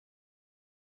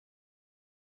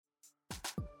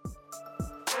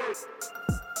Yes.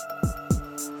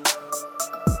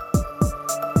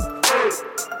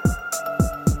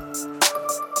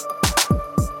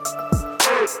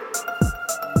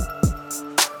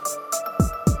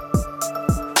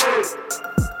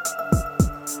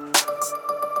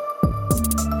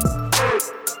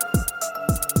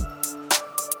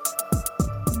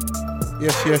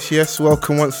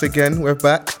 Welcome once again. We're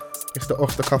back. It's the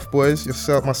Off the Cuff Boys.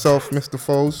 Yourself, myself, Mr.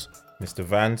 Foles. Mr.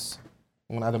 Vance.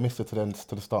 I'm gonna add a Mr.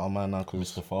 to the start of mine now, because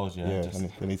Mr. Foles, yeah.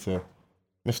 We need to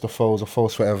Mr. Foles or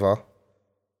Foles forever.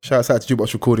 Shouts out to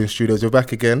Jukebox Recording Studios. We're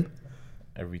back again.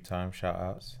 Every time, shout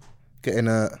outs. Getting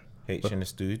H and the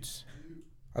Studs.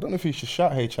 I don't know if he should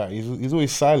shout H out. He's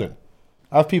always silent.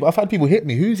 I've had people hit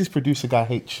me. Who's this producer guy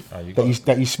H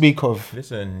that you speak of?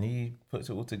 Listen, he puts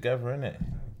it all together, innit?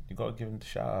 You got to give him the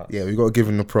shout out. Yeah, we got to give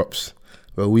him the props.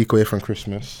 We're a week away from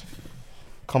Christmas.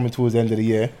 Coming towards the end of the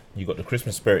year. You got the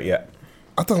Christmas spirit yet?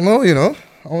 I don't know,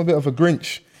 I'm a bit of a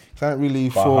Grinch. I ain't really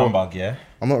humbug, yeah?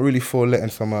 I'm not really for letting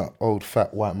some old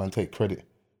fat white man take credit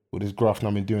with his graft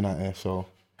I've been doing out here. So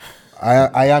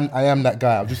I am that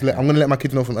guy. I'm gonna let my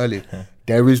kids know from early.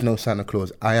 There is no Santa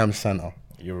Claus. I am Santa.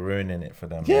 You're ruining it for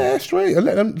them. Yeah, straight.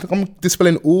 I'm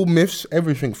dispelling all myths,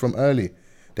 everything from early.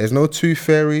 There's no tooth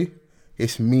fairy.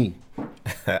 It's me.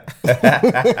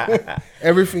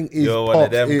 Everything is You're pops. one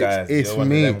of them guys. It's You're one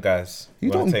me. of them guys. You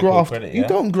don't graft. You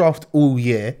don't graft all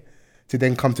year to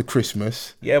then come to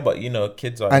Christmas. Yeah, but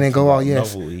kids are. And then go,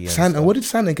 Santa. What did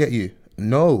Santa get you?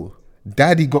 No,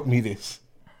 Daddy got me this.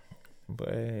 But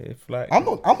if I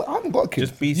haven't got a kid.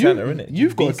 Just be Santa, innit?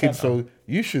 You've got a kid, so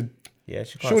you should. Yeah,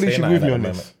 she can't surely say you should nothing move me at on the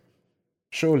this. moment.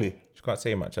 Surely. She can't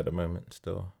say much at the moment.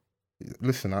 Still.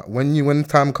 Listen, when the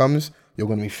time comes, you're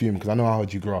gonna be fumed because I know how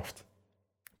hard you graft.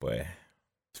 Boy.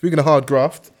 Speaking of hard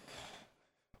graft,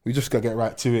 we just gotta get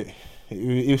right to it.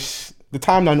 It's the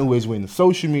timeline always wins.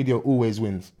 Social media always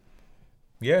wins.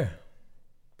 Yeah,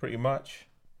 pretty much.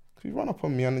 You run up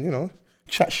on me and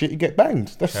chat shit, you get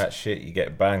banged. Chat shit, you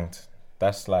get banged.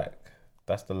 That's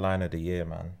the line of the year,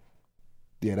 man.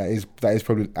 Yeah, that is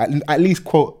probably at least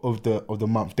quote of the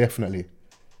month, definitely.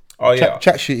 Oh yeah,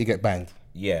 chat shit, you get banged.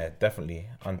 Yeah, definitely,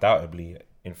 undoubtedly.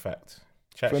 In fact,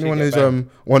 for anyone who's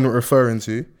one we're referring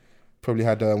to, probably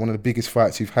had one of the biggest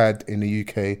fights we've had in the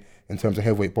UK in terms of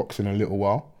heavyweight boxing in a little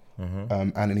while.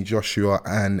 Mm-hmm. Anthony Joshua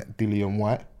and Dillian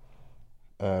White.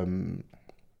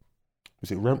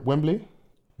 Was it Wembley?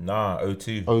 Nah,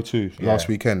 O2. O2 last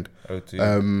weekend.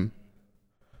 O2.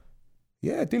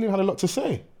 Yeah, Dillian had a lot to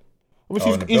say.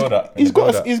 Obviously, he's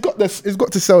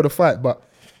got to sell the fight, but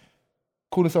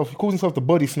he calls himself the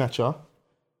body snatcher.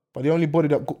 But the only body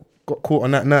that got caught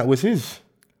on that night was his.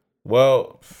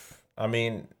 Well, I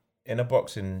mean, in a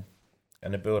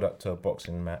build up to a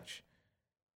boxing match,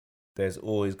 there's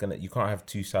always you can't have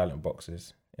two silent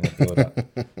boxers in a build up.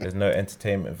 There's no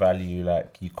entertainment value.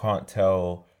 Like, you can't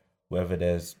tell whether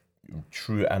there's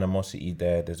true animosity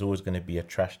there. There's always going to be a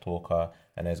trash talker,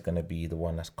 and there's going to be the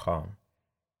one that's calm.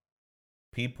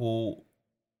 People,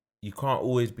 you can't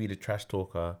always be the trash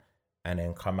talker and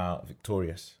then come out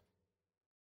victorious.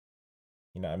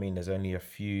 You know what I mean? There's only a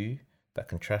few that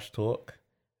can trash talk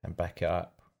and back it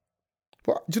up.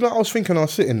 But do you know what I was thinking? I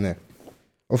was sitting there.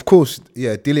 Of course,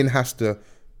 yeah, Dillian has to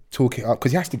talk it up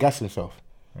because he has to gas himself.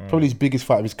 Probably his biggest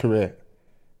fight of his career.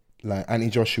 Like, Anthony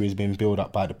Joshua has been built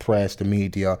up by the press, the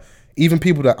media, even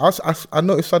people that I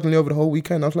noticed suddenly over the whole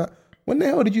weekend. I was like, when the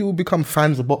hell did you all become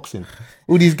fans of boxing?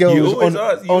 All these girls. You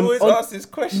always ask this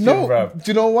question, no, bruv.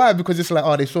 Do you know why? Because it's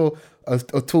like, they saw a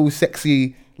tall,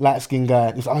 sexy, light-skinned guy.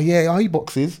 It's like, he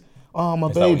boxes. Oh, my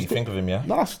babe. Is that what you think of him, yeah?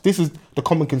 No, this is the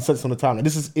common consensus on the town.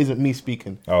 This isn't me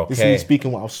speaking. Okay. This is me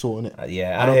speaking what I saw, innit?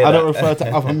 Yeah, I don't refer to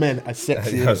other men as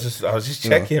sexy. I was just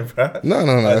checking, bro. No.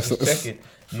 I was just checking.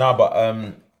 No,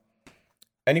 but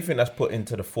anything that's put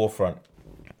into the forefront,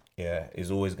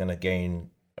 is always going to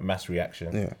gain a mass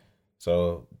reaction. Yeah.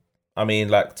 So, I mean,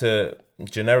 like, to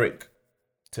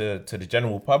the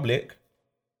general public,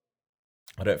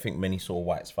 I don't think many saw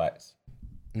White's fights.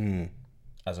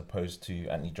 As opposed to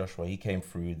Anthony Joshua. He came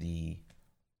through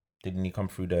didn't he come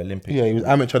through the Olympics? Yeah, he was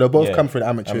amateur. They both come through the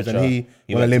amateurs, and he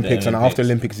won Olympics, and after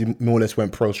Olympics, he more or less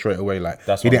went pro straight away. Like,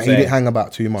 that's he didn't hang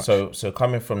about too much. So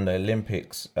coming from the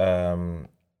Olympics,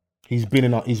 he's been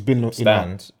in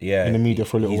the media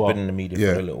for a little while. He's been in the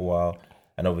media for a little while,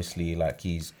 and obviously, like,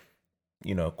 he's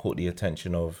caught the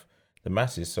attention of the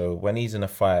masses. So when he's in a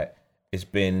fight, it's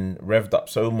been revved up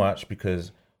so much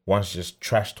because one's just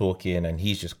trash talking and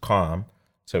he's just calm.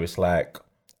 So it's like,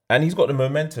 and he's got the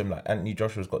momentum. Like, Anthony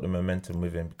Joshua's got the momentum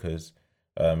with him because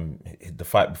the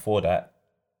fight before that,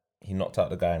 he knocked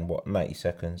out the guy in 90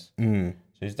 seconds. So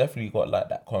So he's definitely got like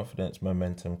that confidence,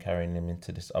 momentum carrying him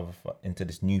into this into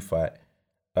this new fight.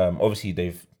 Obviously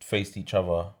they've faced each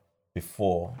other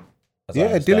before.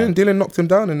 Yeah, Dylan knocked him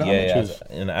down in the amateurs.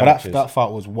 In the but amateurs. that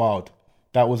fight was wild.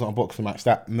 That wasn't a boxing match.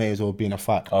 That may as well be in a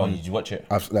fight. Oh, did you watch it?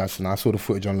 I saw the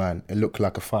footage online. It looked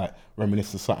like a fight,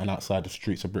 reminiscent of something outside the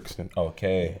streets of Brixton.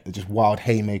 Okay. They're just wild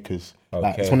haymakers. Okay.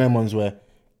 Like, it's one of them ones where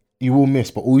you will miss,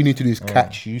 but all you need to do is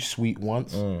catch you sweet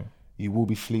once. You will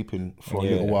be sleeping for a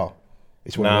little while.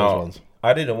 It's one of those ones.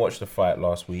 I didn't watch the fight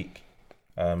last weekend.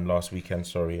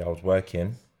 Sorry, I was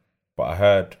working, but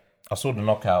I saw the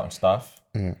knockout and stuff.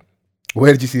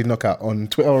 Where did you see the knockout? On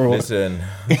Twitter or Listen,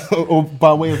 or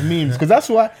by way of memes? Because that's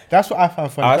what I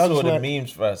found funny. I saw the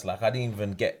memes first. Like I didn't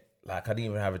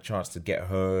even have a chance to get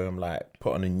home, like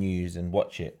put on the news and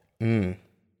watch it. On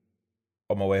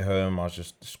my way home, I was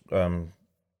just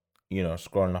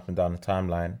scrolling up and down the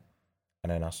timeline,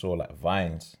 and then I saw like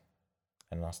vines,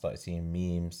 and I started seeing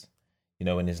memes. You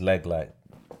know, when his leg like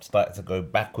started to go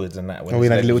backwards and that. When we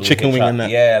had a little chicken wing and that.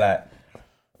 Yeah,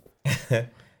 like.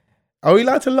 Are we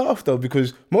allowed to laugh though?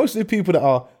 Because most of the people that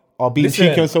are being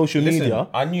cheeky on social media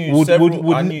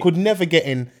could never get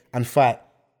in and fight.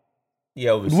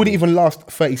 Yeah, obviously. It wouldn't even last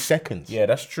 30 seconds. Yeah,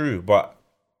 that's true. But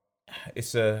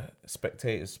it's a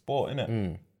spectator sport,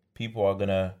 innit? People are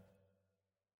gonna,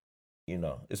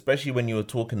 especially when you're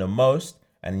talking the most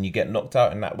and you get knocked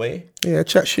out in that way. Yeah,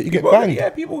 chat shit, you get banged.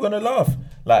 Yeah, people are gonna laugh.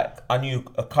 Like, I knew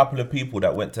a couple of people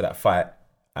that went to that fight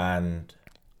and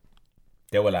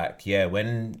they were like, yeah,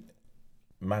 when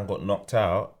man got knocked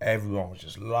out, everyone was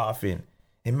just laughing.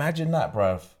 Imagine that,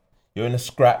 bruv. You're in a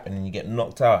scrap and then you get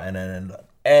knocked out and then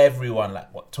everyone,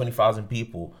 20,000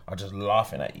 people are just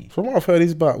laughing at you. From what I've heard,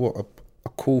 he's about, a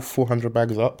cool 400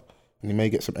 bags up. And you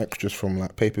may get some extras from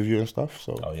pay-per-view and stuff.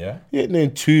 So oh, yeah? Yeah, it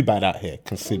ain't too bad out here,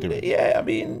 considering. Yeah, I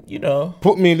mean,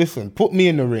 Put me in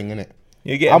the ring, innit?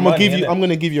 I'm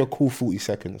gonna give you a cool 40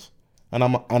 seconds. And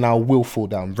I will fall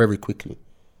down very quickly.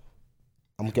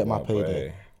 I'm gonna get my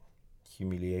payday.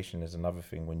 Humiliation is another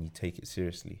thing when you take it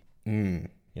seriously. You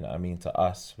know what I mean? To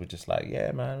us, we're just like,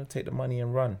 yeah, man, we'll take the money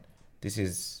and run. This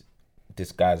is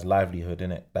this guy's livelihood,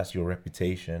 innit? That's your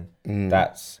reputation.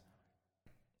 That's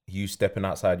you stepping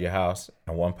outside your house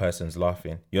and one person's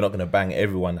laughing. You're not going to bang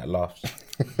everyone that laughs.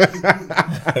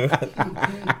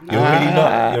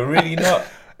 You're really not.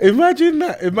 Imagine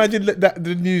that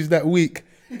the news that week.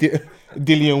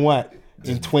 Dillian White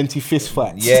in 20 fist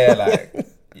fights. Yeah, like...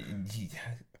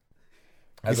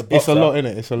 It's a lot,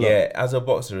 innit? It's a lot. Yeah, as a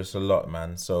boxer, it's a lot,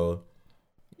 man. So,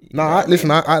 I like.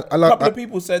 A couple of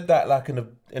people said that, like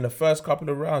in the first couple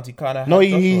of rounds, he kind of. No,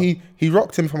 he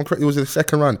rocked him. If I'm correct, it was the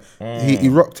second round. He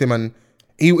rocked him, and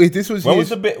this was. When was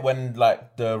the bit when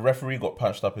the referee got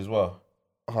punched up as well?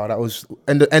 Oh, that was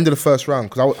end of the first round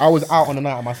because I was out on the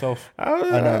night myself,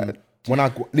 and when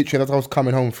I literally as I was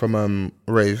coming home from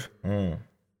rave,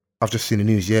 I've just seen the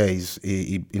news. Yeah,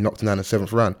 he knocked him down in the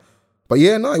 7th round. But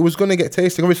yeah, no, it was going to get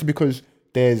tasty, obviously, because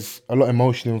there's a lot of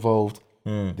emotion involved.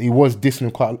 He was dissing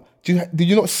him quite. Did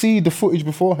you not see the footage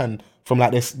beforehand from their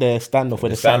standoff where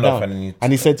they sat down?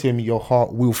 And he said to him, "Your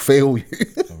heart will fail you."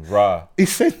 Rah. He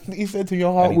said to him,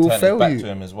 "Your heart will fail back you." To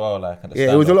him as well,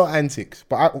 it was a lot of antics.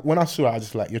 But when I saw it, I was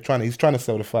just like, he's trying to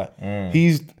sell the fight.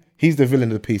 He's the villain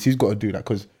of the piece. He's got to do that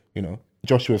because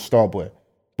Joshua's Starboy,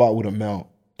 but wouldn't melt.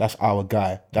 That's our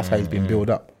guy. That's how he's been built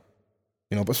up.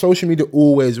 But social media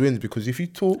always wins because if you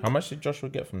talk... How much did Joshua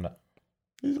get from that?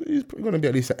 He's going to be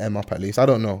at least an M up at least. I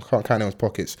don't know. Can't count in his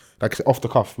pockets. Like, it's off the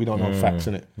cuff. We don't know facts,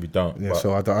 innit? We don't. Yeah,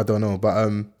 so I don't know. But,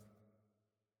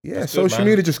 social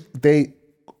media they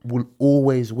will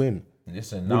always win.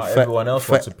 Listen, now everyone else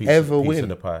wants a piece of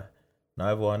the pie. Now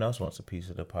everyone else wants a piece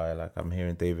of the pie. Like, I'm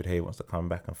hearing David Haye wants to come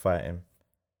back and fight him.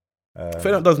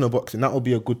 Fedor does no boxing. That will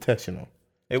be a good test,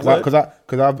 It would.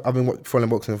 Because I've been following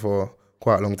boxing for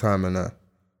quite a long time and...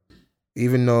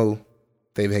 even though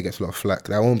David Haye gets a lot of flack,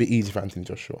 that won't be easy for Anthony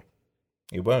Joshua.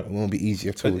 It won't. It won't be easy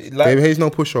at all. David Haye's no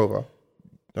pushover.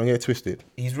 Don't get it twisted.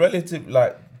 He's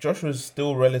Joshua's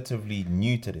still relatively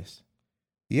new to this.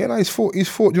 Yeah, no, he's fought. You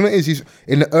know what it is? He's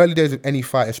in the early days of any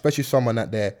fight, especially someone that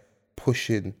they're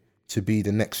pushing to be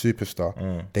the next superstar.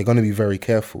 They're going to be very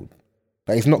careful.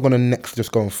 Like, he's not going to next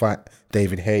just go and fight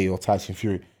David Haye or Tyson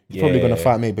Fury. He's probably going to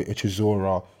fight maybe a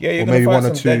Chisora. Yeah, you're going to fight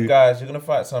some dead guys. You're going to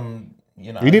fight some...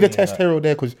 You need a test hero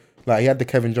there because he had the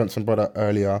Kevin Johnson brother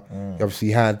earlier. Obviously,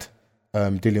 he had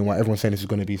Dillian White. Everyone's saying this is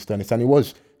going to be sternest, and it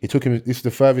was. It took him. This is the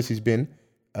furthest he's been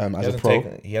as a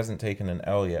pro. He hasn't taken an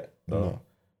L yet, though,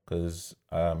 because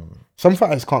some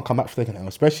fighters can't come back for taking an L,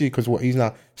 especially because he's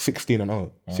now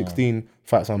 16-0, 16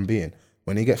 fights unbeaten.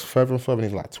 When he gets further and further,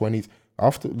 he's like 20s.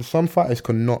 After some fighters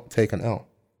cannot take an L.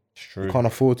 It's true. They can't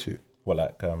afford to. What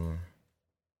like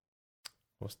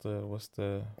what's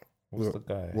the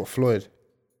guy? What Floyd?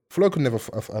 Floyd could never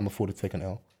afford to take an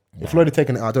L. If Floyd had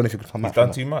taken it, I don't know if he could come back. He's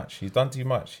done too much. He's done too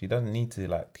much. He doesn't need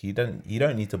to He don't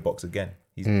need to box again.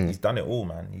 He's done it all,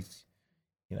 man.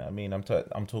 You know what I mean. I'm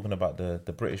talking about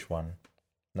the British one,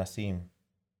 Nassim.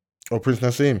 Oh, Prince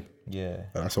Nassim. Yeah,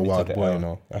 that's a wild boy, you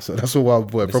know. That's a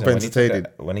wild boy. Listen, proper entertaining.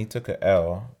 When he took an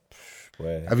L,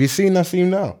 boy. Have you seen Nassim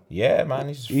now? Yeah, man.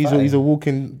 He's a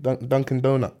walking Dunkin'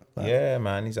 Donut. Like. Yeah,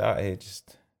 man. He's out here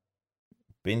just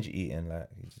binge eating. Like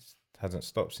he just hasn't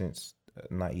stopped since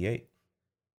 '98.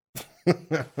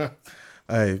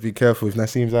 Hey, be careful. If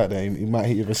Nassim's out there, he might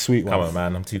hit you with a sweet one. Come on,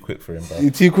 man. I'm too quick for him, bro.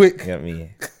 You're too quick. You get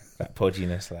me? That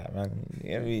podginess, like, man. You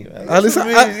get me? Man.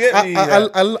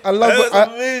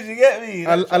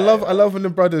 I love when the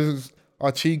brothers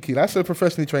are cheeky. That's a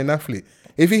professionally trained athlete.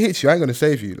 If he hits you, I ain't gonna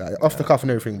save you. Like off the cuff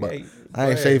and everything, but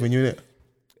I ain't saving you, innit?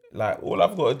 Like all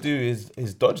I've got to do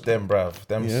is dodge them, bruv.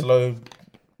 Them slow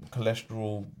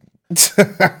cholesterol.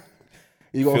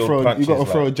 You gotta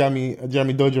throw a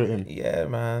jammy dodger at him. Yeah,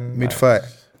 man. Mid fight.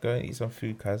 Go and eat some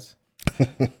food, cuz.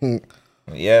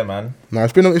 Yeah, man. No,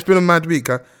 it's been a mad week.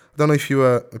 I don't know if you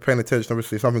were paying attention.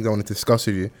 Obviously, something I wanted to discuss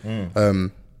with you. I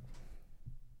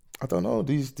don't know.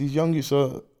 These young youths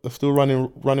are still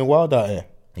running wild out here.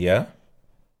 Yeah.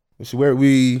 We're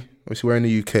in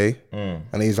the UK, and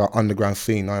it is our underground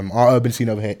scene. Our urban scene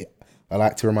over here. I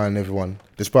like to remind everyone,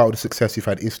 despite all the success you've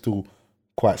had, is still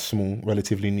quite small,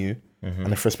 relatively new,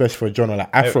 and especially for a genre like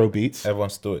Afro beats,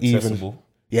 everyone's still accessible.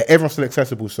 Everyone's still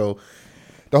accessible. So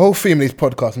the whole theme of this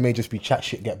podcast may just be chat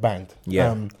shit, get banged.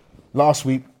 Yeah. Last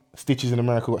week, Stitches in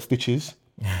America got stitches.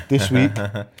 This week,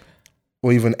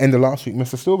 or even end of last week,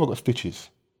 Mr. Silver got stitches.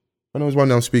 When I was one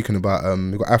day I'm speaking about,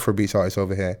 we got Afro beats artist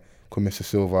over here called Mr.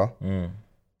 Silver.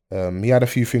 He had a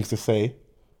few things to say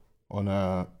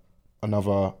on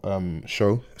another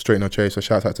show, Straight No Chase. So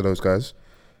shout out to those guys.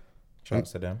 Shout out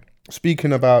to them.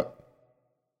 Speaking about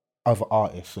other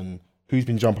artists and who's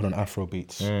been jumping on Afro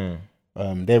beats,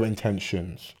 their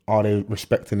intentions. Are they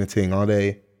respecting the thing? Are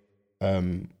they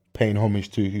paying homage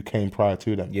to who came prior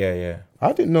to them? Yeah.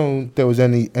 I didn't know there was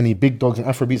any big dogs in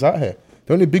Afro beats out here.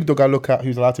 The only big dog I look at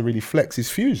who's allowed to really flex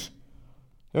is Fuse.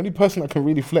 The only person that can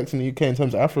really flex in the UK in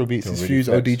terms of Afro beats is really Fuse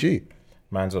ODG.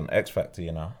 Man's on X Factor,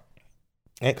 you know.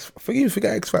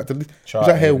 Forget X Factor. He's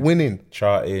out here winning.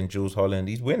 Charting, Jules Holland.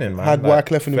 He's winning, man. Had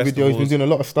Wyclef in the video. He's been doing a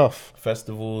lot of stuff.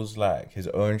 Festivals, like his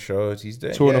own shows. He's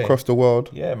doing touring across the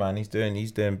world. Yeah, man. He's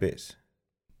doing bits.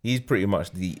 He's pretty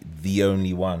much the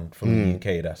only one from the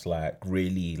UK that's like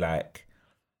really like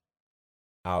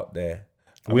out there.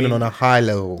 Winning on a high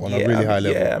level, a really high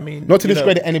level. Yeah, I mean, not to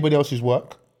discredit anybody else's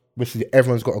work. Obviously,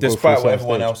 everyone's got to go through. Despite what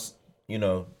everyone else,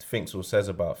 thinks or says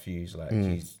about Fuse, like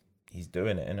he's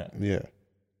doing it, innit? Yeah.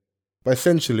 But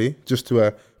essentially, just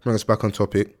to bring us back on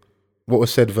topic, what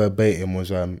was said verbatim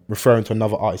was referring to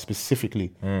another artist,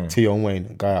 specifically Tion Wayne,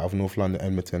 a guy out of North London,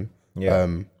 Edmonton. Yeah.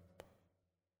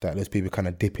 That there's people kind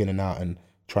of dip in and out and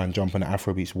try and jump on the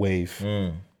Afrobeats wave.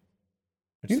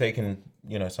 It's taking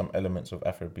some elements of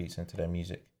Afrobeats into their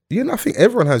music. I think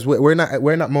everyone has. We're in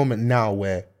that moment now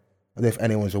where, if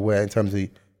anyone's aware, in terms of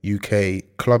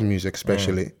UK club music,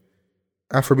 especially,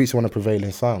 Afrobeats are one of the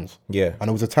prevailing sounds. Yeah, and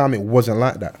there was a time it wasn't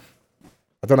like that.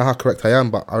 I don't know how correct I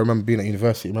am, but I remember being at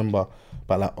university. I remember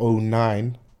about like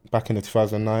 2009, back in the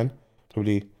 2009,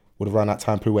 probably would have around that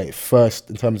time period where it first,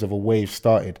 in terms of a wave,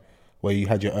 started. Where you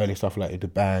had your early stuff like the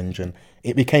Banj, and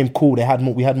it became cool. We had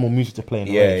more music to play in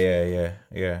the wave.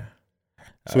 Yeah.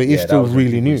 So it is still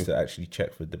really new. To actually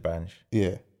check with the Banj.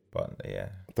 Yeah. But yeah.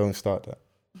 Don't start that.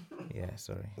 Yeah,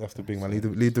 sorry. That's the big man.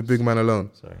 Leave the big man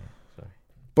alone. Sorry.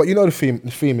 But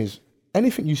the theme is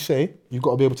anything you say, you've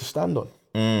got to be able to stand on.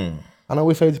 And I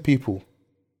always say to people,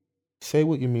 say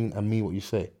what you mean and mean what you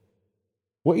say.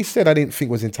 What he said I didn't think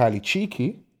was entirely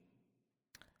cheeky,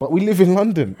 but we live in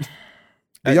London.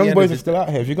 The young boys are still out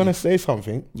here. If you're going to say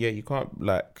something... Yeah, you can't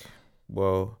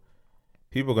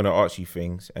people are going to ask you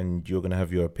things and you're going to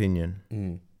have your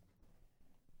opinion.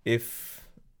 If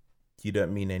you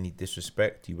don't mean any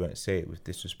disrespect, you won't say it with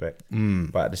disrespect.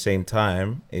 But at the same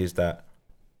time, is that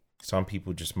some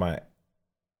people just might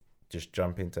just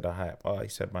jump into the hype. Oh, he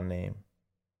said my name.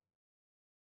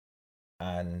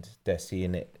 And they're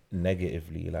seeing it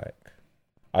negatively. Like,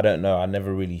 I don't know. I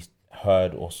never really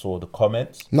heard or saw the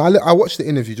comments. No, I watched the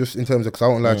interview just in terms of, because I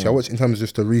won't lie to you, I watched in terms of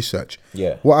just the research.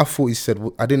 Yeah. What I thought he said,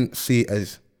 I didn't see it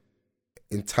as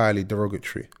entirely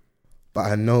derogatory.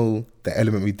 But I know the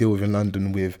element we deal with in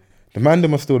London with the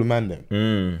mandem are still the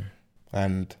mandem.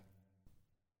 And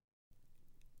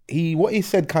what he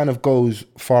said kind of goes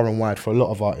far and wide for a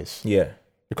lot of artists. Yeah.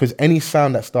 because any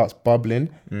sound that starts bubbling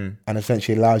and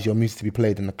essentially allows your music to be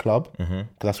played in the club, because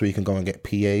that's where you can go and get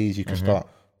PAs, you can start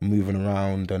moving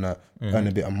around and earn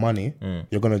a bit of money,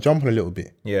 you're going to jump on a little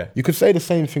bit. Yeah. You could say the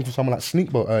same thing for someone like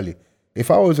Sneakbo early. If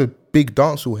I was a big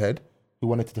dancehall head who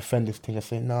wanted to defend this thing and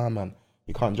say, nah, man,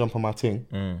 you can't jump on my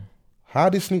thing. How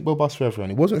did Sneakbo bust for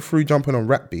everyone? It wasn't through jumping on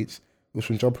rap beats. It was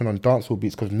from jumping on dancehall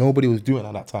beats because nobody was doing it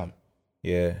at that time.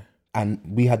 Yeah. And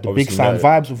we had the Obviously big sound. no-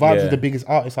 Vibes yeah. was the biggest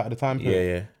artist at the time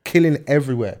period. Yeah. Killing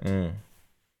everywhere.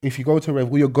 If you go to a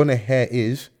rave, all you're going to hear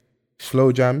is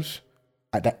slow jams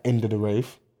at the end of the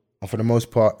rave. And for the most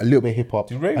part, a little bit of hip hop.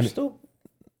 Do raves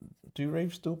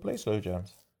still play slow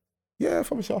jams? Yeah,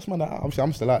 obviously, obviously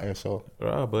I'm still out here, so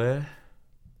Right, boy.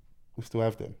 we still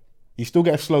have them. You still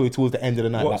get slowy towards the end of the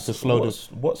night, like to slow them.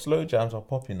 What slow jams are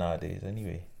popping nowadays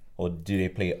anyway? Or do they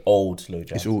play old slow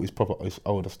jams? It's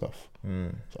older stuff.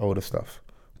 It's older stuff.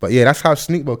 But yeah, that's how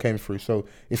Sneakbo came through. So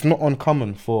it's not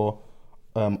uncommon for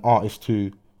artists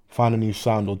to find a new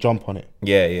sound or jump on it.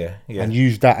 Yeah. And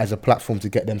use that as a platform to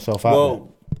get themselves out there.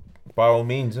 By all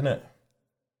means, innit?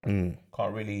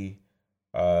 Can't really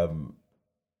I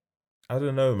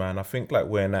don't know, man. I think like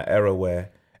we're in that era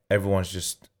where everyone's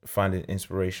just finding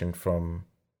inspiration from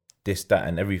this, that,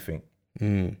 and everything.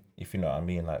 If you know what I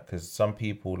mean, like, because some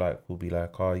people like will be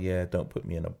like, oh yeah, don't put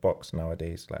me in a box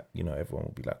nowadays. Like, you know, everyone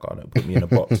will be like, oh, don't put me in a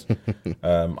box.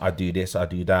 I do this, I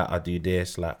do that, I do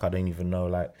this. Like, I don't even know.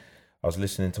 Like, I was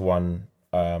listening to one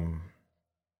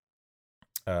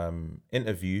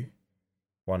interview,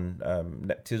 one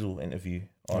Neptizzle interview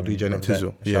on DJ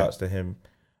Neptizzle. Shouts to him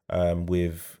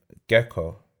with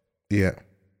Gecko. Yeah.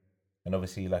 And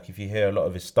obviously, like, if you hear a lot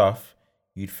of his stuff,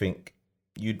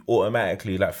 you'd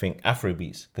automatically like think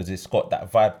Afrobeats because it's got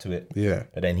that vibe to it. Yeah.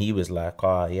 But then he was like,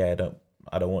 I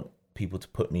don't want people to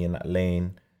put me in that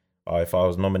lane. Or if I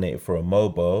was nominated for a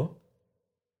Mobo,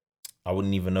 I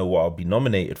wouldn't even know what I'd be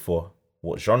nominated for,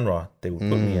 what genre they would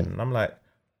put me in. And I'm like,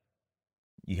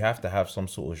 you have to have some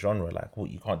sort of genre. Like,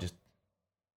 you can't just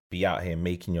be out here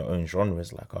making your own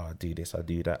genres. Like, I do this, I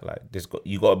do that. Like,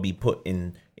 you got to be put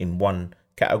in one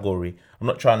category. I'm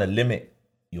not trying to limit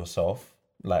yourself,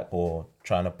 like, or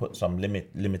trying to put some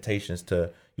limitations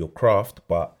to your craft,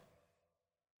 but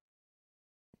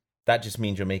that just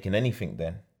means you're making anything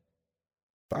then.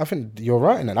 But I think you're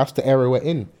right in that. That's the era we're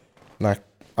in. Like,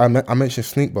 I mentioned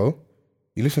Sneakbo.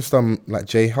 You listen to some like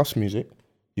J Hus music,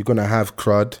 you're gonna have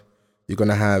crud. You're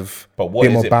gonna have but what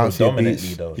is it predominantly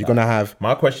beats. though? You're gonna have.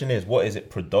 My question is, what is it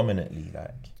predominantly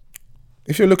like?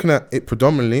 If you're looking at it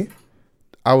predominantly,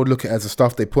 I would look at it as the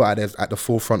stuff they put out as at the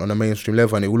forefront on the mainstream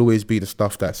level, and it will always be the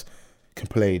stuff that's get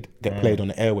played on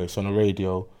the airwaves, on the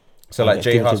radio. So like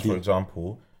J Hus, for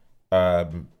example,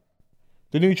 the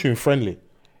new tune Friendly.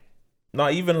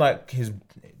 Not even like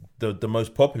the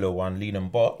most popular one, Lean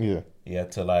and Bop. Yeah,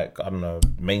 to like, I don't know,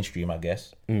 mainstream, I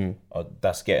guess. Or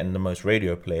that's getting the most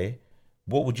radio play.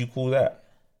 What would you call that?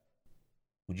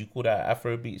 Would you call that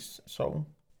Afrobeats song?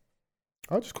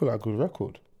 I'll just call it a good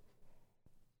record.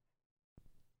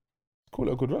 Call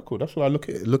it a good record. That's what I look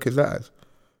at that as.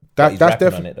 That's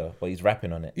definitely on it though. But he's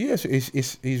rapping on it. Yes,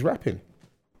 he's rapping.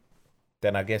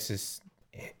 Then I guess it's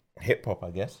hip hop, I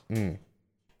guess.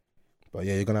 But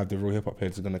yeah, you're gonna have the real hip hop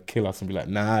heads who are gonna kill us and be like,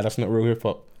 nah, that's not real hip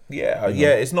hop. Yeah,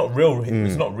 it's not real.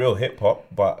 It's not real hip hop,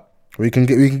 but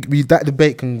that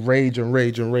debate can rage and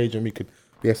we could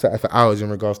be sat for hours in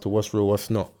regards to what's real, what's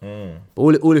not. But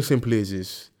all it simply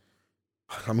is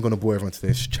I'm gonna bore everyone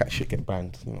today. Chat shit get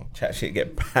banged. You know, chat shit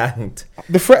get banged.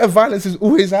 The threat of violence is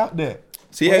always out there.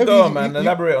 So yeah, go on, man.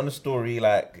 Elaborate on the story.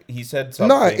 Like, he said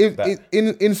something.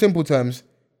 In simple terms,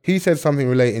 he said something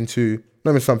relating to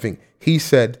not even something. He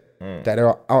said that there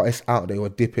are artists out there who are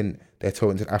dipping their toe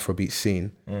into the Afrobeat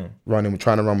scene,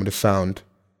 trying to run with the sound,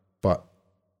 but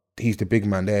he's the big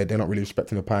man there. They're not really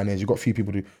respecting the pioneers. You've got a few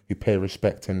people who pay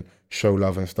respect and show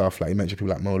love and stuff. Like, he mentioned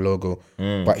people like Mo Logo,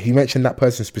 but he mentioned that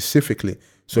person specifically.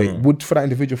 So it would, for that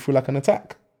individual, feel like an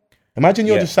attack. Imagine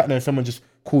you're just sat there and someone just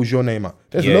calls your name out.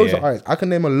 There's loads of artists. I can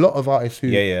name a lot of artists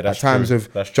who at times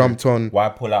have jumped on. Why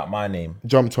pull out my name?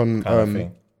 Jumped on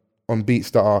on beats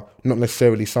that are not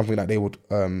necessarily something that they would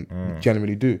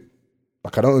generally do.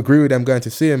 Like, I don't agree with them going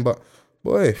to see him, but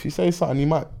boy, if you say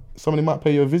something, somebody might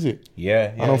pay you a visit.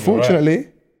 Yeah. And unfortunately,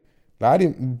 like,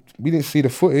 we didn't see the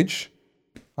footage.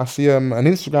 I see an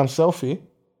Instagram selfie.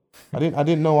 I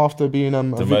didn't know after being the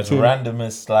most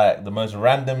randomest, like the most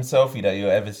random selfie that you'll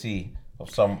ever see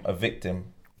of a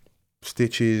victim.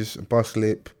 Stitches, bust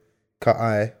lip, cut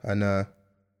eye, and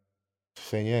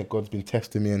saying, God's been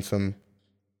testing me and some.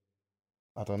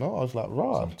 I don't know. I was like,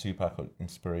 rah. Some Tupac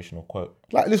inspirational quote.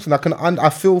 Like, listen, I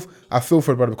feel for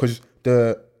the brother because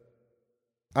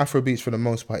Afrobeats for the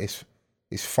most part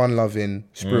is fun loving,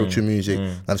 spiritual music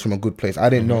that's from a good place. I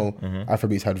Mm-hmm. didn't know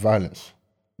Afrobeats had violence.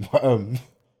 But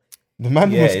the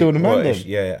man was still the man then.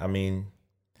 Yeah, I mean,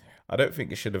 I don't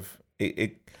think it should have.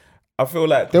 I feel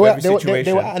like They were, every they, were, situation.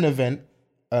 they were at an event.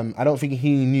 I don't think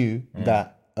he knew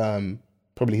that.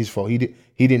 Probably his fault. He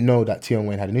didn't know that Tion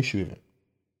Wayne had an issue with him.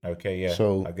 Okay, yeah.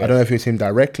 So I don't know if it was him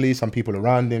directly, some people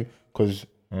around him, because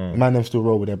the man them still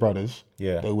roll with their brothers.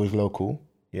 Yeah. They're always local.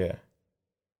 Yeah.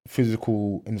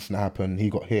 Physical incident happened. He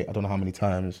got hit. I don't know how many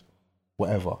times.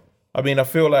 Whatever. I mean, I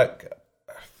feel like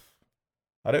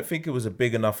I don't think it was a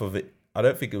big enough of it. I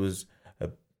don't think it was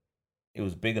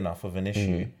big enough of an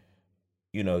issue,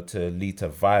 you know, to lead to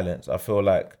violence. I feel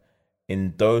like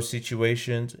in those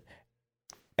situations,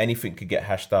 anything could get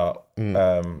hashed out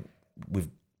with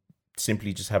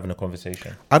simply just having a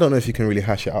conversation. I don't know if you can really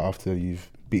hash it out after you've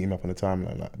beat him up on the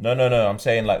timeline. Like, No. I'm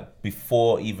saying like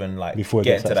before even like Before it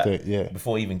getting gets to that that state, yeah.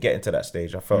 before even getting to that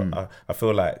stage, I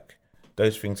feel like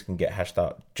those things can get hashed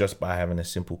out just by having a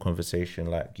simple conversation.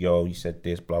 Like, yo, you said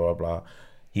this, blah blah blah.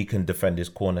 He can defend his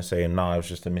corner saying, "Nah, it was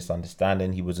just a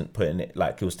misunderstanding. He wasn't putting it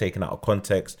like it was taken out of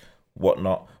context,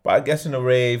 whatnot." But I guess in a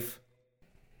rave,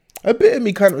 a bit of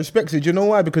me kind of respects it. Do you know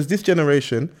why? Because this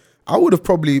generation, I would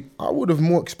have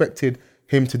more expected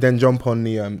him to then jump on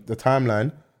the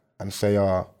timeline and say,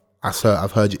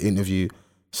 I've heard your interview,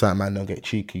 certain man don't get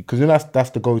cheeky. Because that's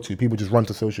the go-to. People just run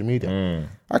to social media.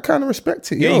 I kind of respect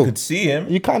it. yeah, Yo, you could see him.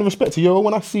 you kind of respect it. Yo,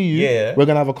 when I see you, Yeah. we're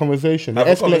going to have a conversation. Have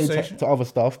It a escalated conversation. to other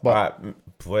stuff, but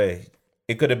Boy,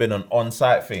 it could have been an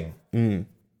on-site thing. You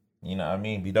know what I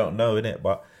mean? We don't know, innit?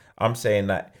 But I'm saying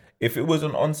that if it was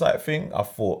an on-site thing, I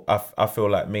feel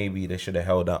like maybe they should have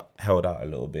held out a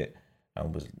little bit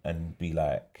and be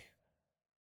like,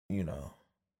 you know,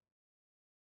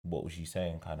 what was you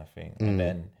saying, kind of thing. And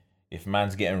then if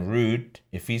man's getting rude,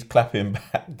 if he's clapping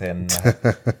back, then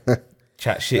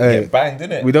chat shit Hey, get banged,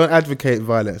 innit? we don't advocate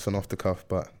violence on off the cuff,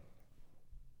 but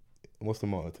what's the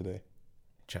motto today?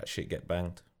 Chat shit get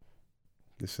banged.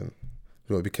 Listen,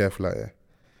 you got to be careful out there.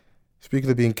 Speaking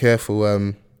of being careful,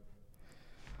 don't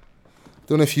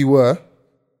know if you were,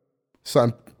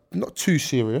 something not too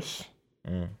serious,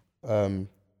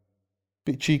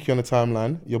 bit cheeky on the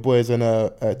timeline. Your boys in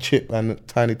a Chip and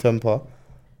Tiny Temper,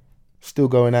 still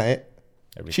going at it.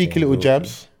 Everything Cheeky little bulky.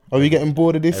 jabs. Are we getting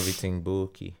bored of this? Everything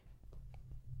bulky.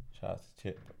 Shout out to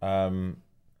Chip. A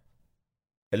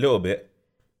little bit.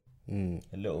 A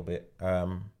little bit.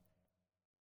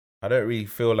 I don't really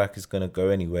feel like it's gonna go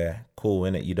anywhere. Cool,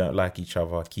 innit? You don't like each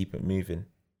other, keep it moving.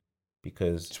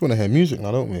 Because Just want to hear music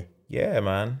now, don't we? yeah,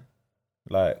 man.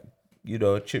 Like, you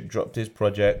know, Chip dropped his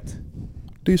project.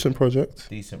 Decent project.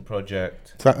 Decent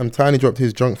project. Tiny dropped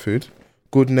his junk food.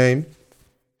 Good name.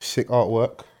 Sick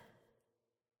artwork.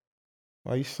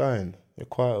 Why are you sighing? You're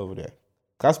quiet over there.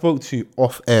 I spoke to you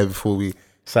off air before we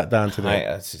sat down today.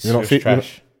 It's You're not fit- you're not-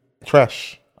 trash.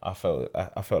 Trash. I felt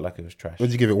like it was trash. What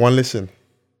did you give it? One listen.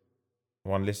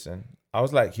 One listen. I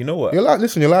was like, you know what? You're allowed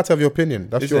to have your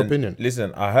opinion. That's your opinion.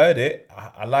 Listen, I heard it.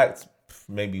 I liked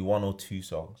maybe one or two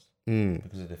songs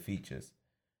because of the features.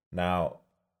 Now,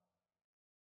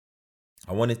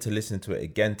 I wanted to listen to it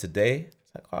again today.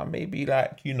 It's like, oh, maybe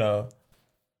like, you know,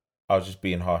 I was just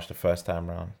being harsh the first time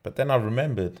round. But then I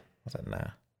remembered. I was like, nah.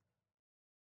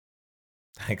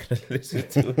 I ain't gonna listen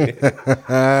to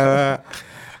it.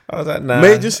 I was like, nah.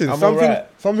 Mate, listen, I'm some alright.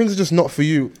 things are just not for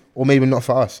you, or maybe not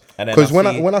for us. And then Because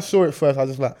I when I saw it first, I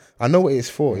was just like, I know what it's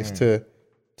for. It's to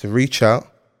reach out,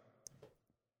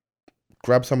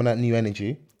 grab some of that new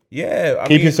energy, Yeah, I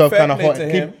keep mean, yourself fair kind of play hot. to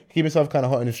him. Keep yourself kind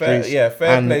of hot in the Fair, streets. yeah,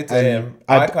 fair And- play to and him.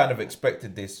 I kind of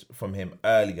expected this from him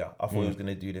earlier. I thought he was going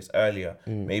to do this earlier.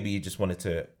 Maybe he just wanted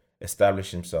to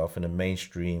establish himself in the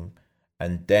mainstream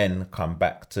and then come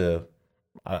back to.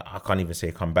 I can't even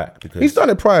say come back because He's done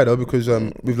it prior though, because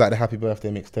with like the Happy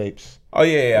Birthday mixtapes. Oh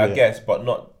yeah, I guess, but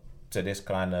not to this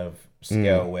kind of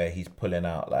scale where he's pulling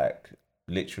out like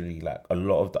literally like a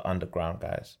lot of the underground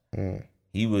guys.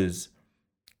 He was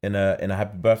in a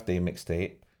Happy Birthday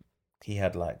mixtape. He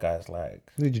had like guys like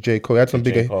J. Cole. He had some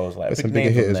J. bigger, Cole's, like some big bigger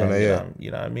names hitters on there. Yeah,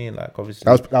 you know what I mean? Like obviously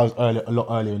that was early, a lot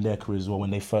earlier in their career as well,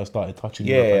 when they first started touching.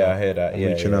 I hear that. Yeah,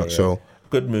 reaching yeah, out. yeah. So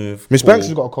good move. Miss cool. Banks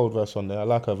has got a cold verse on there. I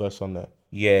like her verse on there.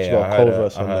 Yeah, she's got a I cold heard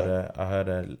verse on I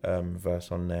heard a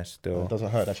verse on there still. It doesn't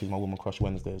hurt that she's my woman crush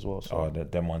Wednesday as well. So Oh,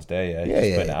 them ones there, yeah. Yeah, Just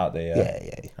yeah, putting it yeah. out there,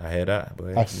 yeah. I hear that, boy.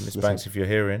 That's- Miss listen. Banks, if you're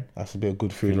hearing, That's a bit of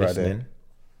good if food you're right there. listening.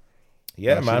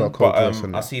 Yeah, She's man. got a cold But verse on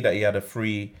I there. see that he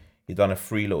done a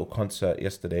free little concert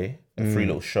yesterday, a free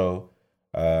little show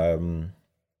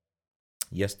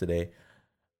yesterday.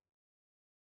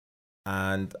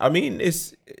 And I mean,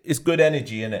 it's good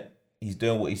energy in it. He's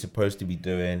doing what he's supposed to be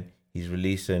doing. He's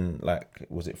releasing like,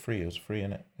 was it free? It was free,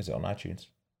 innit? Is it on iTunes?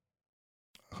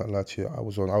 I can't lie to you. I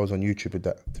was on YouTube with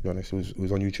that. To be honest, it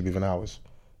was on YouTube within hours.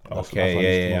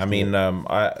 Okay, yeah. I mean,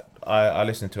 I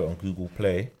listened to it on Google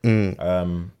Play.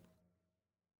 And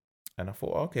I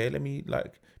thought, okay, let me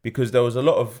because there was a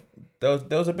lot of there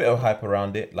was a bit of hype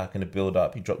around it, like in the build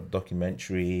up. He dropped the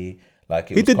documentary.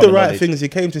 He did the right things. He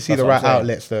came to see the right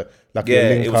outlets that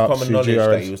it was common knowledge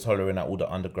that he was hollering at all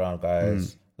the underground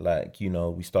guys. Like,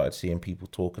 we started seeing people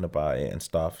talking about it and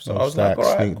stuff. So I was like, all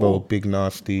right, Sneak cool. Big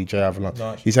Nasty, Jay Avalon.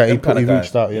 No, he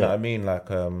reached out. Yeah, you know what I mean? Like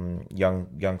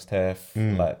young Steph,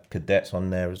 like Cadets on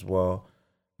there as well.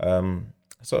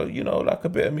 So like a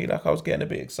bit of me, like I was getting a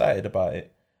bit excited about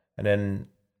it, and then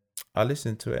I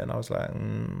listened to it and I was like,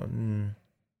 When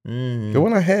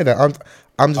I hear that,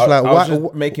 I'm just like, I was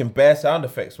just making bare sound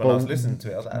effects when I was listening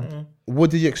to it. I was like, what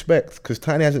did you expect? Because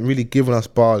Tiny hasn't really given us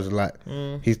bars. Like,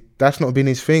 that's not been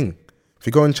his thing. If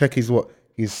you go and check, he's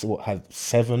had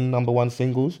 7 number 1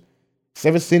 singles.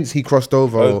 Ever since he crossed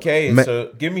over. Okay,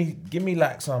 so give me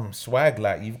like some swag.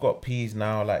 Like, you've got P's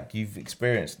now. Like, you've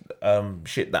experienced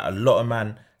shit that a lot of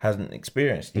man hasn't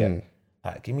experienced yet.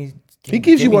 Like, he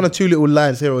gives you 1 or 2 little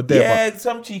lines here or there. Yeah,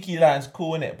 some cheeky lines,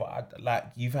 cool in it.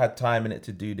 But you've had time in it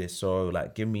to do this. So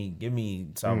like, give me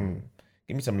some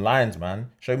lines, man.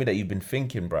 Show me that you've been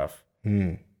thinking, bruv.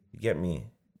 You get me?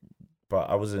 But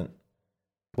I wasn't.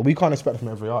 But we can't expect from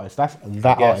every artist. That's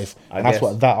artist. That's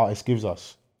what that artist gives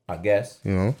us. I guess.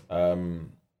 But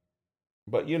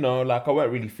like, I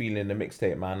weren't really feeling the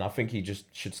mixtape, man. I think he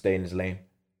just should stay in his lane,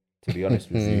 to be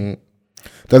honest with you.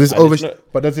 Does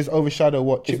this overshadow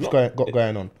what Chip's got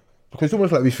going on? Because it's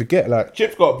almost like we forget, like,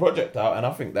 Chip's got a project out, and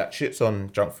I think that shit's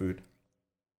on Junk Food.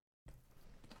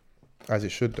 As it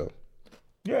should, though.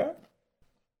 Yeah.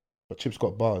 But Chip's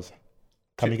got bars.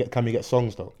 Can we get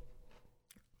songs though?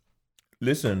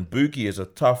 Listen, Buki is a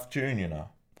tough tune,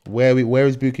 Where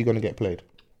is Buki gonna get played?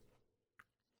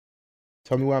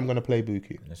 Tell me where I'm gonna play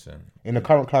Buki. Listen, in the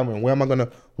current climate, where am I gonna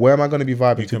be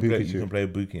vibing to Buki? You can play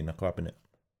Buki in the club, innit?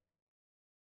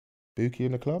 Buki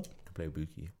in the club? You can play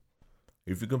Buki.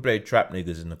 If you can play trap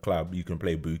niggas in the club, you can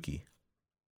play Buki.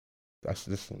 That's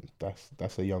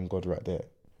a young god right there.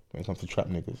 When it comes to trap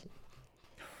niggas,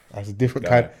 that's a different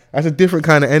kind. That's a different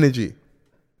kind of energy.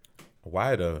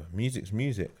 Why though? Music's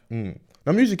music.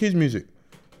 Now music is music,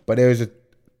 but there is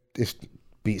this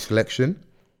beat selection,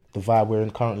 the vibe we're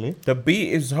in currently. The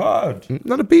beat is hard.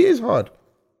 No, the beat is hard.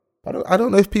 I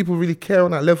don't know if people really care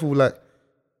on that level, like,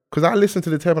 because I listened to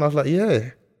the tape and I was like,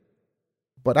 yeah.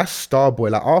 But that's Starboy.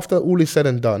 Like, after all is said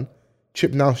and done,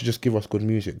 Chip now should just give us good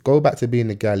music. Go back to being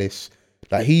the Gallus.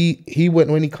 Like, he went,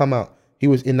 when he come out, he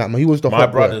was in that. He was the My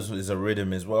Brothers is a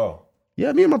rhythm as well.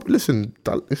 Yeah, listen,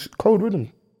 it's cold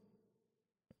rhythm.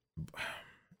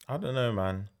 I don't know,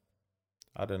 man.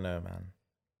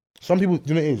 Some people,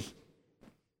 you know what it is?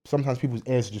 Sometimes people's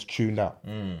ears are just tuned out.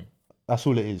 That's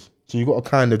all it is. So you got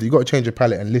to change your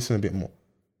palette and listen a bit more.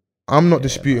 I'm not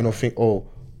disputing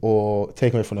or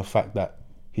taking away from the fact that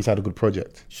he's had a good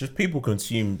project. It's just people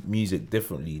consume music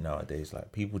differently nowadays.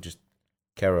 Like, people just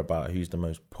care about who's the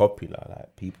most popular.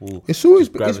 Like, people. It's always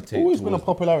been a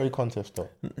popularity contest, though.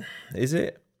 Is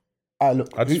it?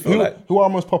 Look, who are our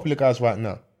most popular guys right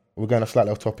now? We're going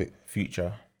slightly off topic.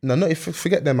 Future. No,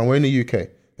 forget them, man. We're in the UK.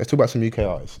 Let's talk about some UK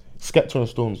artists. Skepta and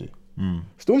Stormzy.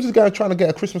 Stormzy's guy trying to get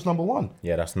a Christmas #1.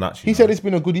 Yeah, that's nuts. He said it's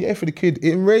been a good year for the kid.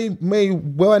 It may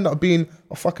well end up being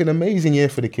a fucking amazing year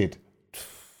for the kid.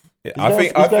 Yeah,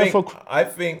 I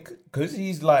think because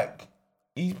he's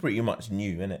pretty much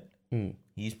new, innit?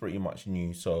 He's pretty much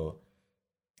new, so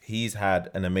he's had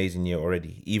an amazing year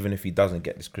already. Even if he doesn't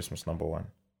get this Christmas #1,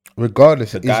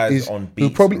 regardless, the guys on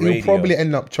Beats he'll probably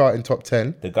end up charting top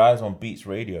 10. The guys on Beats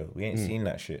Radio, we ain't seen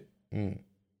that shit.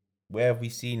 Where have we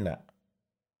seen that?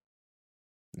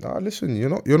 Nah, listen, you're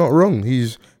not wrong.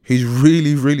 He's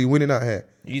really, really winning out here.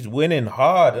 He's winning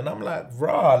hard, and I'm like,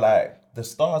 rah, like, the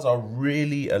stars are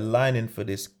really aligning for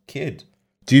this kid.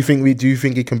 Do you think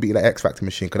he can beat that X Factor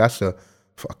machine? Because that's a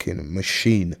fucking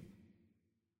machine.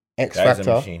 X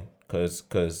Factor. Machine. Cause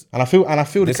and I feel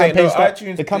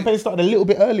the campaign started a little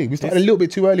bit early. We started a little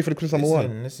bit too early for the Christmas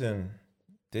 #1. Listen,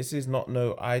 this is not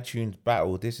no iTunes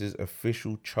battle. This is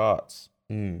official charts.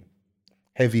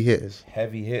 Heavy hitters.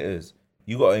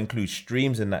 You got to include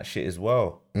streams in that shit as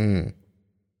well.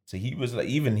 So he was like,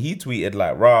 even he tweeted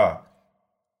like, rah,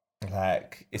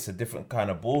 like, it's a different kind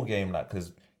of ball game, like,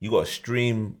 because you got to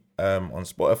stream on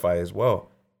Spotify as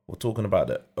well. We're talking about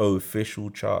the official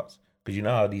charts. Because you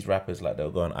know how these rappers, like, they'll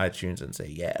go on iTunes and say,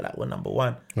 yeah, like, we're #1.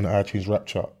 On the iTunes rap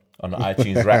chart. On the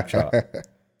iTunes rap chart.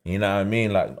 You know what I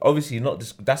mean? Like, obviously,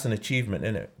 that's an achievement,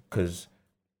 innit? Because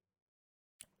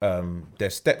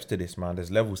there's steps to this, man.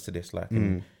 There's levels to this. Like,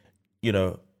 and, you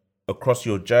know, across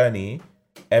your journey,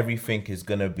 everything is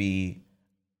gonna be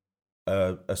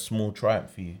a small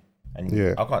triumph for you.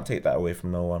 And I can't take that away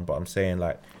from no one. But I'm saying,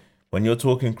 like, when you're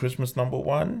talking Christmas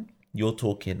 #1, you're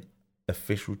talking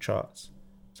official charts.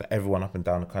 So everyone up and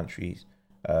down the country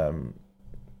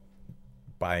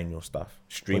buying your stuff,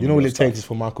 streaming. But you know what it stuff. takes is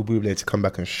for Michael Bublé to come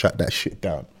back and shut that shit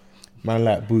down. Man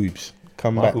like Boobs,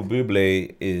 come Michael back.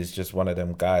 Bublé is just one of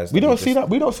them guys. We don't see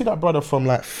that brother from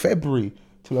like February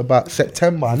till about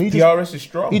September, and he PRS is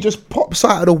strong. He just pops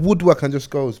out of the woodwork and just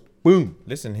goes boom.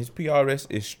 Listen, his PRS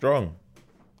is strong.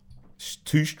 It's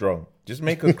too strong. Just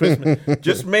make a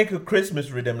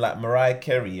Christmas rhythm like Mariah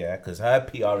Carey, yeah, because her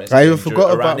PRS. I even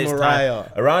forgot about Mariah.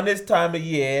 Around this time of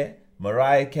year,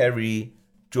 Mariah Carey,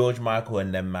 George Michael,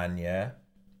 and them man, yeah,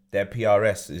 their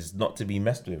PRS is not to be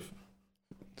messed with.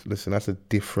 Listen, that's a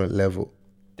different level.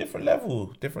 Different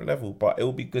level. But it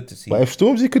will be good to see. But if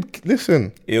Stormzy could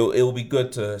listen, it'll be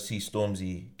good to see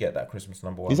Stormzy get that Christmas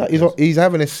 #1. He's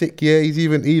having a sick year. He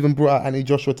even brought out Anthony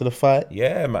Joshua to the fight.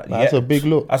 Yeah, man. That's a big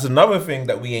look. That's another thing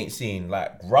that we ain't seen.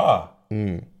 Like raw.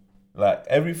 Like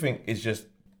everything is just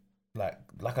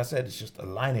like I said, it's just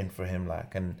aligning for him.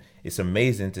 Like, and it's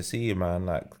amazing to see him, man.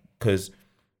 Like, because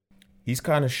he's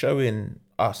kind of showing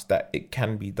us that it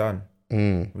can be done.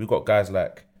 We've got guys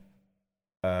like,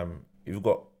 we've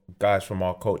got guys from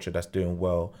our culture that's doing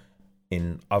well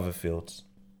in other fields.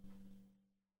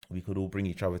 We could all bring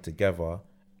each other together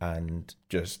and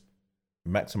just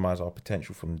maximize our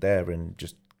potential from there and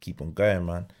just keep on going,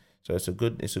 man. So it's a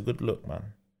good look,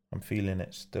 man. I'm feeling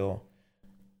it still.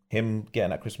 Him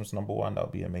getting that Christmas #1, that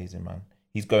would be amazing, man.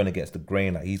 He's going against the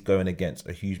grain, like he's going against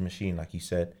a huge machine, like you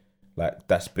said. Like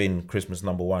that's been Christmas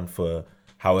 #1 for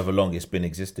however long it's been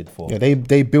existed for. Yeah,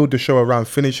 they build the show around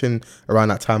finishing around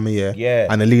that time of year. Yeah.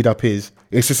 And the lead up is,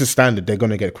 it's just a standard. They're going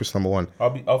to get Chris #1.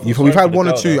 We've had one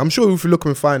or two. I'm sure if you look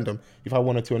and find them, you've had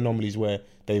one or two anomalies where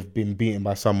they've been beaten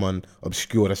by someone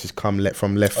obscure that's just come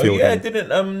from left field. Yeah,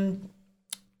 didn't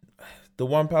the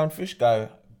 £1 Fish guy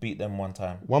beat them one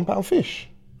time? £1 Fish?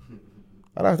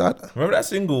 Remember that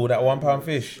single, that £1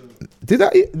 Fish? Did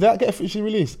that get officially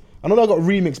released? I know that got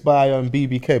remixed by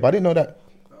BBK, but I didn't know that.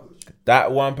 That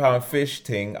 £1 Fish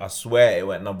thing, I swear it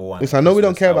went #1. Listen, I know we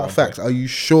don't care about facts. Are you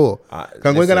sure?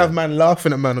 We're going to have man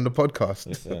laughing at man on the podcast.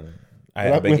 Listen,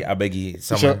 I beg you.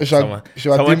 Someone check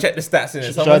the stats in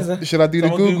it. Should I do the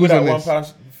Googles that on this?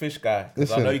 £1 Fish guy.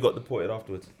 Because I know you got deported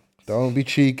afterwards. Don't be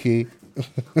cheeky.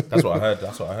 That's what I heard.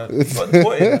 You got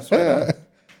deported, I swear.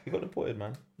 You got deported,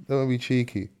 man. Don't be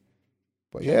cheeky.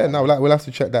 But yeah, no, we'll have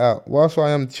to check that out. Whilst I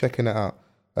am checking it out,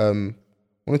 I want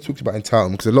to talk about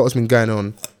entitlement, because a lot has been going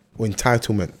on, or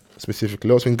entitlement specifically,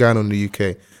 a lot's been going on in the UK.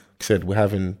 Like I said, we're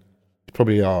having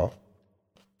probably our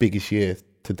biggest year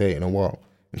to date in a while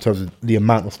in terms of the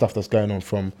amount of stuff that's going on,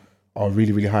 from our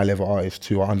really, really high level artists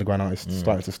to our underground artists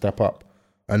starting to step up.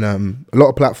 And a lot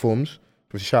of platforms,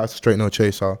 which shout out to Straight No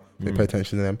Chaser, pay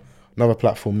attention to them. Another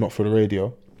platform, Not For The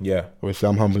Radio. Yeah. Obviously,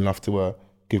 I'm humble enough to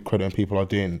give credit, and people are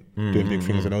doing big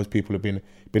things, and those people have been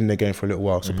in the game for a little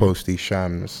while. Supposedly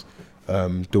Shams,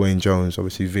 Dwayne Jones,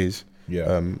 obviously Viz,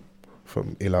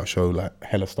 from Ill Out Show, like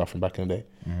hella stuff from back in the day.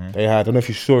 They had, I don't know if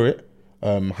you saw it,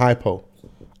 Hypo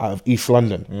out of East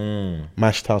London,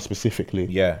 Mashtown specifically,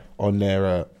 on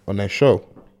their show.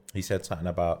 He said something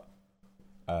about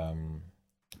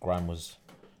Grime was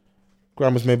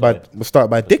started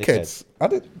by dickheads. I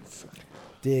did.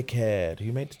 Dickhead.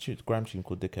 Who made the Grime tune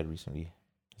called Dickhead recently?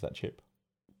 Is that Chip?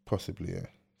 Possibly, yeah.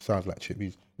 Sounds like Chip.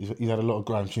 He's had a lot of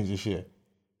Grime tunes this year.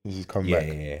 He's come back.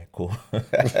 Yeah, cool.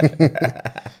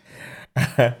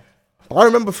 I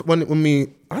remember I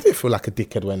didn't feel like a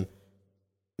dickhead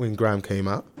when Grime came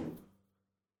out.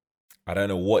 I don't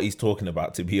know what he's talking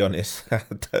about, to be honest. I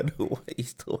don't know what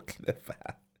he's talking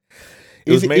about.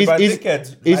 It was made by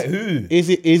dickheads. Like who? Is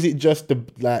it just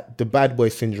the bad boy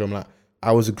syndrome? Like,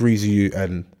 I was a greasy you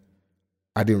and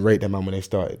I didn't rate them man when they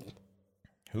started.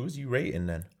 Who was you rating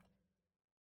then?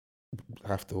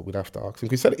 We'd have to ask him.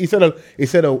 He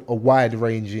said a wide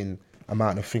ranging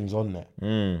amount of things on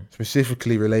there,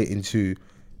 specifically relating to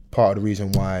part of the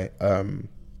reason why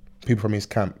people from his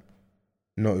camp,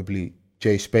 notably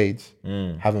Jay Spades,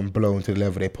 haven't blown to the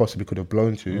level they possibly could have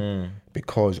blown to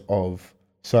because of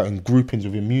certain groupings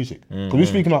within music. Because we were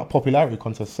speaking about popularity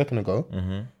contest a second ago.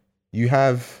 You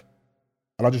have,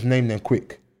 and I'll just name them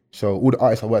quick. So all the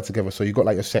artists that work together. So you got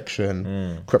like your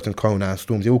Section, Krypton Conan,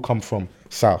 Storms. They all come from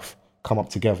South, come up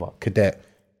together. Cadet,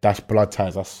 that's Blood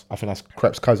Ties. I think that's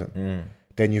Crep's cousin.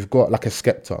 Then you've got like a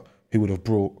Skepta who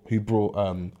brought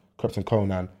Krypton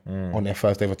Conan on their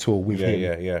first ever tour with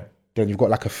him. Yeah. Then you've got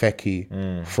like a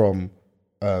Feki from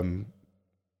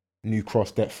New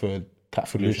Cross, Deptford,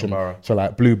 Catford, Lewisham Lewisham, Borough. so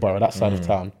like Blueborough, that side of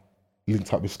town,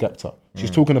 linked up with Skepta.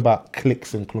 She's talking about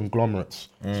cliques and conglomerates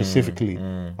specifically,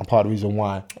 and part of the reason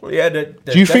why. Well, yeah, Do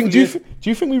you think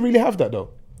we really have that though?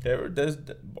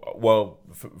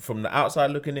 From the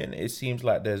outside looking in, it seems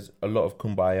like there's a lot of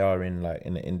kumbaya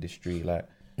in the industry, like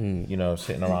you know,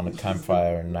 sitting around the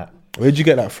campfire and that. Where'd you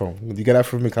get that from? Did you get that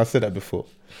from me? 'Cause I said that before.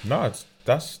 No,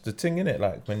 that's the thing, innit?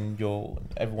 Like when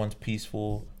everyone's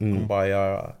peaceful,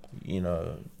 kumbaya, you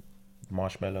know,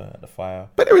 marshmallow at the fire.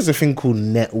 But there is a thing called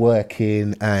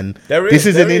networking, and There this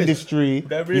is there an is. industry.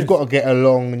 There You've is. got to get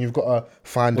along, and you've got to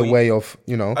find a way of,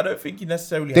 you know. I don't think you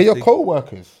necessarily They're have your to.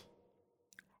 co-workers.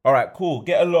 All right, cool,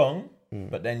 get along.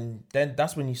 But then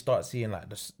that's when you start seeing like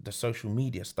the social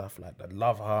media stuff, like the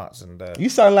love hearts and the. You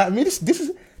sound like me. This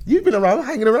is you've been around,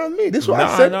 hanging around me. This is what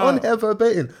I said on here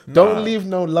verbatim. Don't leave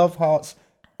no love hearts,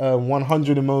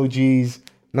 100 emojis,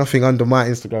 nothing under my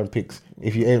Instagram pics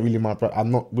if you ain't really my brother. I'm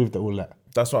not with all that.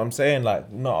 That's what I'm saying. Like,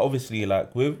 no, obviously,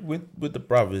 like with the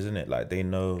brothers, innit? Like they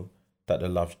know that the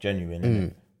love's genuine,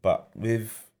 innit? But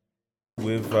with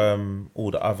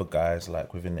all the other guys,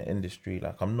 like within the industry,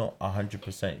 like I'm not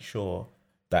 100% sure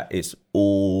that it's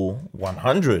all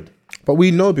 100. But we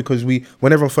know because when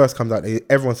everyone first comes out,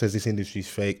 everyone says this industry's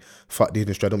fake. Fuck the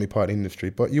industry. I don't be part of the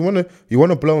industry. But you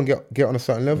wanna blow and get on a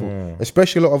certain level,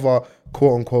 especially a lot of our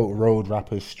quote unquote road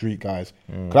rappers, street guys.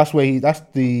 'Cause that's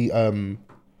the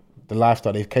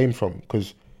lifestyle they came from.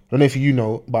 Because I don't know if you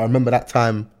know, but I remember that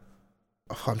time.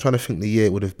 I'm trying to think the year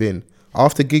it would have been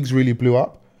after gigs really blew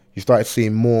up. You started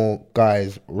seeing more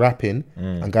guys rapping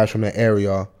and guys from the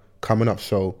area coming up.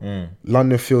 So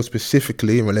London Field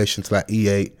specifically in relation to like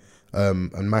E8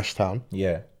 and Mashtown.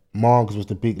 Yeah. Margs was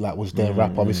the big, like, was their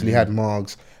rap. Obviously, he had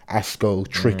Margs, Asco,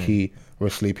 Tricky,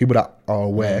 obviously, people that are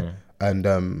aware and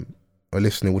are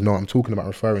listening would know what I'm talking about,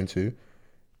 referring to.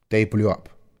 They blew up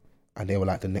and they were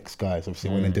like the next guys. Obviously,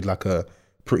 when they did like a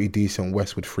pretty decent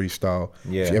Westwood freestyle.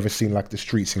 Yeah. If you ever seen like the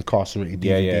Streets Incarcerated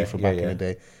DVD from back in the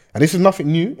day. And this is nothing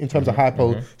new in terms of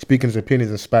Hypo speaking his opinions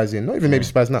and spazzing. Not even maybe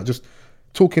spazzing out, just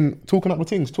talking up the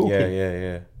things, talking.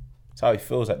 Yeah. It's how he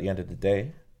feels at the end of the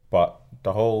day. But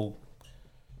the whole,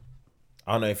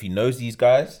 I don't know if he knows these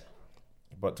guys,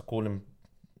 but to call him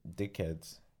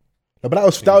dickheads. No, but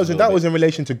that was in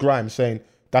relation to Grime, saying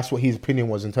that's what his opinion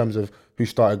was in terms of who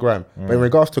started Grime. But in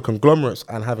regards to conglomerates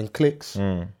and having cliques,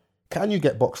 can you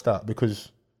get boxed out?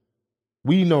 Because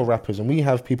we know rappers and we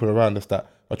have people around us that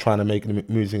are trying to make the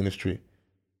music industry.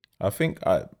 I think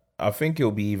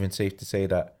it'll be even safe to say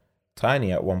that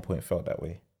Tiny at one point felt that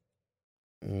way.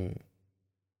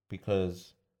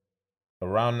 Because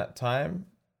around that time,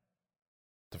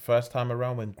 the first time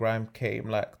around when Grime came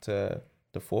like to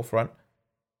the forefront,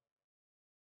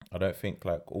 I don't think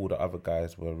like all the other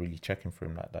guys were really checking for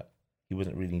him like that. He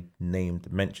wasn't really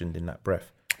mentioned in that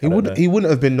breath. He wouldn't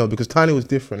have been, no, because Tiny was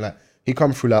different. Like he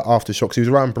come through like Aftershocks. He was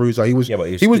around Bruiser. He was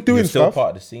doing still stuff. Part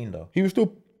of the scene though. He was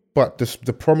still, but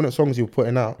the prominent songs he was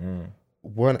putting out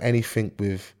weren't anything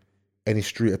with any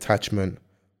street attachment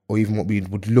or even what we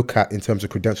would look at in terms of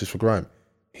credentials for Grime.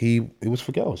 It was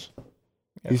for girls.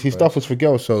 Yeah, his stuff was for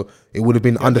girls, so it would have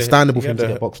been understandable for him to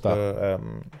get boxed out.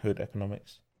 Hood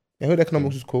Economics. Yeah, Hood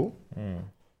Economics was cool.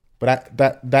 But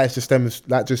that is just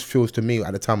that just feels to me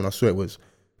at the time when I saw it was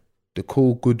the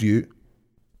cool good youth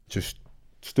just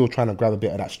still trying to grab a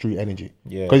bit of that street energy.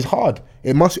 Yeah. Because it's hard.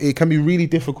 It can be really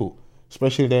difficult,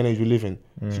 especially in the day and age we live in,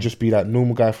 to just be that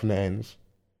normal guy from the ends.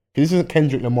 Because this isn't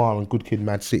Kendrick Lamar and Good Kid,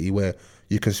 Mad City where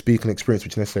you can speak and experience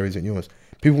which necessarily isn't yours.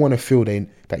 People want to feel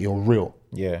that you're real.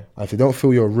 Yeah. And if they don't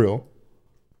feel you're real,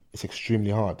 it's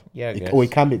extremely hard. Yeah,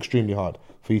 it can be extremely hard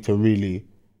for you to really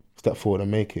step forward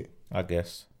and make it. I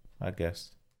guess.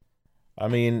 I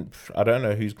mean, I don't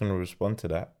know who's going to respond to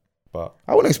that, but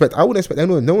I wouldn't expect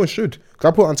anyone. No one should. Because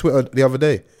I put it on Twitter the other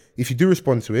day. If you do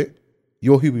respond to it,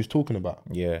 you're who he was talking about.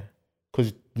 Yeah.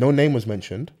 Because no name was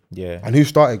mentioned. Yeah. And who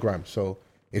started Grime? So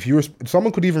if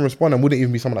someone could even respond and wouldn't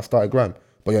even be someone that started Grime,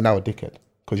 but you're now a dickhead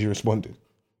because you responded.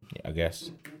 Yeah, I guess.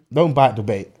 Don't bite the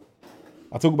bait.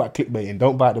 I talk about clickbaiting.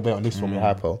 Don't bite the bait on this one with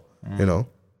Hypo. You know.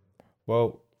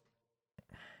 Well,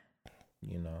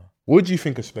 you know. What do you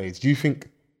think of Spades? Do you think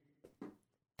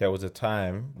there was a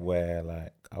time where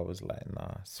like I was like,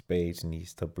 nah, Spades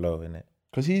needs to blow in it?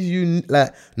 Because he's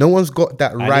like no one's got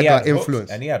that ragga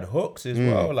influence, and he had hooks as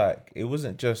well. Like it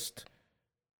wasn't just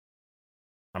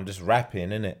I'm just rapping,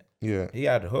 innit? Yeah, he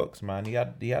had hooks, man. He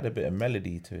had a bit of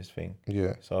melody to his thing.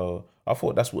 Yeah, so I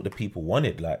thought that's what the people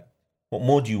wanted. Like, what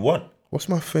more do you want? What's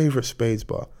my favorite Spades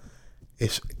bar?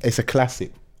 It's a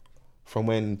classic from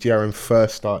when GRM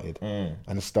first started, and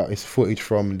it's footage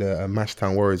from the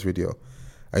Mashtown Warriors video,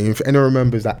 And if anyone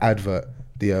remembers that advert,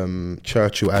 the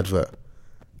Churchill advert,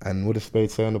 and what does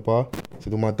Spade say on the bar?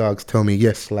 Said all my dogs tell me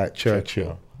yes, like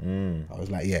Churchill. I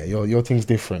was like, yeah, your thing's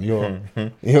different.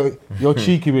 You're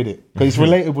cheeky with it because it's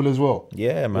relatable as well.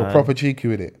 Yeah, man. You're proper cheeky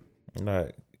with it.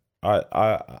 Like,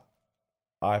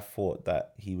 I thought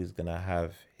that he was gonna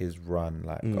have his run,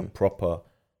 like a proper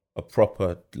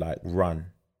like run.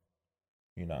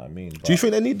 You know what I mean? But Do you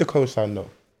think they need the cosign though?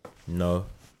 no.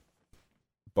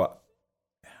 But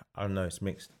I don't know, it's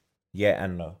mixed. Yeah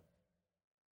and no.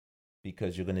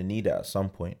 Because you're gonna need it at some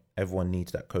point. Everyone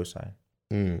needs that cosign.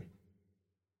 Mm.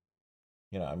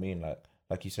 You know what I mean?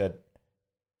 Like you said,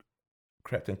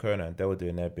 Krept and Conan, they were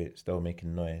doing their bits, they were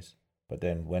making noise. But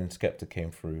then when Skepta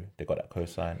came through, they got that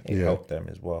cosign. It helped them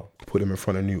as well. Put them in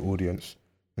front of a new audience.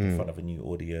 In front of a new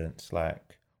audience.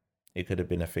 Like, it could have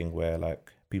been a thing where,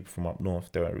 like, people from up north,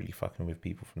 they weren't really fucking with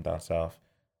people from down south.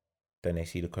 Then they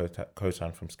see the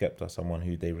cosign from Skepta, someone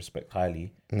who they respect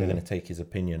highly. They're going to take his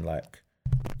opinion, like,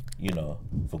 you know,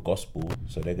 for gospel.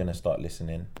 So they're going to start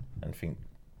listening and think,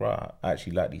 right, I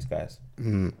actually like these guys.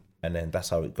 And then that's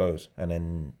how it goes. And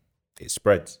then it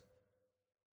spreads.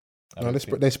 No,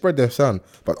 they spread their sound.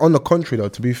 But on the contrary, though,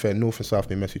 to be fair, North and South,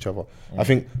 they mess each other. I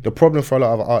think the problem for a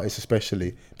lot of artists,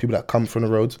 especially people that come from the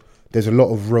roads, there's a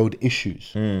lot of road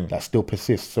issues that still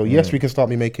persist. So yes, we can start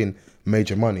making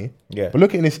major money. Yeah. But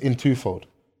look at this in twofold.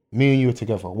 Me and you are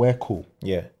together. We're cool.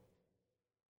 Yeah.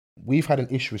 We've had an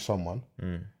issue with someone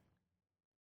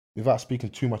without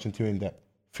speaking too much and too in depth.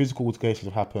 Physical altercations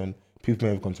have happened. People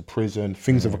may have gone to prison.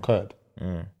 Things have occurred.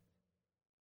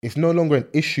 It's no longer an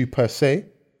issue per se,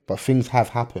 but things have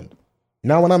happened.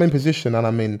 Now when I'm in position and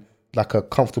I'm in like a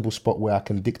comfortable spot where I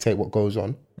can dictate what goes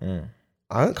on,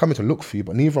 I ain't coming to look for you,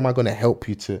 but neither am I going to help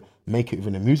you to make it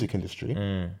within the music industry.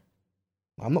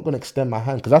 I'm not going to extend my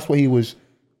hand because that's what he was,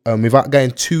 without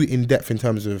going too in depth in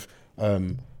terms of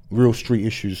real street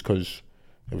issues, because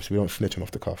obviously we don't snitch on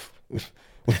off the cuff.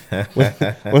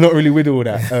 We're not really with all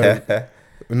that.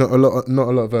 Not a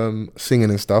lot of singing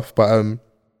and stuff, but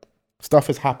stuff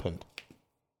has happened.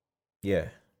 Yeah.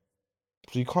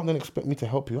 So you can't then expect me to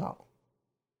help you out.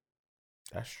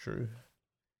 That's true.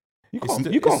 You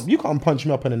can't punch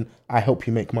me up and then I help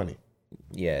you make money.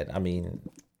 Yeah, I mean,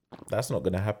 that's not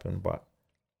going to happen, but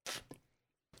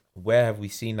where have we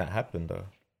seen that happen, though?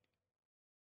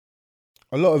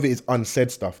 A lot of it is unsaid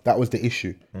stuff. That was the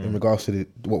issue in regards to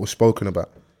what was spoken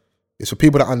about. It's for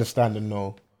people that understand and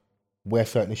know where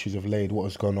certain issues have laid, what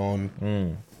has gone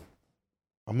on.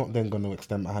 I'm not then going to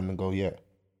extend my hand and go, yeah.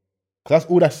 Because that's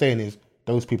all that's saying is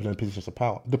those people in positions of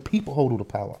power. The people hold all the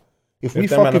power. If we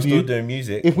fuck with you, doing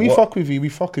music, if we fuck with you, we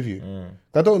fuck with you.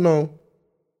 I don't know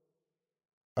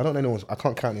anyone's. I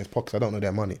can't count in his pockets. I don't know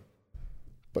their money.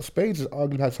 But Spades has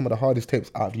arguably had some of the hardest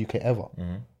tapes out of the UK ever.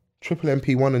 Triple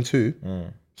MP 1 and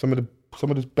 2, some of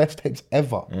the best tapes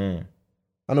ever.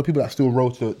 I know people that still roll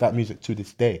to that music to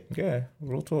this day. Yeah,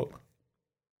 real talk.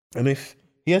 And if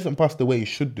he hasn't passed the way he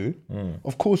should do,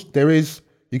 of course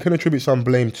you can attribute some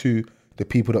blame to the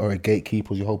people that are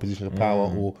gatekeepers, your whole position of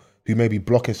power, or who may be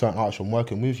blocking certain artists from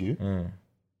working with you.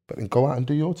 But then go out and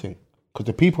do your thing. Because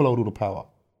the people hold all the power.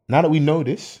 Now that we know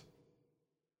this,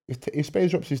 if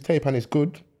Spades drops his tape and it's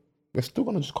good, we're still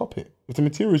going to just cop it. If the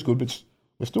material is good,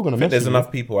 we're still going to mess with it. There's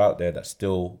enough people out there that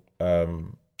still are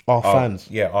fans.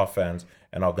 Yeah, are fans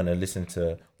and are going to listen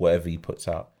to whatever he puts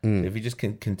out. If he just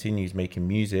continues making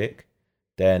music,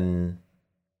 then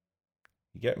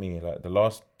you get me. Like the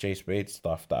last J Spade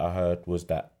stuff that I heard was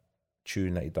that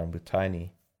tune that he done with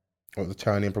Tiny. Oh, the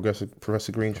Tiny and Professor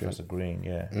Green. Professor Green,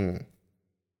 yeah.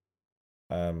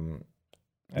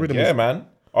 Rhythm man.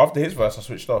 After his verse, I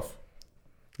switched off.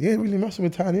 Yeah, really messing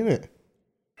with Tiny, innit?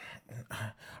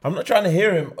 I'm not trying to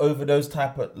hear him over those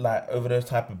type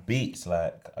of beats.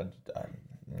 Like,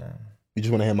 no. You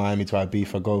just want to hear Miami to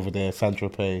Ibiza, go over there,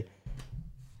 Saint-Tropez,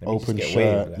 open shirt,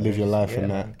 waved, like, live your life in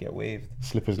man, that. Get waved.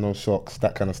 Slippers, no socks,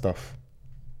 that kind of stuff.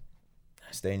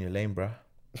 Stay in your lane, bruh.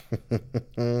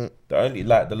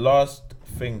 The last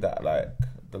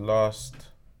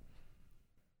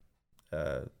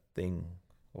thing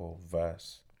or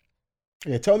verse.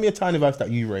 Yeah, tell me a Tiny verse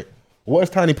that you rate. What has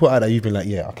Tiny put out that you've been like,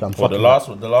 yeah, okay, I'm well,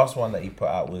 fucking the last one that he put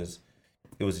out was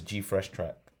a G Fresh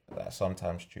track, that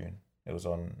Sometimes tune. It was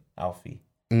on Alfie.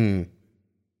 Big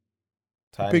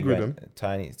rhythm.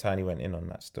 Tiny went in on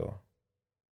that still,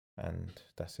 and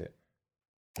that's it.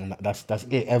 And that's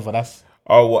it ever. That's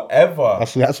whatever.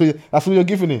 That's what you're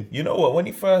giving him. You know what? When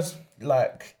he first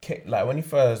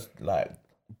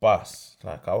bust,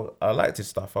 like I liked his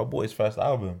stuff. I bought his first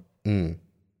album.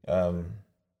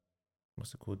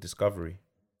 What's it called? Discovery.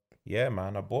 Yeah,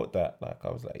 man, I bought that. Like I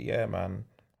was like, yeah, man,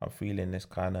 I'm feeling this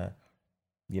kind of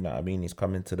You know what I mean? He's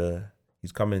coming to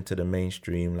the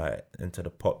mainstream, like into the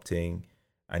pop thing,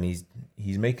 and he's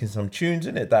making some tunes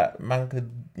in it that man could,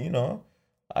 you know.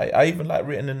 I even like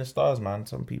Written in the Stars, man.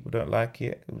 Some people don't like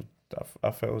it.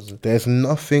 I felt it was. There's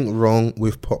nothing wrong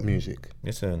with pop music.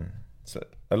 Listen, so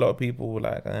a lot of people were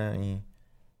like, you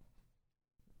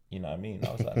know what I mean?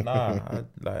 I was like, nah,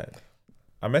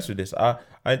 I mess with this. I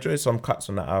enjoyed some cuts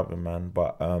on that album, man.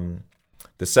 But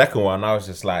the second one, I was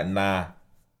just like, nah.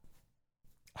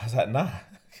 I was like, nah.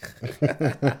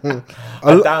 I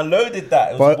downloaded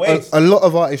that. It was a waste. A lot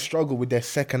of artists struggle with their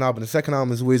second album. The second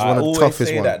album is always one of the toughest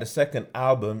ones. I always say that the second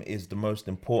album is the most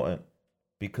important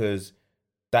because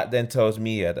that then tells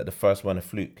me that the first one a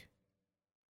fluke.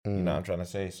 You know what I'm trying to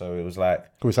say? So it was like...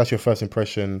 Of course, that's your first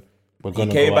impression. He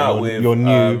came out with... Your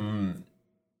new...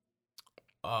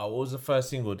 what was the first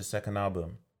single of the second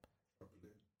album?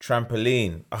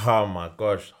 Trampoline. Oh my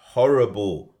gosh.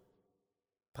 Horrible.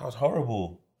 That was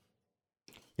horrible.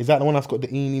 Is that the one that's got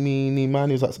the eeny, meeny, man?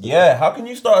 Is that... Yeah, how can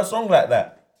you start a song like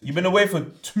that? You've been away for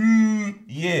 2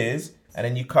 years and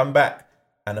then you come back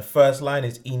and the first line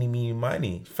is eeny, meeny,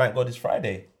 miny. Thank God it's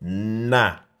Friday.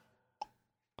 Nah.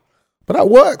 But that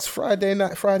works. Friday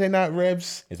night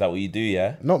revs. Is that what you do,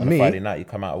 yeah? Not on me. Friday night you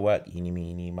come out of work, eeny,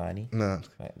 meeny, miny. Nah.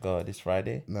 Thank God it's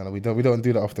Friday. No, we don't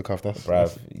do that off the cuff.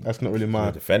 That's not really mine.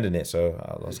 You're defending it, so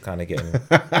I was kind of getting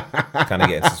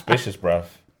suspicious, bruv.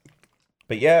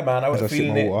 But yeah, man, I was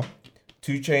feeling it.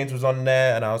 2 Chainz was on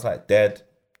there, and I was like, dead.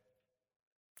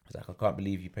 I was like, I can't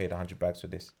believe you paid 100 bags for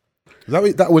this.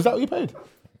 Was that what you paid?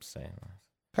 I'm saying.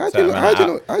 How do you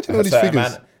know these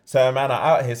figures? Certain man are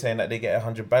out here saying that they get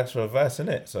 100 bags for a verse,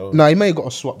 innit? So no, he may have got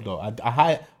a swap though.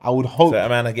 I would hope. Certain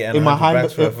man are getting 100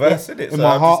 bags for a verse, innit? In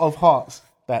my heart of hearts,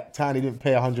 that Tiny didn't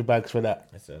pay 100 bags for that.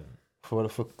 Listen. For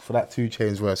that 2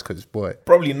 Chainz verse, because boy,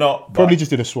 probably not. Probably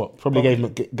just did a swap. Probably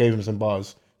gave him some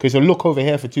bars. Because a look over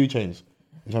here for 2 Chainz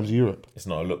in terms of Europe. It's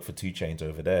not a look for 2 Chainz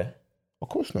over there. Of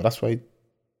course not. That's why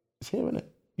it's here, isn't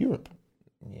it? Europe.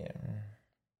 Yeah.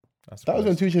 That was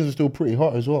when 2 Chainz was still pretty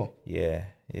hot as well. Yeah.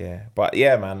 But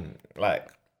yeah, man, like,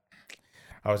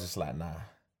 I was just like, nah.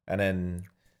 And then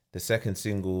the second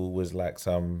single was like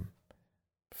some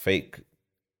fake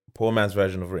poor man's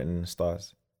version of Written in the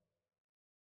Stars.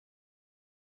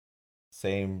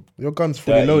 Same. Your gun's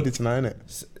fully loaded tonight,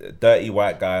 innit? Dirty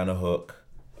white guy on a hook.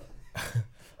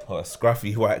 Or a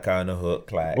scruffy white guy on a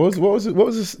hook. Like, what was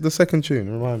the second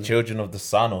tune? Remind me. Children of the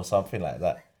Sun or something like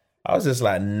that. I was just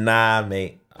like, nah,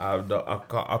 mate. I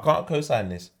can't co-sign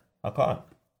this. I can't.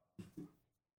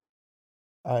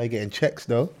 Out here getting checks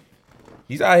though.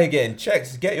 He's out here getting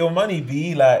checks. Get your money,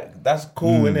 B. Like, that's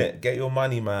cool, innit? Get your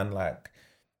money, man. Like,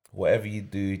 whatever you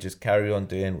do, just carry on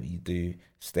doing what you do.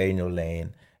 Stay in your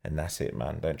lane. And that's it,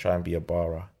 man. Don't try and be a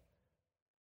barra.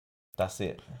 That's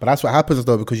it. But that's what happens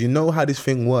though, because you know how this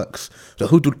thing works. The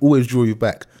hood would always draw you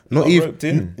back. Not even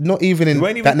in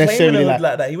that necessarily like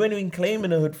that. He wasn't even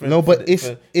claiming a hood for no, but it's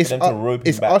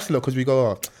us lot because we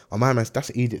go, oh my man's, that's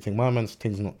an idiot thing. My man's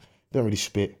thing's not, they don't really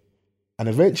spit. And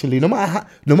eventually, no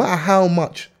matter how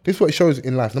much, this is what it shows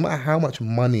in life. No matter how much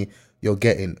money you're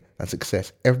getting and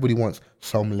success, everybody wants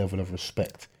some level of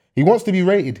respect. He wants to be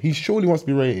rated. He surely wants to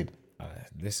be rated.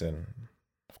 Listen,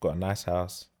 I've got a nice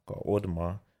house, got an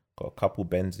Audemars, got a couple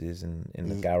Benzes in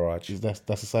the garage. That's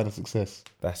a sign of success.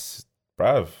 That's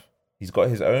bruv. He's got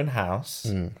his own house.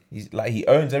 He's like, he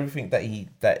owns everything that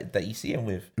you see him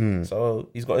with. So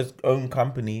he's got his own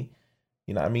company.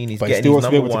 You know what I mean? But he still wants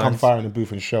to be able to come fire in the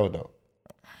booth and show though.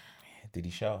 Did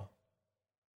he show?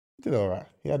 He did all right.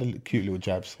 He had a cute little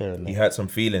jabs here and there. He hurt some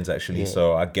feelings actually,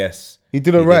 so I guess he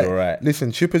did all right.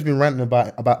 Listen, Chipper's been ranting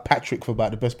about Patrick for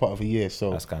about the best part of a year.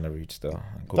 So that's kind of rude still.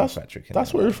 That's Patrick.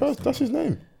 That's what he refers. That's his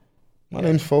name. My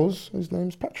name's Foles. His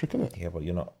name's Patrick, isn't it? Yeah, but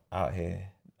you're not out here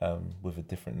with a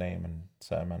different name, and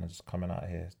certain man are just coming out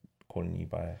here calling you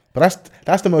by. But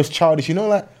that's the most childish. You know,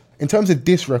 like in terms of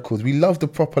diss records, we love the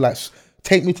proper like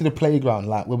take me to the playground,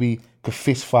 like where we could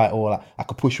fist fight or like I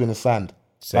could push you in the sand.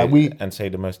 Say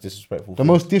the most disrespectful.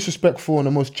 Most disrespectful and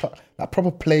the most like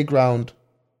proper playground.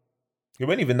 It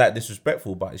wasn't even that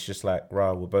disrespectful, but it's just like,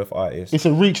 rah, we're both artists. It's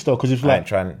a reach though, because it's like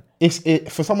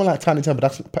for someone like Tiny Temper,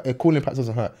 that's calling Pat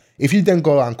doesn't hurt. If you then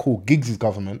go out and call Giggs'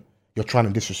 government, you're trying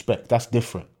to disrespect. That's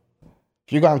different.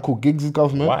 If you go out and call Giggs'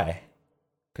 government, why?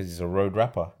 Because he's a road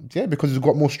rapper. Yeah, because he's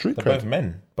got more street cred. They're both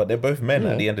men, but they're both men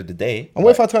at the end of the day. And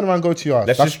what if I turn around and go to your house?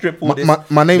 Let's just strip all this.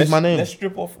 My name's my name. Let's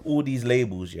strip off all these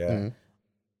labels,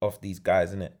 of these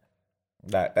guys, innit?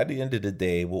 Like, at the end of the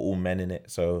day, we're all men in it.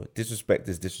 So disrespect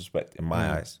is disrespect in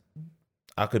my eyes.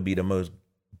 I could be the most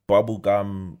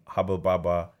bubblegum, hubba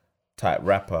bubba type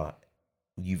rapper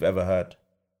you've ever heard.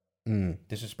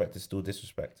 Disrespect is still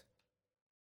disrespect.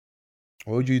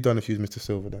 What would you have done if you was Mr.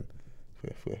 Silver then?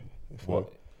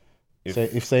 What?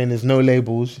 If saying there's no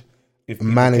labels, If a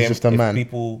man is just a if man.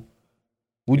 People,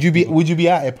 Would you be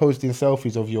out here posting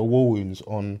selfies of your war wounds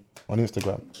on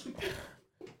Instagram?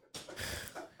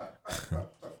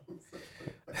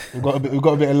 We've got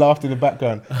a bit of laughter in the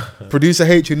background. Producer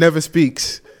H, who never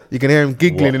speaks, you can hear him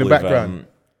giggling in the background.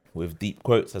 With deep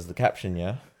quotes as the caption,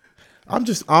 yeah.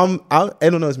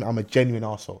 Anyone knows me, I'm a genuine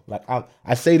arsehole. Like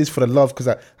I say this for the love because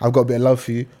I've got a bit of love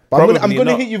for you. But I'm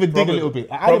gonna hit you with a dig a little bit.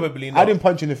 I didn't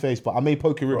punch you in the face, but I may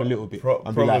poke your rib a little bit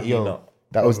and be like, yo, not.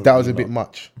 that was a bit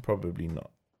much. Probably not.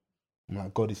 I'm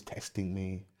like, God is testing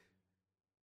me.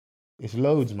 It's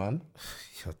loads, man.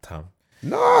 Your tongue.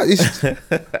 Nah, it's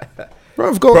bro,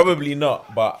 I've got probably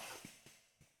not, but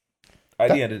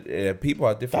at the end of the day, people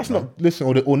are different. That's not listen,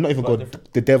 or not even God.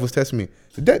 Different. The devil's testing me.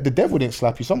 The devil didn't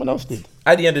slap you. Someone else did.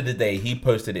 At the end of the day, he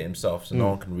posted it himself, so no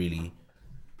one can really,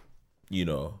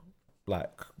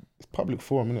 like. It's public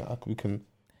forum, isn't it? We can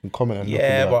comment and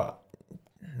yeah, but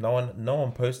no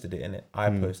one posted it, innit? I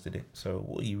posted it. So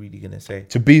what are you really gonna say?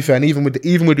 To be fair, and even with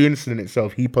the incident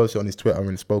itself, he posted on his Twitter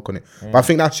and spoke on it. But I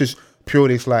think that's just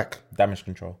purely, it's like damage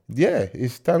control. Yeah,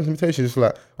 it's damage limitation. It's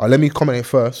like, let me comment it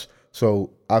first,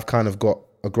 so I've kind of got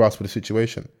a grasp of the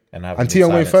situation. And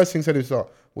Tion Wayne first thing said is, well,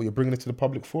 you're bringing it to the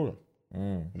public forum,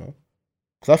 you know?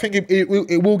 Because I think it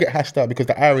will get hashed out, because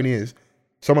the irony is,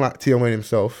 someone like Tion Wayne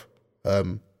himself,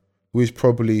 who is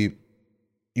probably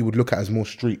you would look at as more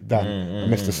street than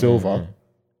Mr. Silver,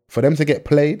 for them to get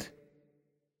played,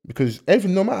 because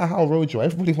no matter how road you are,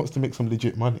 everybody wants to make some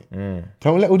legit money.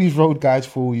 Don't let all these road guys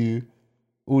fool you.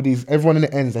 Everyone in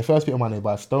the ends, they first bit of money, they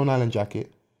buy a Stone Island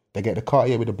jacket, they get the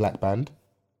Cartier with the black band,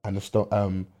 and a Stone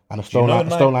Island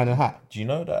hat. Do you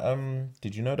know that?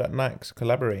 Did you know that Nike's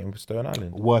collaborating with Stone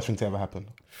Island? Worst thing to ever happen.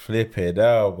 Flip it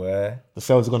out, boy. The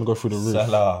sales are gonna go through the roof.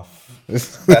 Sell off.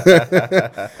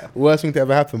 Worst thing to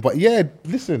ever happen. But yeah,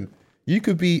 listen, you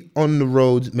could be on the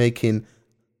road making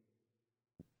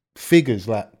figures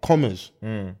like commas.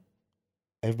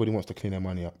 Everybody wants to clean their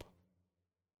money up,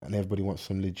 and everybody wants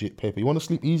some legit paper. You want to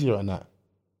sleep easier at night.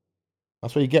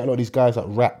 That's why you get a lot of these guys that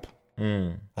rap,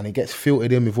 and it gets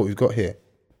filtered in with what we've got here.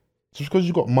 Just because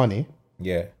you've got money,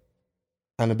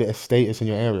 and a bit of status in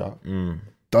your area,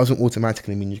 doesn't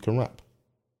automatically mean you can rap.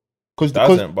 Because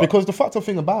the fucked up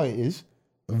thing about it is,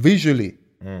 visually,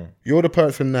 you're the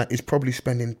person that is probably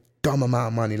spending dumb amount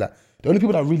of money. Like, the only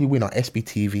people that really win are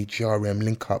SBTV, GRM,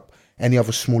 Link Up, any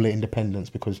other smaller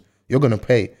independents, because you're gonna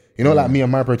pay. You know, like me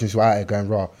and my brothers who are out here going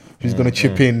raw. Who's gonna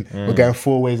chip in? We're going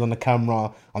 4 ways on the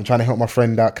camera. I'm trying to help my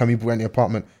friend out. Can we rent the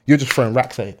apartment? You're just throwing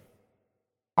racks at it.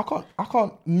 I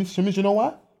can't miss you know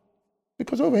why?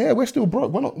 Because over here we're still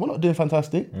broke. We're not doing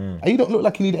fantastic. And you don't look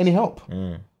like you need any help.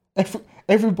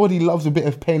 Everybody loves a bit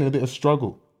of pain and a bit of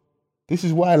struggle. This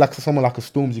is why like someone like a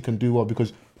Stormzy can do well,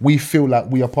 because we feel like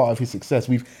we are part of his success.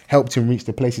 We've helped him reach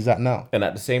the place he's at now. And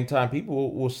at the same time,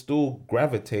 people will still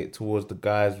gravitate towards the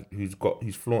guys who's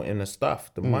flaunting the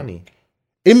stuff, the money.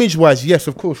 Image wise, yes,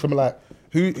 of course. Someone like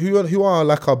who are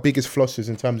like our biggest flossers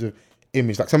in terms of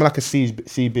image, like someone like a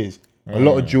C-Biz. A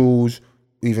lot of jewels,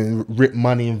 even Rip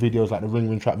Money in videos like the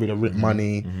Ring Trap video, Rip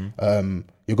Money.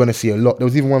 You're going to see a lot. There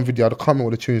was even one video, I can't remember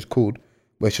what the tune is called,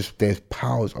 where it's just, there's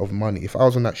piles of money. If I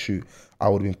was on that shoot, I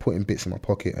would have been putting bits in my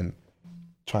pocket and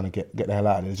trying to get the hell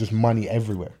out of it. There's just money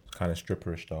everywhere. It's kind of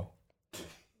stripperish though.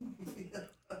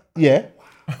 Yeah.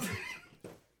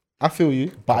 I feel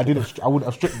you, but I wouldn't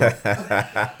have stripped them.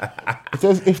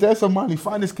 If there's some money,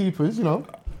 find his keepers, you know.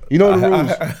 You know the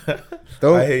rules.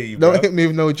 I hear you, bro. Don't hit me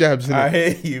with no jabs. I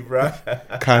hear you, bro.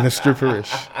 Kind of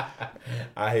stripperish.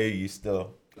 I hear you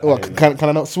still. Can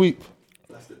I not sweep?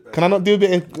 Can I not do a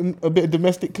bit of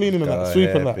domestic cleaning and that?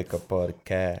 Sweep and that? Pick up all the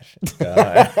cash.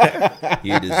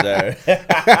 You deserve.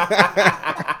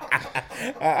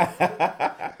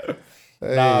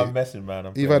 Hey, nah, I'm messing,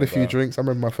 man. You've had a few drinks. I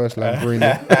remember my first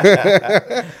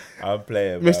Lamborghini. I'm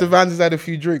playing, bro. Mr. Vans has had a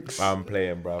few drinks. I'm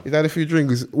playing, bro. He's had a few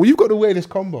drinks. Well, you've got to weigh this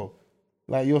combo.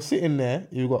 Like, you're sitting there,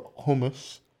 you've got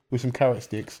hummus with some carrot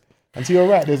sticks, and to your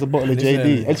right, there's a bottle of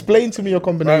JD. Explain to me your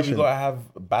combination. Bro, you got to have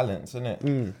balance,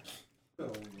 innit?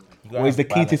 What is the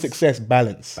key to success?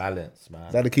 Balance. Balance, man.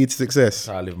 Is that the key to success?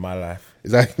 That's how I live my life.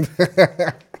 Is that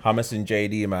hummus and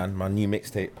JD, man? My new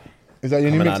mixtape. Is that your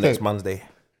new mixtape? Next Monday.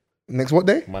 Next what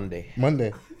day?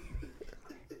 Monday,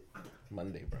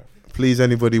 bro. Please,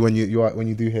 anybody, when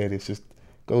you do hear this, just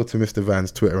go to Mr.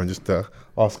 Van's Twitter and just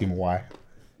ask him why.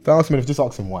 Don't ask him, just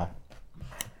ask him why.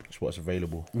 It's what's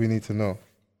available. We need to know.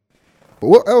 But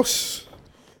what else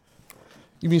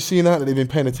you've been seeing out that they've been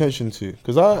paying attention to?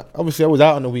 Because I was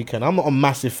out on the weekend. I'm not a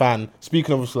massive fan.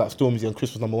 Speaking of like Stormzy and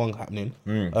Christmas #1 happening,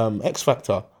 X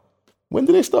Factor. When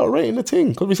do they start rating the thing?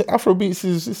 Because we say Afrobeats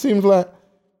is. It seems like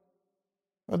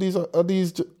are these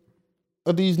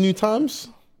new times?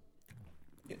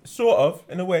 Sort of,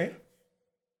 in a way.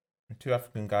 Two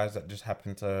African guys that just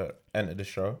happened to enter the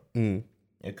show.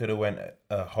 It could have went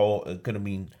It could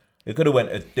have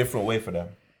went a different way for them.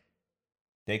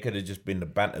 They could have just been the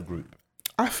banter group.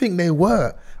 I think they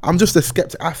were. I'm just a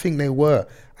skeptic. I think they were,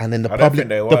 and then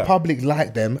the public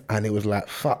liked them, and it was like,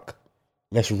 fuck,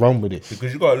 let's run with this.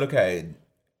 Because you got to look at it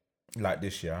like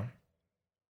this, yeah.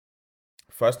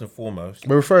 First and foremost,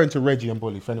 we're referring to Reggie and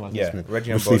Bolly. For anyone listening, Reggie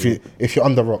and Bolly. If you're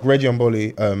on the rock, Reggie and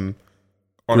Bolly, group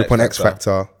on X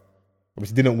Factor,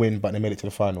 obviously didn't win, but they made it to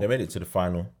the final. They made it to the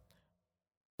final.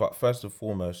 But first and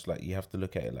foremost, like you have to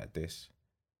look at it like this: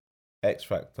 X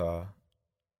Factor,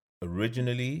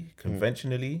 originally,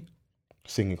 conventionally,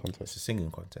 singing contest. It's a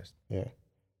singing contest. Yeah,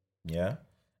 yeah,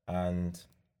 and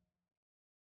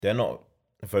they're not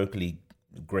vocally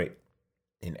great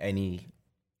in any.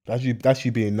 That's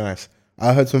you being nice.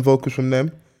 I heard some vocals from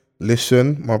them.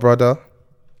 Listen, my brother,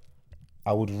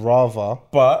 I would rather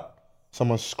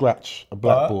someone scratch a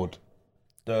blackboard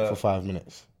for 5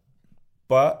 minutes.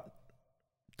 But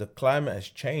the climate has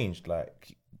changed.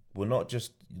 Like you're not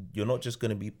just going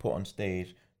to be put on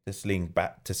stage to sing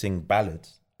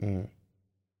ballads.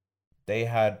 They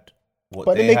had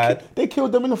what they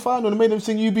killed them in the final and made them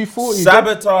sing UB40.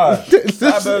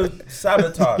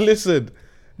 Sabotage. Listen.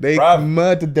 They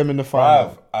murdered them in the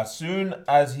final. As soon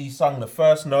as he sung the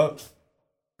first note,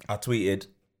 I tweeted,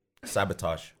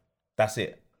 sabotage. That's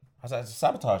it. I was like, it's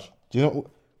sabotage. Do you know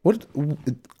what?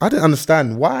 I don't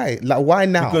understand why. Like, why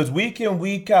now? Because week in,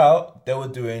 week out, they were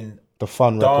doing the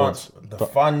fun dance,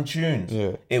 records, fun tunes.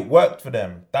 Yeah. It worked for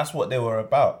them. That's what they were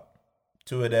about.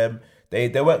 Two of them. They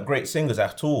weren't great singers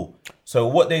at all. So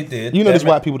what they did... You know this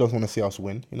white people don't want to see us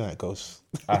win. You know how it goes.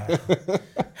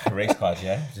 Race cards,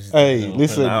 yeah? Hey,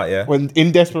 listen, when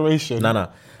in desperation...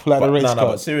 Pull out the race card.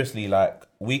 But seriously, like,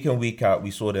 week in, week out,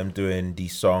 we saw them doing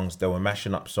these songs. They were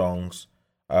mashing up songs.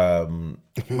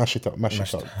 Mash it up.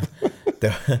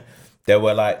 They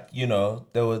were like, you know,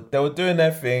 they were doing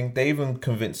their thing. They even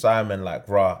convinced Simon, like,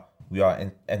 we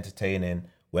are entertaining.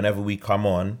 Whenever we come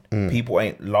on, people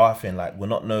ain't laughing. Like we're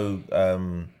not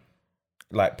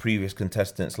like previous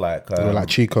contestants like like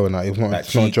Chico and that. It was not, like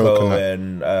it's not a joke.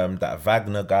 And that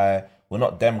Wagner guy. We're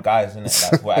not them guys,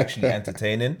 innit? Like we're actually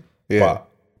entertaining. Yeah. But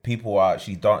people are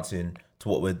actually dancing to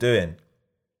what we're doing.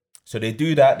 So they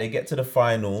do that. They get to the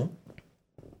final,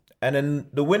 and then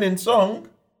the winning song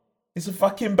is a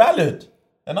fucking ballad.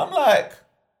 And I'm like,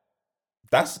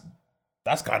 that's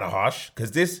kind of harsh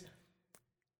because this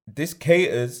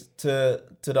caters to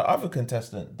the other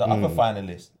contestant, the other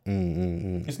finalist.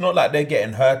 It's not like they're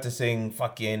getting her to sing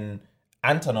fucking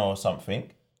Antono or something.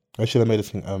 I should have made her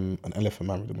sing an Elephant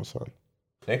Man Rhythm or something.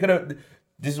 They could have.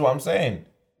 This is what I'm saying.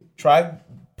 Try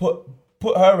put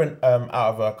her in out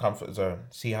of her comfort zone.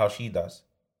 See how she does.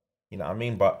 You know what I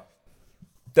mean? But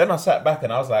then I sat back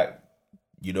and I was like,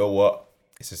 you know what?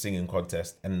 It's a singing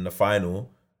contest, and in the final,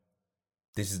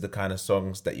 this is the kind of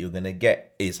songs that you're going to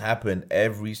get. It's happened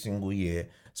every single year.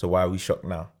 So why are we shocked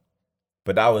now?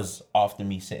 But that was after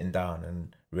me sitting down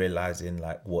and realizing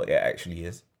like what it actually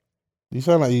is. You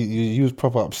sound like you was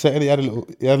proper upset. You had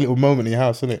a little moment in your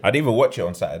house, didn't it? I didn't even watch it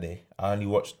on Saturday. I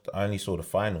only saw the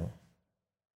final.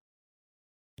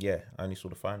 Yeah, I only saw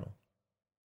the final.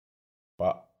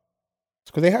 But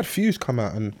it's because they had Fuse come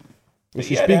out and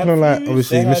speaking of like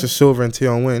obviously Mr. Silver and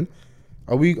Tion Wayne.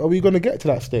 Are we going to get to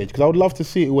that stage? Because I would love to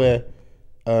see it where,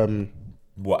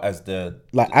 what as the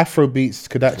like Afrobeats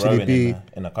could actually be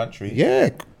in a country? Yeah,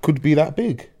 could be that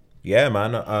big. Yeah,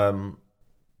 man.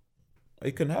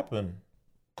 It can happen.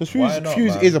 Because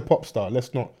Fuse is a pop star.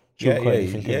 Let's not sugarcoat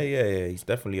anything. Yeah. He's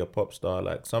definitely a pop star.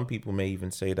 Like some people may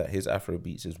even say that his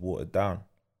Afrobeats is watered down.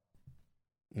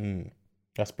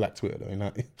 That's Black Twitter,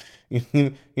 though.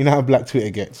 You know how Black Twitter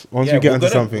gets. Once you get onto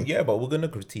something, but we're gonna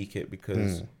critique it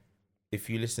because. If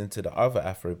you listen to the other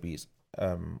Afrobeats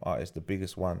artists, the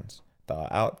biggest ones that are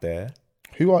out there.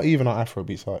 Who are even our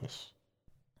Afrobeats artists?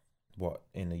 What,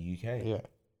 in the UK? Yeah.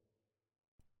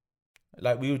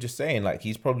 Like we were just saying, like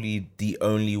he's probably the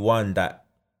only one that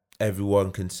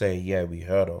everyone can say, yeah, we've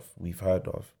heard of.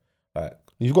 Like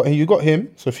you've got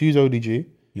him, so Fuse ODG.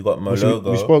 You got Mo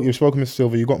Logo. You've spoken with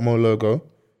Silver, you got Mo Logo.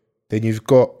 Then you've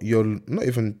got your no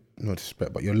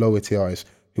disrespect, but your lower tier artists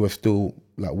who are still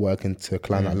like working to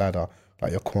climb that ladder.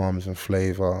 Like your Kwams and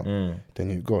Flavor. Then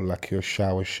you've got like your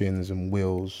Shower Shins and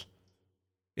Wills.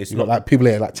 You've got like people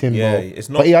there like Timbo. Yeah, it's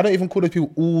not. But yeah, I don't even call those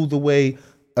people all the way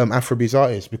Afrobeats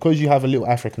artists, because you have a little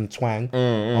African twang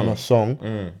on a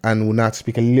song and will now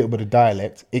speak a little bit of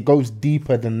dialect, it goes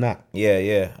deeper than that.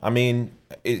 Yeah. I mean,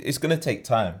 it's gonna take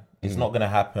time. It's not gonna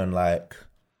happen like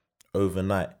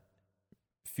overnight.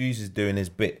 Fuse is doing his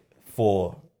bit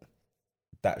for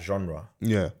that genre.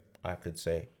 Yeah, I could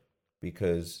say,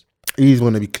 because he's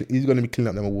gonna be cleaning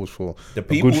up them awards for the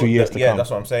people. a good few years to come. That's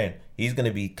what I'm saying. He's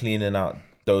gonna be cleaning out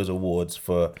those awards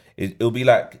for. It'll be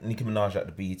like Nicki Minaj at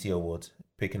the BET Awards,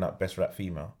 picking up Best Rap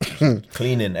Female,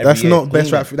 cleaning. That's not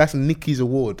Best Rap. That's Nicki's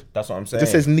award. That's what I'm saying. It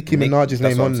just says Nicki Minaj's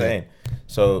name on there.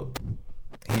 So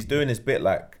he's doing his bit,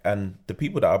 like, and the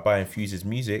people that are buying Fuse's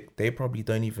music, they probably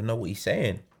don't even know what he's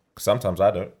saying. Sometimes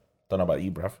I don't know about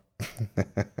you, bruv.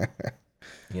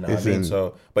 You know what I mean?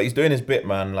 So, but he's doing his bit,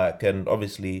 man. Like, and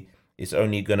obviously, it's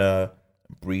only gonna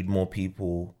breed more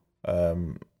people,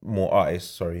 more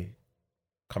artists. Sorry,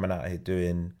 coming out here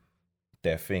doing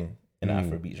their thing in the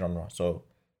Afrobeat genre. So,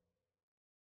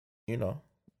 you know,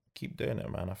 keep doing it,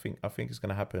 man. I think it's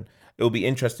gonna happen. It'll be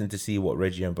interesting to see what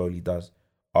Reggie and Bowley does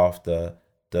after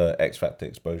the X Factor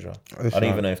exposure. I don't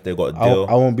even know if they got a deal.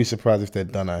 I won't be surprised if they're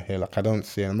done out here. Like, I don't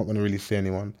see. I'm not gonna really see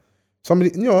anyone.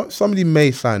 Somebody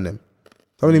may sign them.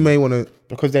 Somebody may want to,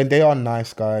 because they are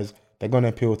nice guys. They're gonna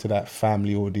appeal to that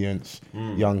family audience,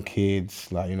 young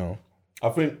kids, like, you know. I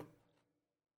think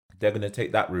they're gonna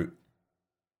take that route,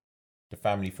 the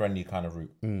family-friendly kind of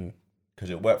route, because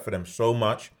it worked for them so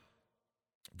much.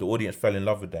 The audience fell in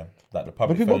love with them. Like, the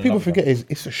public. But what people forget is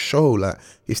it's a show. Like,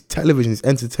 it's television, it's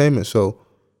entertainment. So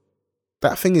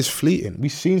that thing is fleeting.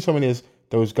 We've seen some of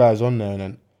those guys on there, and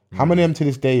then how many of them to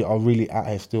this day are really out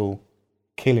here still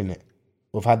killing it?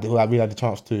 Who have really had the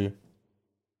chance to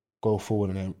go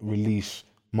forward and then release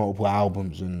multiple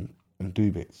albums and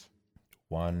do bits.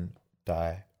 One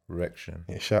Direction.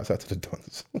 Yeah, shouts out to the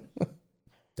Dons.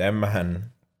 Them,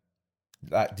 man.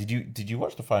 Like, did you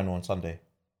watch the final on Sunday?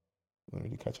 I don't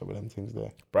really catch up with them things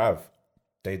there. Bruv,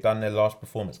 they done their last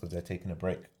performance because they're taking a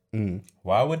break.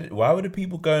 Why would the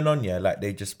people going on, yeah, like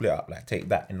they just split up, like Take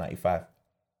That in 95?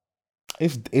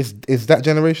 It's that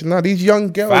generation now. These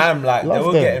young girls, fam, like, they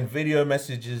were them. getting video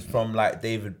messages from like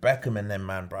David Beckham and them,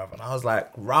 man, bruv. And I was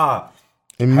like, rah.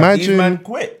 Imagine, have these man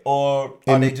quit, or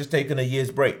are they just taking a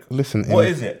year's break? Listen, what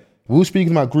is it? We were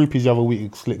speaking about groupies the other week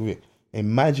with Slick Vic.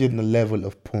 Imagine the level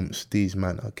of pumps these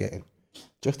men are getting.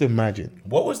 Just imagine.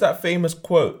 What was that famous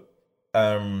quote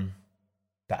that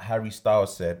Harry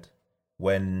Styles said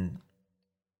when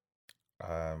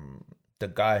the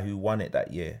guy who won it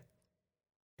that year?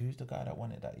 Who's the guy that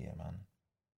won it that year, man?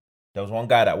 There was one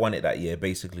guy that won it that year,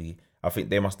 basically. I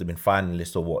think they must have been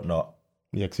finalists or whatnot.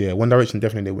 Yeah, One Direction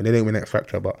definitely did win. They didn't win X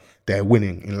Factor, but they're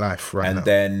winning in life right now. And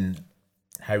then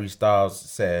Harry Styles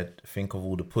said, think of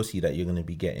all the pussy that you're going to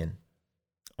be getting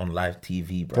on live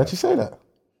TV, bro. Did you say that?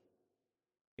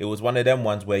 It was one of them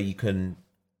ones where you can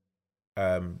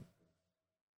kind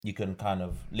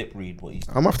of lip read what he's...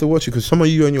 I'm going to have to watch it because some of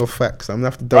you and your facts. I'm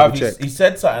going to have to double check. He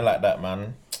said something like that,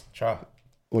 man. Try.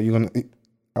 What you going to...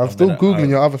 I'm still Googling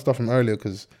your other stuff from earlier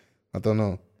because I don't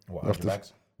know. What, 100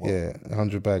 bags? What? Yeah,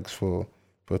 100 bags for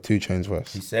 2 Chainz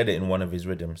verse. He said it in one of his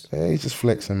rhythms. Yeah, he's just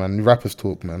flexing, man. Rappers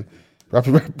talk, man.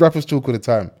 Rappers talk all the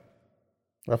time.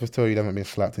 Rappers tell you they haven't been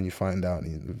slapped and you find out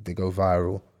and they go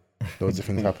viral. Loads of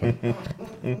things happen.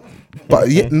 But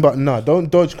no, don't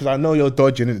dodge because I know you're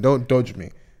dodging it. Don't dodge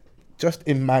me. Just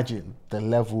imagine the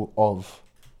level of...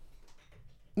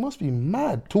 It must be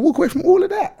mad to walk away from all of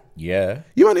that. Yeah.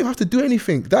 You don't even have to do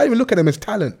anything. Don't even look at them as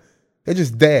talent. They're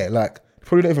just there. Like,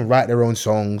 probably don't even write their own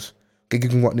songs, give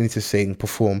them what they need to sing,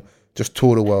 perform, just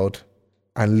tour the world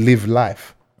and live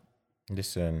life.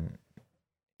 Listen,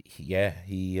 yeah,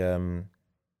 them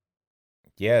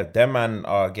man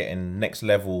are getting next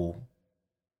level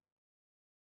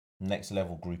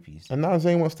groupies. And now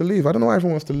Zayn wants to leave. I don't know why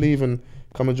everyone wants to leave and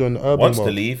come and join the urban wants world.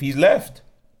 to leave, he's left.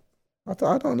 I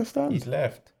don't understand. He's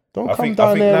left. Don't come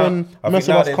down there and mess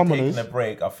with us commoners. Taking a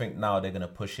break, I think now they're going to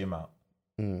push him out.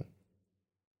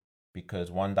 Because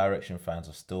One Direction fans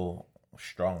are still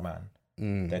strong, man.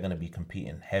 They're going to be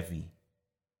competing heavy.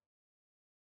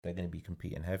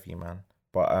 Man.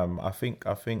 But I think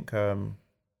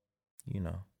you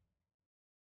know,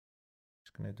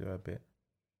 it's going to do a bit.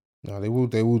 No, they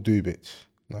will do bits.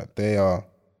 Like, they are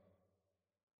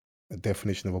a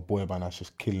definition of a boy band that's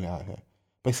just killing it out here.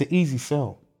 But it's an easy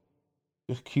sell.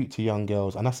 Just cute to young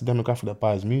girls, and that's the demographic that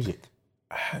buys music.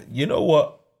 You know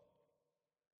what?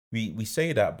 We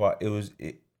say that, but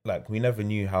like we never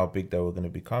knew how big they were going to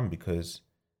become because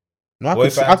I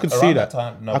could see that.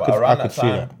 Around that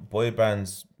time, boy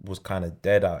bands was kind of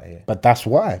dead out here. But that's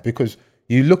why, because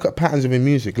You look at patterns of in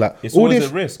music, like It's all always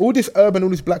this, a risk. all this urban, all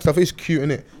this black stuff is cute,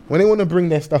 innit? When they want to bring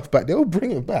their stuff back, they'll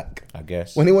bring it back. I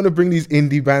guess. When they want to bring these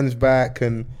indie bands back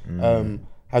and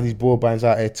have these boy bands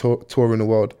out here touring the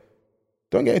world,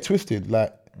 don't get it twisted.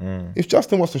 Like, if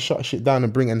Justin wants to shut shit down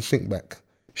and bring NSYNC back,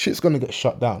 shit's gonna get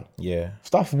shut down. Yeah.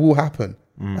 Stuff will happen,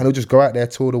 and they'll just go out there,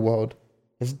 tour the world.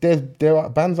 There are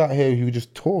bands out here who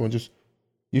just tour and just,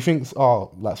 you think,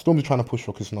 like Stormzy trying to push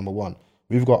for Kiss #1.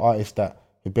 We've got artists that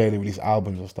barely release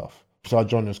albums and stuff. So our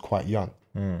genre's quite young.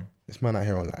 This man out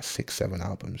here on like 6-7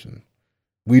 albums, and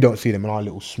we don't see them in our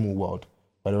little small world,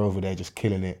 but they're over there just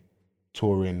killing it,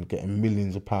 touring, getting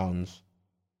millions of pounds,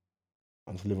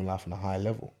 and just living life on a high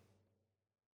level.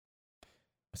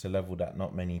 It's a level that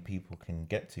not many people can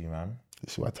get to, man.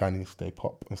 This is why Tiny needs to stay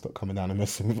pop and stop coming down and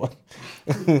messing with us.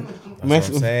 That's what I'm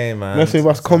saying, man. Messing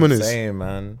with us commoners. That's what I'm saying,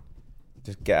 man.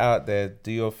 Just get out there,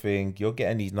 do your thing. You're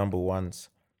getting these #1s.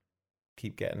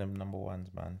 Keep getting them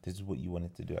 #1s, man. This is what you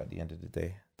wanted to do at the end of the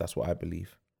day. That's what I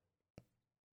believe.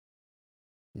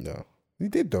 No, he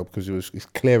did though, because it's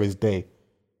clear as day,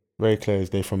 very clear as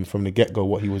day from the get go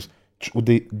what he was.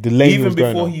 The lane Even he was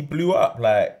going before on. he blew up,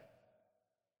 like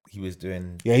he was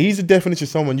doing. Yeah, he's the definition of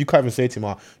someone you can't even say to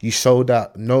him, you sold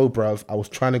out. No, bruv, I was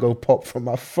trying to go pop from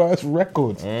my first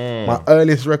records, my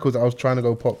earliest records. I was trying to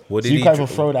go pop. What So did you he can't even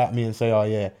throw that at me and say, oh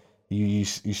yeah, you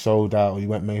sold out, or you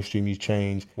went mainstream, you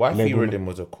changed. Wifey Label- rhythm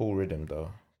was a cool rhythm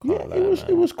though. Yeah, Can't lie,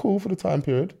 it was cool for the time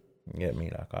period. You get me?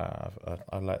 Like I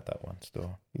like that one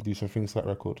still. You do some things to that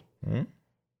record.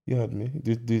 You heard me.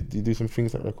 You do some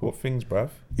things to that record. What things, bruv?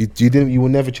 You will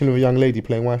never chill with a young lady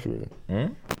playing wifey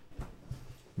rhythm.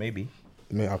 Maybe.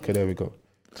 Mate, okay, there we go.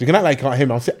 So you can act like you can't hear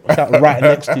me. I'm sat right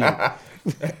next to you.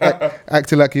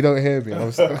 Acting like you don't hear me.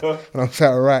 I'm sat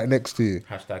right next to you.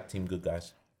 Hashtag Team Good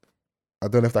Guys. I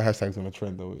don't know if that hashtag's on a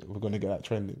trend though. We're gonna get that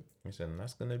trending. Listen,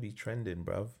 that's gonna be trending,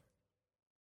 bruv.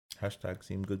 Hashtag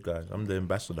Team Good Guys. I'm the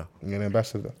ambassador. You're an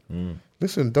ambassador.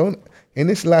 Listen, in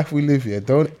this life we live here,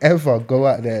 don't ever go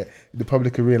out there in the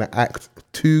public arena act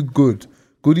too good.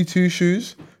 Goody two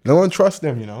shoes. No one trusts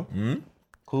them, you know.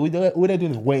 Cause all they're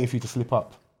doing is waiting for you to slip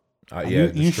up.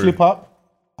 You slip up,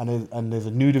 and there's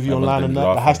a nude of you online, and the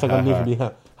hashtag underneath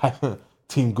will be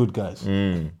Team Good Guys.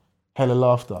 Hella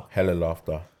laughter.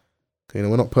 You know,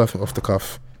 we're not perfect off the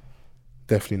cuff.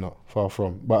 Definitely not. Far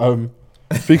from. But I mean,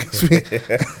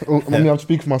 I'll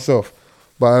speak for myself.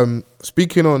 But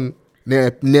speaking on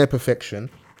near perfection,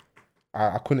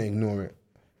 I couldn't ignore it.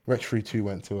 Wretch 32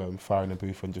 went to Fire in the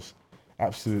Booth and just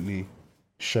absolutely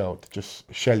shelled,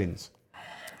 just shellings.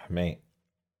 Mate,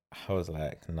 I was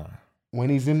like, nah. When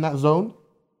he's in that zone,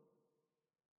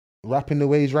 rapping the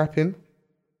way he's rapping,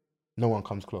 no one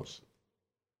comes close.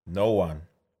 No one.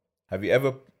 Have you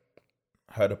ever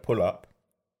heard a pull up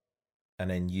and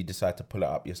then you decide to pull it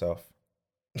up yourself?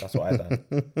 That's what I done.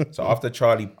 So after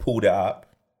Charlie pulled it up,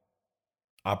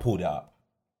 I pulled it up.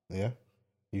 Yeah,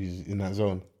 he's in that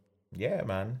zone. Yeah,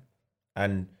 man.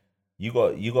 And you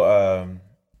got to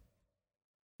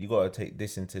take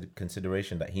this into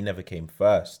consideration that he never came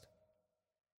first.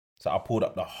 So I pulled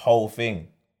up the whole thing.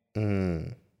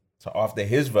 So after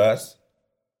his verse,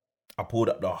 I pulled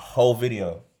up the whole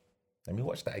video. Let me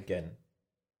watch that again.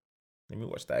 Let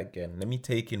me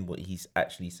take in what he's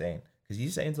actually saying. Because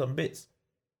he's saying some bits.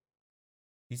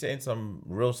 He's saying some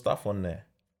real stuff on there.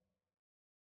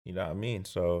 You know what I mean?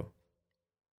 So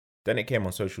then it came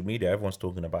on social media. Everyone's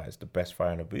talking about it's the best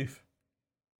Fire in the Booth.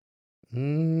 I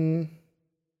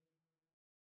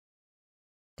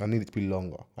need it to be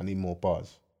longer. I need more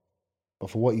bars.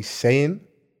 But for what he's saying,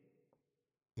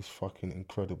 it's fucking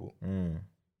incredible.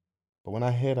 But when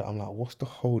I hear that, I'm like, what's the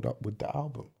hold up with the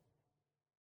album?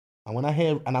 And when I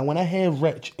hear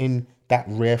Wretch in that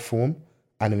rare form,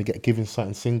 and then we get given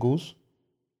certain singles,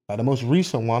 like the most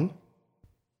recent one.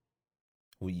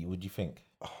 What do you think?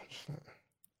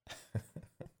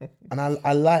 And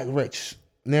I like Wretch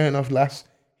near enough.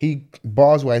 He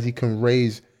bars wise, he can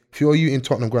raise. If you're in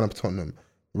Tottenham, growing up in Tottenham,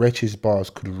 Wretch's bars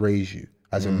could raise you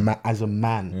as a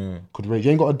man. Could raise.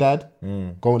 You ain't got a dad.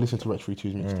 Go and listen to Wretch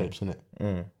 32's mixtapes, innit?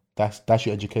 That's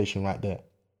your education right there.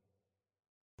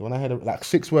 When I heard like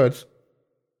 6 words,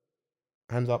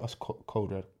 hands up, that's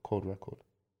cold record.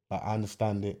 Like I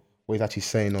understand it. What he's actually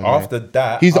saying on After there.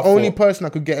 that, He's the only person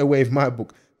that could get away with my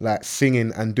book, like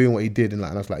singing and doing what he did, and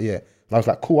I was like, yeah. And I was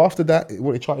like, cool. After that,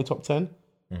 what it charted top 10.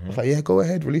 I was like, yeah, go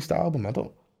ahead, release the album. I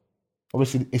don't.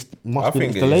 Obviously, it's the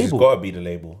label. It's got to be the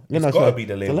label. It's got to be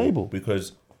the label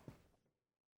because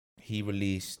he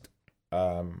released.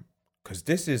 Because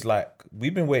this is like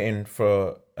we've been waiting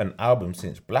for an album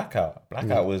since Blackout.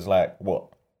 Blackout was like what?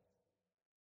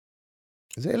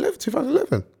 Is it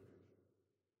 2011?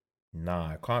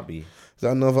 Nah, it can't be. Is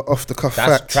that another off the cuff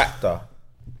That's fact? Tractor.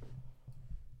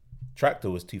 Tractor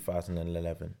was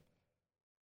 2011.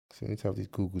 So we need to have these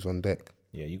Googles on deck.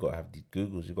 Yeah, you gotta have these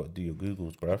Googles. You gotta do your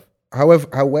Googles, bruv.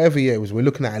 However, yeah, it was. We're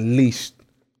looking at least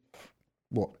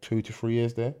what 2 to 3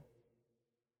 years there.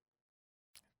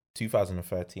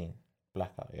 2013,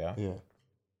 Blackout. Yeah, Yeah.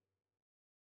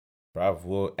 bruv.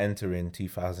 We're entering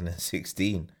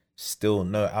 2016. Still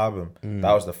no album. Mm.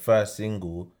 That was the first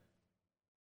single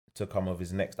to come of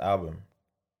his next album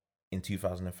in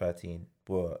 2013.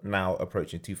 We're now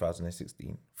approaching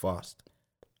 2016. Fast.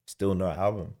 Still no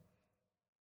album.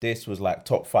 This was like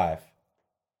top 5.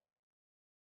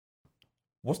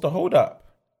 What's the hold up?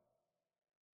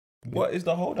 What is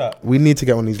the hold up? We need to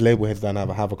get on these label heads down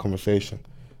and have a conversation,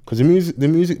 because the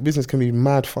music business can be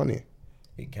mad funny.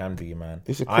 It can be, man.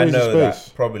 It's a I crazy know space.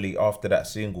 that probably after that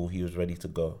single, he was ready to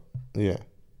go. Yeah.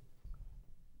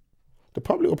 The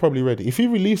public were probably ready. If he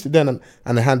released it then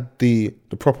and it had the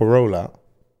proper rollout.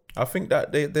 I think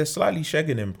that they're slightly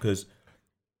shagging him because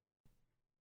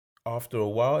after a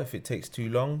while, if it takes too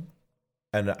long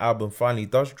and the album finally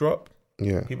does drop,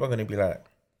 Yeah. people are going to be like,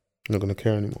 Not gonna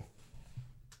care anymore.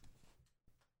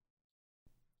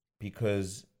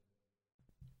 because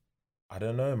I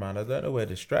don't know, man. I don't know where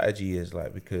the strategy is,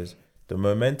 like, because the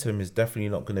momentum is definitely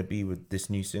not going to be with this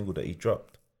new single that he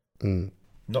dropped. Mm.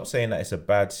 Not saying that it's a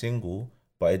bad single,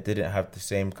 but it didn't have the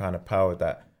same kind of power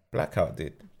that Blackout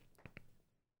did.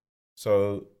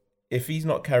 So if he's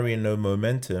not carrying no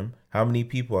momentum, how many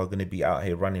people are going to be out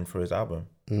here running for his album?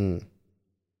 Mm.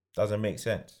 Doesn't make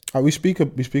sense. We speak a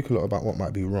lot about what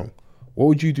might be wrong. What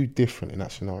would you do different in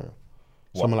that scenario?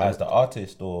 What, Someone like as the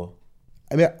artist or...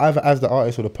 I mean, either as the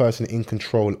artist or the person in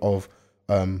control of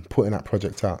putting that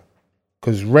project out.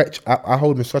 Because Wretch, I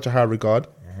hold him in such a high regard,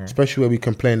 especially where we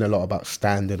complain a lot about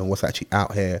standard and what's actually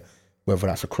out here, whether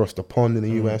that's across the pond in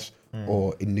the US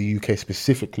or in the UK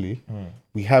specifically.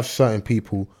 We have certain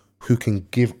people who can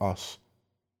give us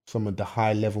some of the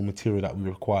high level material that we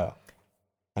require.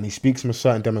 And he speaks from a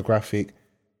certain demographic.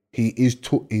 He is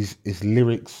his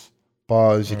lyrics,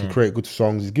 bars, he can create good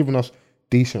songs. He's given us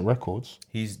decent records.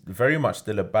 He's very much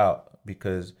still about,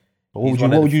 because But what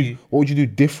would you do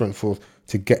different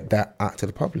to get that out to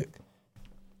the public?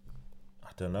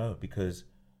 I don't know, because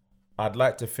I'd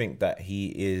like to think that he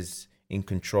is in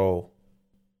control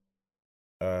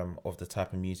of the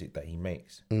type of music that he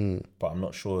makes, but I'm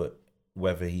not sure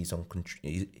whether he's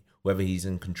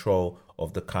in control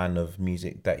of the kind of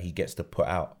music that he gets to put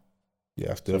out.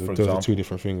 Yeah, So those for are example, two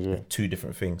different things. Yeah, two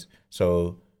different things.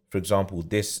 So, for example,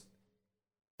 this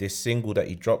single that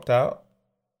he dropped out,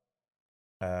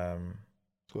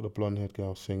 it's got the blonde haired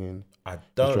girl singing. I He's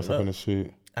don't dressed up in know. a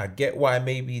suit. I get why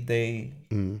maybe they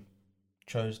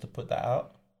chose to put that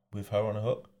out with her on a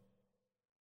hook,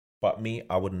 but me,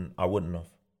 I wouldn't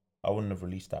have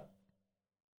released that.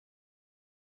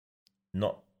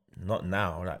 Not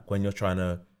now. Like when you're trying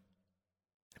to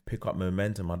pick up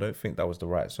momentum, I don't think that was the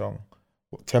right song.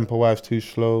 What, tempo wise, too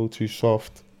slow, too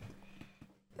soft.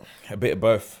 A bit of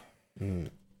both.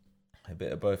 A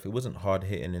bit of both. It wasn't hard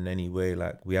hitting in any way.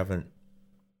 Like we haven't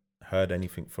heard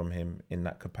anything from him in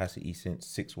that capacity since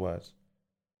 6 Words.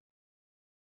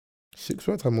 6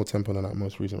 Words had more tempo than that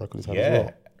most recent record he's had Yeah, as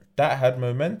well. that had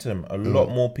momentum. A lot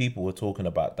more people were talking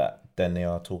about that than they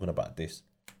are talking about this.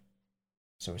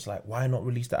 So it's like, why not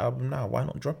release the album now? Why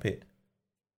not drop it?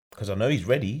 Because I know he's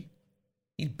ready.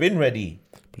 He's been ready.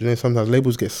 But you know, sometimes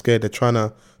labels get scared. They're trying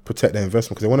to protect their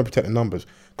investment because they want to protect the numbers.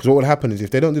 Because what would happen is if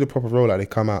they don't do the proper rollout, they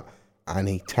come out and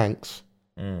he tanks.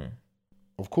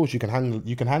 Of course, you can hang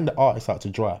the artist out to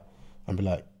dry and be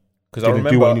like, Because I didn't do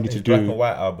remember what he needed his to do. Black and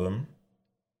White album,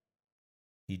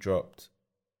 he dropped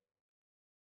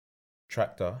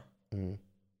Tractor.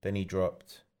 Then he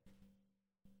dropped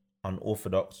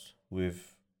Unorthodox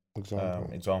with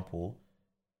Example.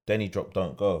 Then he dropped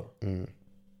Don't Go.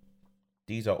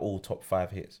 These are all top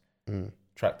 5 hits.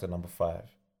 Tractor number 5.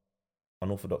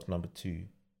 Unorthodox number 2.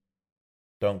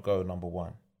 Don't Go number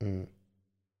 1.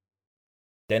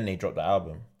 Then they dropped the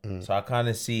album. So I kind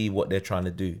of see what they're trying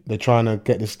to do. They're trying to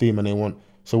get the steam and they want.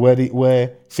 So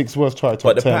where 6 Words tried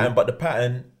top 10. But the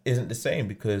pattern isn't the same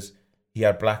because he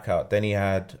had Blackout. Then he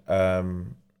had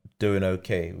Doing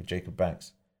Okay with Jacob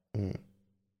Banks.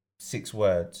 6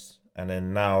 Words. And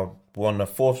then now we're on the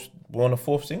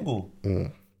fourth single.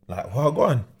 Like, well, go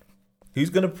on. Who's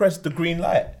gonna press the green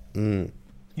light?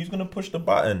 Who's gonna push the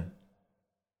button?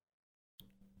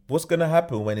 What's gonna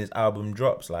happen when his album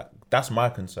drops? Like, that's my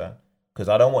concern. Because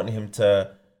I don't want him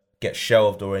to get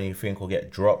shelved or anything or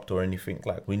get dropped or anything.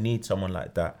 Like, we need someone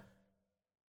like that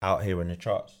out here in the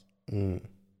charts.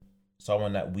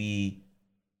 Someone that we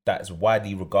that's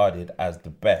widely regarded as the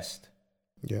best.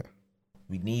 Yeah.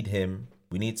 We need him.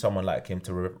 We need someone like him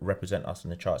to represent us in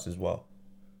the charts as well.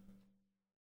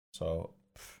 So,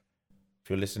 if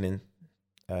you're listening,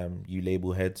 you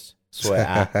label heads, sort it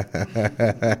out.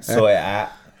 Sort it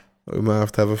out. We might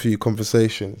have to have a few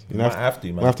conversations. You might have to,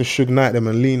 man. We have to Suge Knight them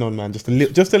and lean on, man. Just a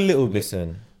little bit.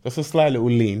 Listen. Just a slight little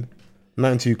lean.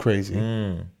 Nothing too crazy.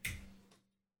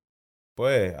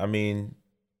 Boy, I mean,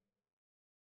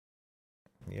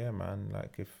 yeah, man.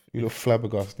 Like, if you look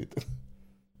flabbergasted.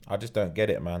 I just don't get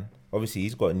it, man. Obviously,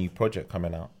 he's got a new project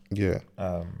coming out. Yeah.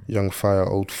 Young Fire,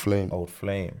 Old Flame.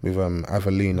 With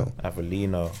Avelino.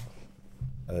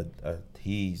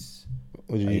 He's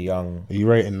young. Are you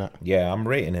rating that? Yeah, I'm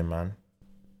rating him, man.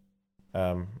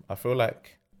 I feel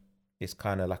like it's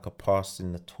kind of like a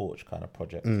passing the torch kind of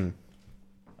project.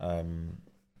 I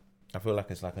feel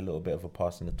like it's like a little bit of a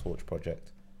passing the torch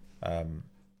project.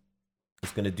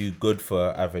 It's gonna do good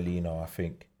for Avelino, I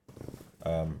think.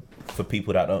 For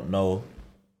people that don't know,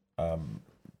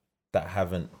 that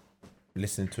haven't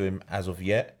listened to him as of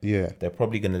yet, they're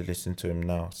probably gonna listen to him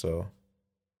now. So,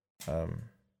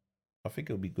 I think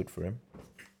it'll be good for him.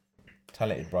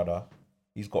 Talented brother,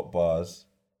 he's got bars.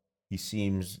 He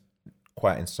seems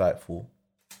quite insightful.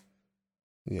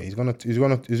 Yeah, he's gonna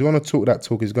talk that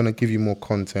talk. He's gonna give you more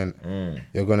content.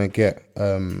 You're gonna get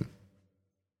a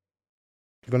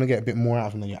bit more out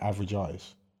of him than your average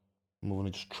artist. More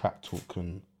than just trap talk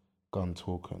and gun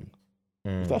talk and.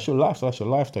 If that's your lifestyle, that's your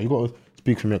lifestyle. You got to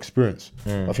speak from your experience.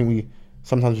 I think we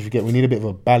need a bit of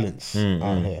a balance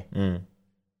out here.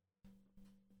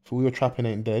 For all your trapping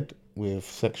ain't dead with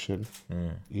Section,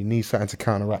 you need something to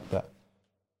counteract that.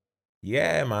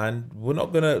 Yeah, man. We're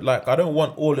not gonna I don't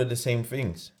want all of the same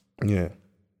things. Yeah.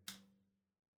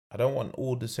 I don't want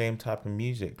all the same type of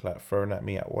music thrown at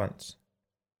me at once.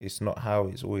 It's not how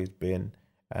it's always been,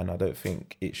 and I don't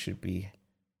think it should be.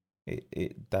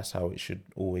 That's how it should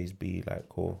always be.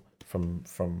 Or from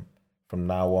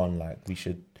now on, we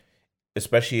should,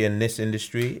 especially in this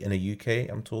industry in the UK.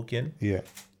 I'm talking. Yeah.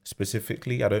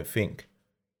 Specifically, I don't think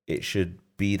it should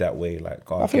be that way.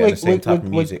 I think the same type of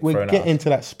music. We're getting to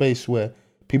that space where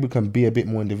people can be a bit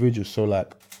more individual. So, of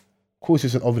course,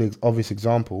 it's an obvious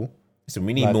example. So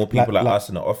we need more people like us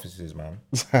in the offices, man.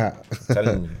 I'm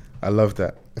telling you. I love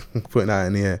that. Putting that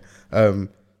in the air.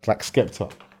 Like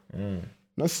Skepta.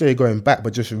 Not necessarily going back,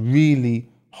 but just really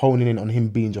honing in on him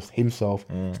being just himself,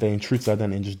 staying true to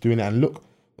identity and just doing it. And look,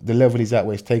 the level he's at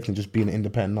where he's taking just being an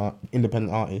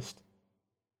independent artist.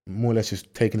 More or less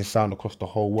just taking his sound across the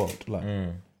whole world.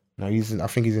 Now I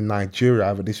think he's in Nigeria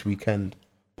either this weekend,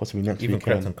 possibly next weekend.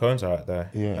 Even Krypton Cones are out there.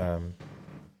 Yeah.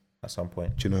 At some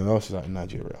point. Do you know who else is out in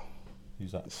Nigeria?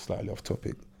 Who's that? Slightly off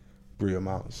topic. Bria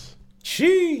Miles.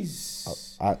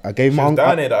 Jeez. I gave my uncle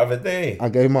down here the other day. I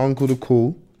gave my uncle the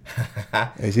call.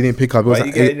 He didn't pick up. Why are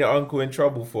you getting your uncle in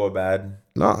trouble for, man?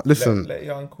 Nah, listen. Let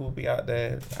your uncle be out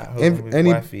there at home with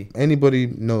wifey. Anybody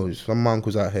knows, some of my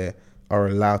uncles out here are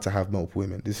allowed to have multiple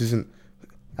women. This isn't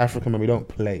Africa, man. We don't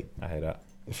play. I hear that.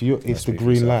 It's the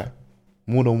green light.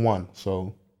 More than one.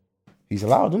 So he's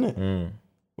allowed, isn't it?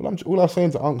 All I was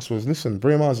saying to Unks was, listen,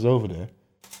 Bria Miles is over there.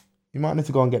 You might need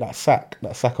to go and get that sack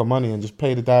of money and just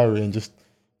pay the dowry and just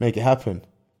make it happen.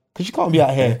 Because you can't be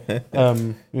out here,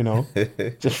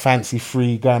 just fancy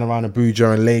free going around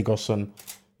Abuja and Lagos and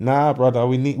nah, brother.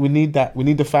 We need that. We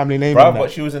need the family name. Bro,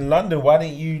 but she was in London. Why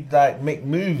didn't you make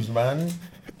moves, man?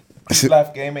 This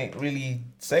life game ain't really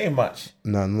saying much.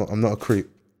 No, I'm not a creep.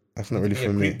 That's not really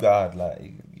for me. Creep guard,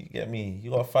 you get me.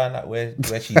 You gotta find out where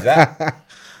she's at.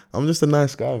 I'm just a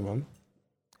nice guy, man.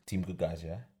 Team good guys,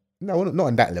 yeah. No, not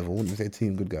on that level. I wouldn't say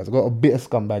team good guys. I got a bit of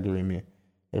scumbaggery in me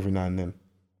every now and then.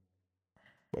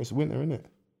 But it's winter, innit?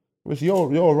 But you're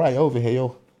all right over here.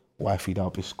 You're wifey'd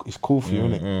up. It's cool for you,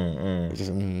 innit? It's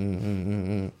just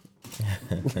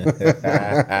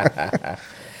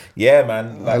yeah,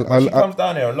 man. She comes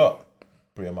down here a lot.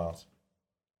 Bria Miles.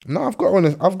 No, I've got her on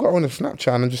a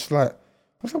Snapchat and I'm just I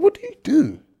was like, what do you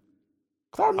do?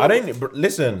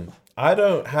 I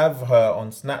don't have her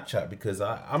on Snapchat because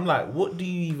I'm like, what do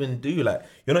you even do? You're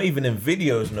not even in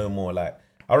videos no more.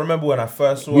 I remember when I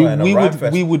first saw her in a rap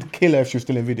fest. We would kill her if she was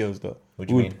still in videos, though. What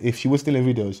do you mean? If she was still in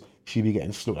videos, she'd be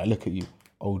getting look at you,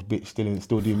 old bitch,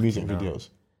 still doing music videos.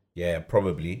 Yeah,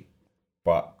 probably.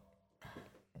 But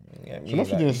she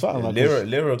must be doing something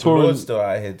Lyra Galord's still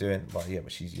out here doing, but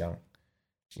she's young.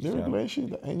 Lyra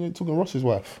Galord, ain't you talking Ross's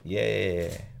wife? Yeah.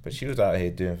 But she was out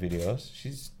here doing videos.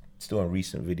 She's still in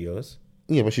recent videos.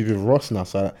 Yeah, but she's with Ross now,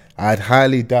 so I'd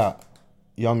highly doubt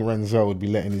young Renzel would be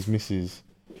letting his missus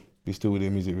be still with their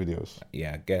music videos.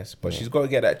 Yeah, I guess. But she's got to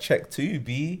get that check too,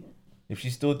 B. If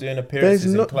she's still doing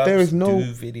appearances in clubs, there is no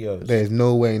do videos. There is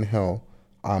no way in hell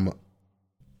I'm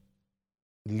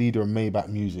leader of Maybach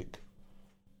Music.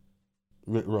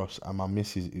 Rick Ross and my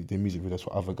missus do music videos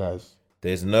for other guys.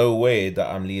 There's no way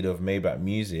that I'm leader of Maybach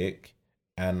Music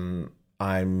and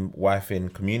I'm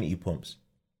wifing Community Pumps.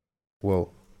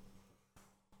 Well,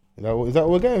 is that what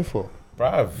we're going for?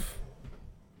 Bruv.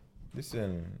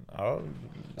 Listen,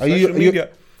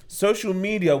 social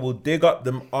media will dig up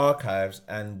them archives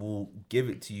and will give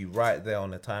it to you right there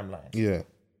on the timeline. Yeah.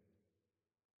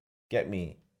 Get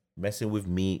me? Messing with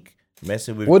Meek,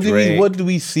 messing with What Drake. What do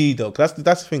we see though? 'Cause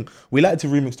that's the thing. We like to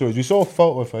remix stories. We saw a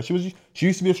photo of her. She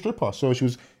used to be a stripper, so she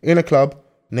was in a club.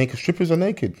 Naked strippers are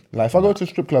naked. Like if I go to a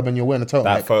strip club and you're wearing a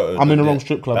turtleneck, I'm in the wrong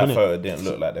strip club. That photo didn't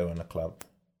look like they were in a club.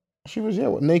 She was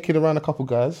naked around a couple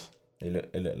guys.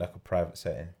 It looked like a private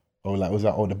setting. Or like was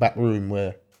that the back room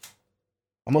where?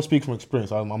 I'm not speaking from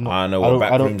experience. I'm not. I know what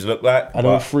back rooms look like. I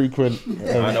don't frequent.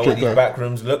 I know what these back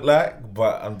rooms look like,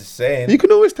 but I'm just saying. You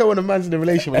can always tell when a man's in a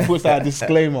relationship when he puts out a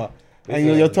disclaimer. And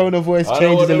your tone of voice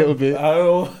changes a little bit.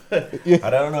 I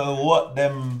don't know what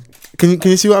them. Can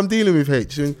you see what I'm dealing with,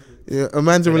 H? A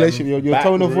man's in a relationship, your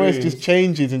tone of voice just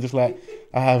changes and just like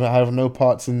I have no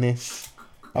parts in this.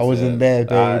 I wasn't there,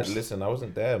 babes. Listen, I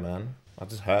wasn't there, man. I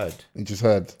just heard. You just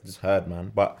heard. Just heard,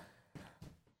 man. But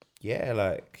yeah,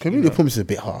 like Community Pumps is a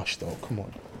bit harsh, though. Come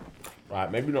on.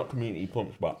 Right, maybe not Community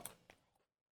Pumps, but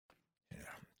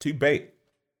too bait.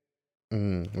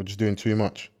 We're just doing too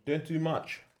much. Doing too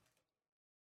much.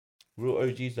 Real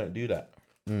OGs don't do that.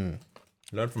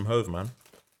 Learn from Hove, man.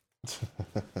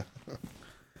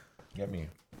 Get me.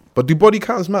 But do body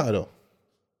counts matter though?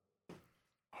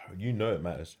 You know it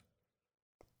matters.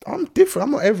 I'm different.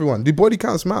 I'm not everyone. Do body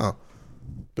counts matter?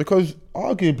 Because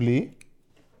arguably,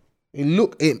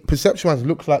 perception-wise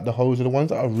looks like the hoes are the ones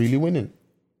that are really winning.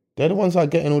 They're the ones that are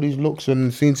getting all these looks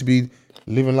and seem to be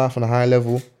living life on a high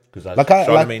level. Because as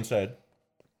Charlamagne said,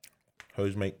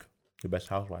 hoes make the best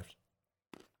housewives.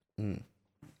 They've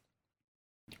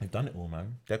done it all,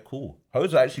 man. They're cool.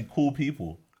 Hoes are actually cool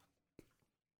people.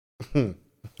 Telling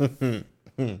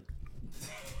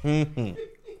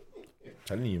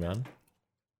you, man.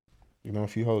 You know a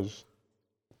few hoes.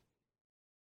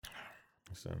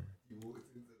 Listen,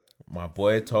 my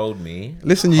boy told me.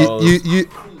 Listen,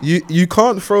 you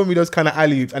can't throw me those kind of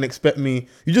alley-oops and expect me.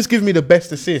 You just give me the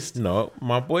best assist. No,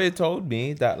 my boy told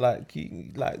me that like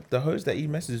the host that he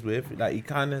messes with, like he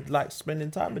kind of likes spending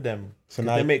time with them. So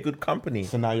now they make good company.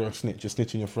 So now you're a snitch. You're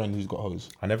snitching your friend who's got hoes.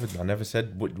 I never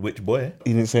said which boy.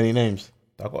 You didn't say any names.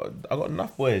 I got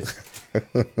enough boys.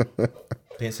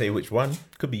 Didn't say which one.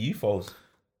 Could be you, Foles.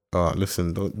 Oh,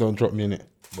 listen, don't drop me in it.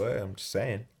 Boy, I'm just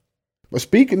saying. But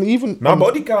speaking, even my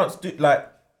body counts,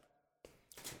 like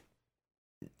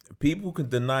people can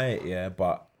deny it, yeah,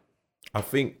 but I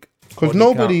think because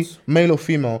nobody, male or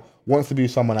female, wants to be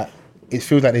with someone that it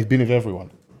feels like they've been with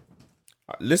everyone.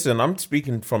 Listen, I'm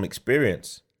speaking from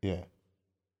experience. Yeah.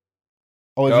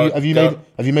 Oh, have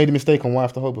you made a mistake on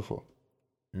wife to hoe before?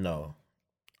 No,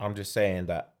 I'm just saying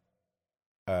that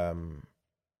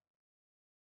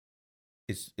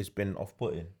it's been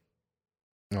off-putting.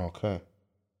 Okay.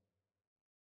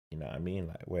 You know what I mean?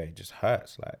 Like where it just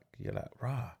hurts. Like you're like,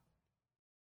 rah.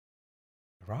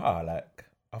 Like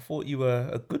I thought you were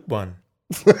a good one.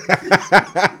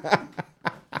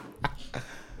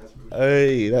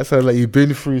 Hey, that sounds like you've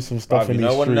been through some stuff in these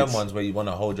streets. One of them ones where you want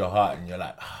to hold your heart and you're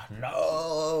like,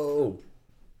 no.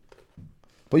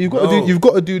 But you've got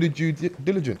to do the due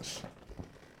diligence.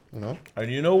 You know. And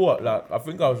you know what? Like I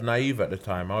think I was naive at the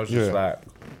time. I was just like.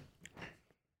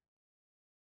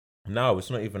 No, it's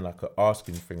not even like an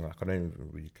asking thing. Like I don't even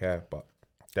really care. But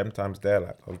them times there,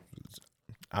 like I was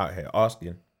out here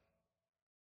asking,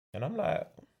 and I'm like,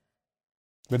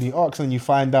 when you ask and you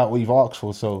find out what you've asked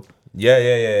for, so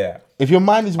yeah. If your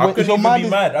mind is if your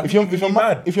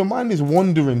mind is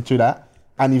wandering to that,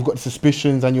 and you've got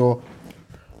suspicions and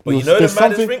there's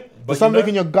something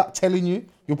in your gut telling you,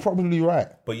 you're probably right.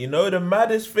 But you know the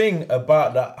maddest thing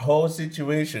about that whole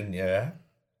situation,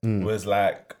 was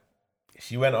like.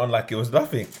 She went on like it was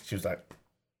nothing. She was like,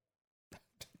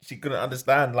 she couldn't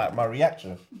understand like my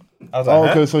reaction. I was like,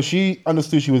 okay, so she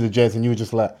understood she was a Jez, and you were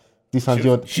just like, this time's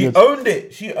your. She owned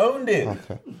it. She owned it.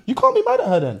 Okay, you can't be mad at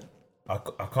her then. I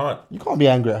can't. You can't be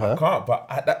angry at her. I can't. But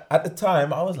at the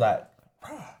time, I was like,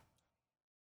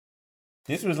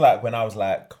 this was like when I was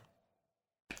like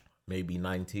maybe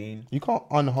 19. You can't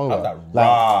unhoe her.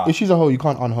 Like, if she's a hoe, you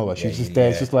can't unhoe her. She's just there.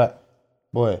 It's just like,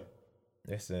 boy.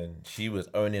 Listen, she was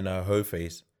owning her hoe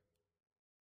face.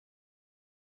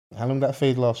 How long that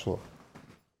phase last for?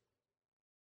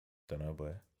 Don't know,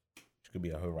 boy. She could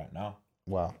be a hoe right now.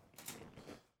 Wow.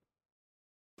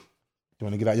 You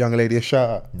want to give that young lady a shout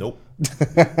out? Nope.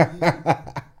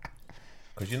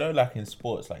 Because you know, like in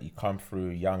sports, like you come through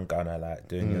young gunner, like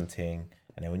doing your thing,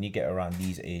 and then when you get around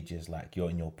these ages, like you're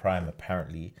in your prime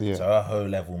apparently. Yeah. So her whole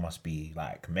level must be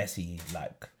like Messi,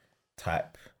 like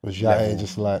type. Was Jai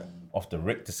just like off the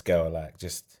Richter scale, like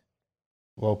just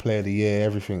World Player of the Year,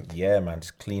 everything? Yeah, man,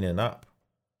 just cleaning up.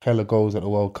 Hella goals at the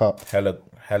World Cup.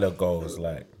 Hella goals,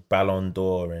 like Ballon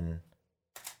d'Or and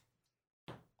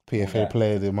PFA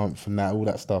Player of the Month and that, all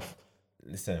that stuff.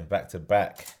 Listen, back to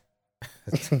back.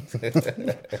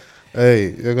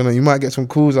 Hey, you might get some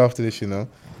calls after this, you know.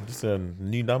 Just a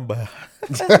new number.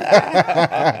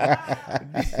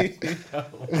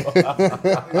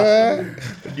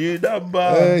 New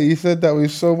number. Hey, you said that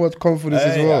with so much confidence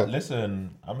as well.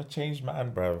 Listen, I'm a changed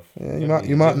man, bruv. Yeah,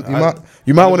 you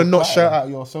might want to not shout out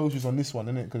your socials on this one,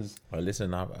 innit? Because I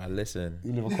listen.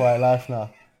 You live a quiet life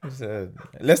now. Listen,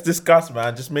 let's discuss,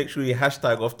 man. Just make sure you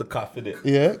hashtag off the cuff, innit?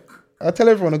 Yeah. I tell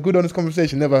everyone, a good honest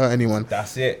conversation never hurt anyone.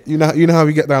 That's it. You know how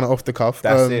we get down off the cuff.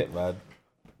 That's it, man.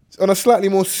 On a slightly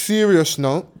more serious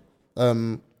note,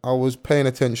 I was paying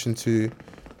attention to.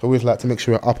 I always like to make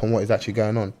sure we're up on what is actually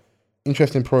going on.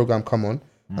 Interesting program come on,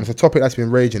 and it's a topic that's been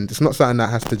raging. It's not something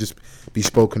that has to just be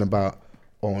spoken about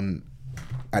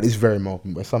at this very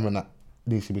moment, but it's something that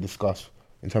needs to be discussed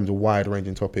in terms of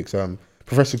wide-ranging topics.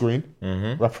 Professor Green,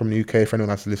 rapper from the UK, if anyone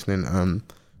that's listening,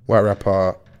 white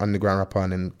rapper, underground rapper,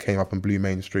 and then came up and blew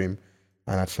mainstream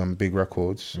and had some big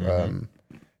records.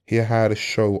 He had a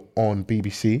show on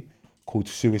BBC called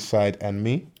Suicide and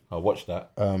Me. I watched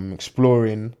that.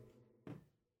 Exploring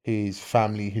his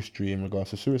family history in regards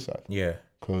to suicide. Yeah.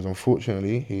 Because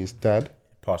unfortunately, his dad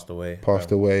passed away.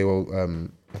 Well,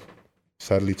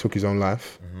 sadly took his own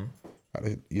life at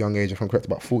a young age, if I'm correct,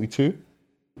 about 42.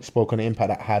 Spoke on the impact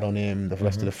that had on him, the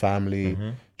rest of the family,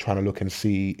 trying to look and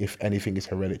see if anything is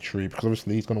hereditary, because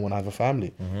obviously he's going to want to have a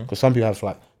family. Because some people have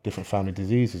like different family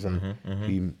diseases, and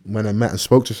when I met and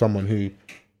spoke to someone who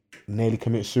nearly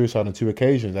committed suicide on 2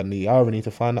 occasions, and the irony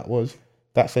to find out was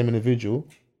that same individual,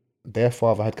 their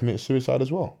father had committed suicide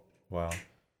as well. Wow.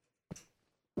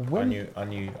 I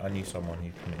knew someone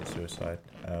who committed suicide.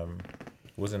 It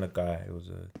wasn't a guy. It was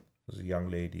a young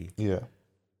lady. Yeah.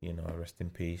 You know, rest in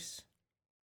peace.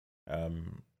 I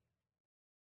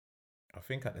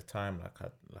think at the time, I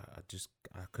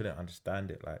couldn't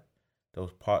understand it. Like, there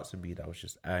was parts of me that was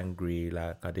just angry.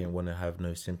 Like, I didn't want to have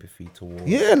no sympathy towards.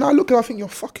 Yeah, and I look, I think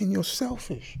you're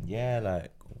selfish. Yeah,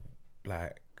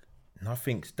 like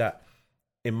nothing's that.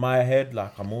 In my head,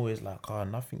 like, I'm always like,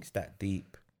 nothing's that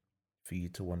deep for you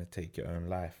to want to take your own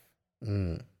life.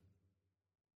 You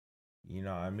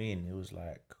know what I mean? It was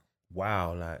like,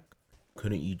 wow, like,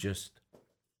 couldn't you just...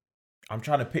 I'm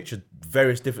trying to picture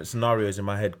various different scenarios in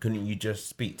my head. Couldn't you just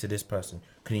speak to this person?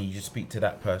 Couldn't you just speak to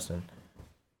that person?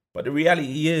 But the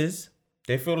reality is,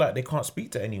 they feel like they can't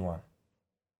speak to anyone.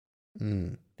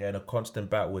 They're in a constant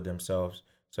battle with themselves.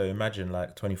 So imagine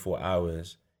like 24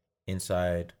 hours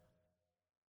inside,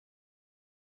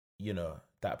 you know,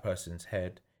 that person's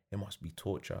head. It must be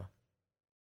torture.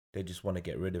 They just want to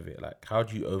get rid of it. Like, how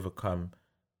do you overcome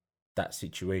that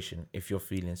situation if you're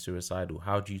feeling suicidal?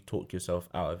 How do you talk yourself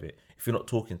out of it? If you're not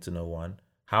talking to no one,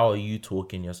 how are you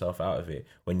talking yourself out of it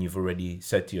when you've already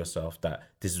said to yourself that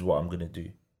this is what I'm going to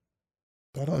do?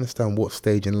 I don't understand what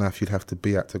stage in life you'd have to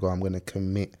be at to go, I'm going to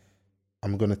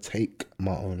take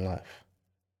my own life.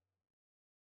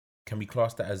 Can we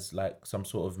class that as like some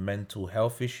sort of mental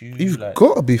health issue? You've like,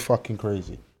 got to be fucking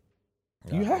crazy.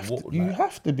 Like, you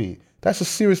have to be. That's a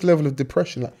serious level of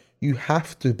depression. Like, you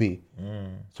have to be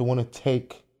to want to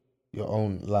take your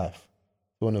own life.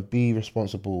 You want to be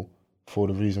responsible for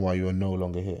the reason why you are no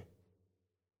longer here.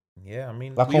 Yeah, I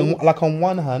mean, on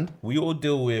one hand, we all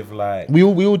deal with like we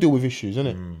all deal with issues,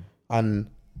 innit? And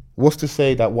what's to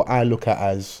say that what I look at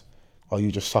as, oh,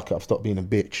 you just suck it up, stop being a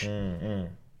bitch.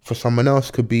 For someone else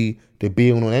could be the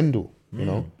be all and end all. You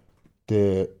know,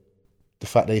 the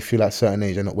fact they feel at certain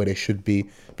age are not where they should be,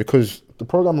 because the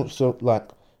program so like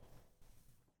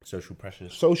social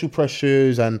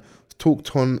pressures and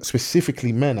talked on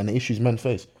specifically men and the issues men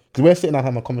face. Because we're sitting and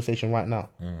having a conversation right now,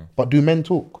 but do men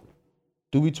talk?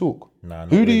 Do we talk? Nah,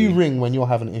 who do you ring when you're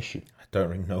having an issue? I don't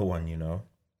ring no one, you know.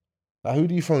 Like, who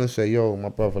do you phone and say, yo, my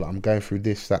brother, like, I'm going through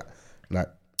this, that, like...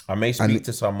 I may speak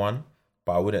to someone,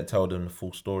 but I wouldn't tell them the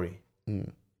full story.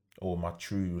 Or my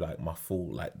true, like, my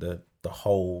full, like, the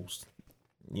whole,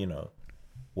 you know,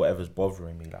 whatever's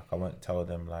bothering me. Like, I won't tell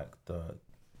them, like, the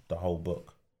whole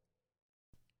book.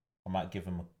 I might give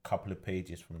them a couple of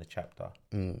pages from the chapter,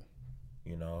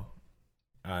 you know,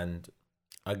 and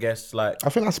I guess like I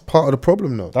think that's part of the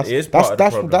problem, though.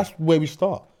 That's where we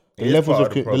start. The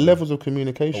levels of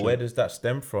communication. But where does that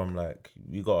stem from? Like,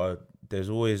 there's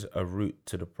always a root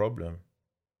to the problem.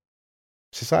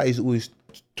 Society's always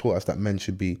taught us that men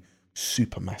should be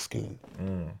super masculine.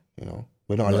 You know,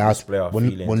 we're not allowed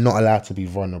to be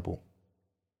vulnerable.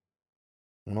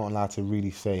 We're not allowed to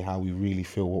really say how we really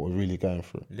feel, what we're really going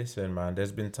through. Listen, man,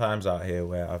 there's been times out here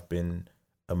where I've been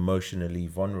emotionally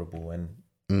vulnerable,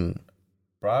 and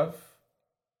bruv,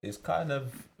 it's kind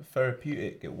of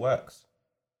therapeutic. It works.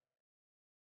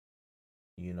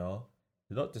 You know,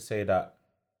 not to say that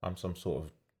I'm some sort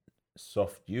of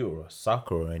soft you or a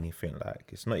sucker or anything. Like,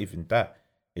 it's not even that.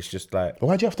 It's just like, but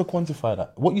why do you have to quantify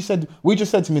that? What you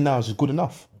just said to me now is good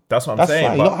enough. That's what I'm saying.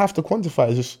 Fine. You don't have to quantify.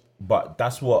 It's just. But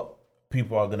that's what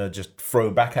people are gonna just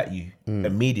throw back at you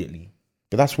immediately.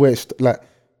 But that's where it's like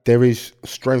there is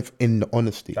strength in the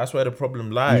honesty. That's where the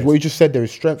problem lies. What you just said, there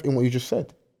is strength in what you just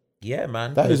said. Yeah,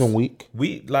 man. That isn't weak.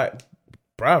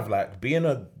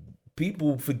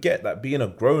 People forget that being a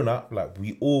grown up, like,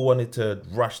 we all wanted to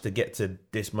rush to get to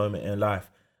this moment in life,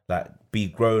 like, be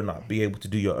grown up, be able to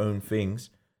do your own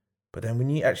things. But then when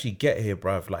you actually get here,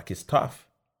 bruv, like, it's tough.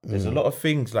 There's a lot of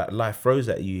things like life throws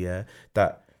at you, yeah,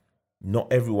 that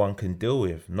not everyone can deal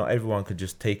with. Not everyone can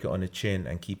just take it on the chin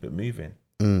and keep it moving.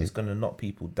 It's gonna knock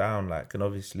people down, like, and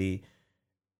obviously,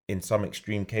 in some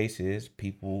extreme cases,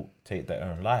 people take their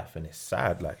own life, and it's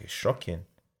sad, like, it's shocking.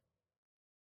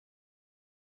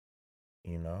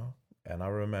 You know? And I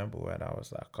remember when I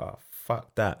was like, oh,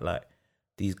 fuck that. Like,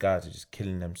 these guys are just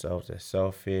killing themselves. They're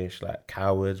selfish, like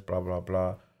cowards, blah, blah,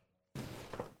 blah.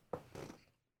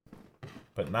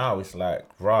 But now it's like,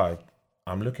 right,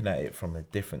 I'm looking at it from a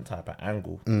different type of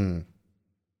angle. You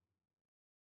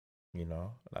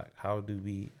know? Like, how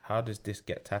does this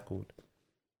get tackled?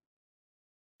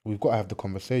 We've got to have the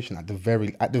conversation at the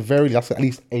very, that's at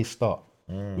least a start.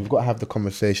 We've got to have the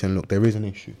conversation. Look, there is an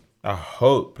issue. I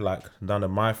hope, like, none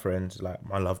of my friends, like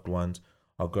my loved ones,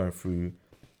 are going through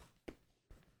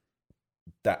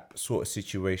that sort of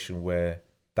situation where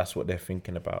that's what they're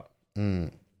thinking about.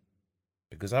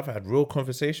 Because I've had real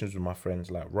conversations with my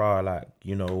friends, like, like,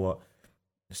 you know what,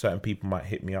 certain people might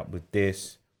hit me up with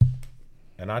this.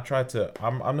 And I try to,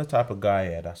 I'm the type of guy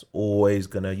here that's always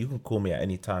you can call me at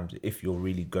any time if you're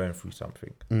really going through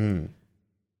something.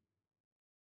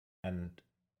 And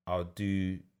I'll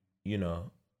do, you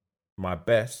know, my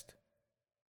best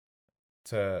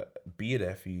to be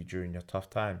there for you during your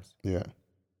tough times. Yeah.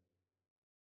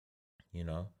 You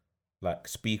know, like,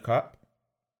 speak up.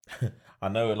 I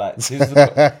know, like, this is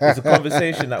a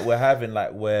conversation that we're having,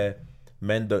 like, where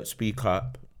men don't speak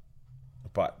up,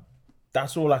 but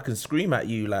that's all I can scream at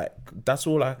you. Like, that's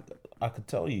all I can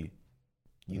tell you.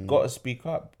 You got to speak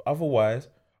up. Otherwise,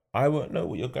 I won't know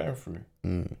what you're going through.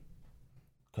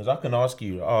 Because I can ask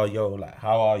you, oh, yo, like,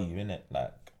 how are you, innit?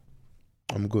 Like,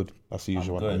 I'm good. That's the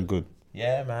usual one. I'm good.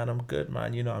 Yeah, man, I'm good,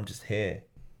 man. You know, I'm just here.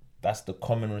 That's the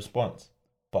common response.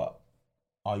 But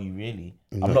are you really?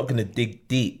 No. I'm not going to dig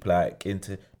deep, like,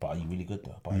 into, but are you really good,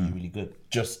 though? But are you really good?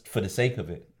 Just for the sake of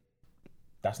it.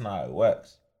 That's not how it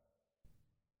works.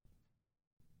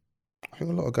 I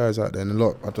think a lot of guys out there, and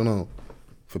I don't know,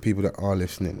 for people that are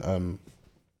listening,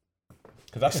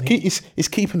 it's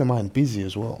keeping the mind busy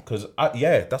as well. Because,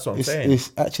 that's what I'm saying.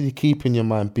 It's actually keeping your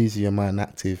mind busy, your mind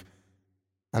active,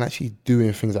 and actually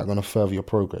doing things that are going to further your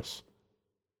progress.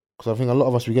 Because I think a lot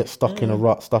of us, we get stuck in a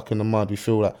rut, stuck in the mud. We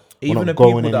feel like we're not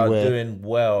going anywhere. Even the people that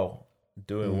are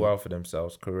doing well for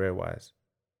themselves career-wise,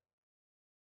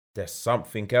 there's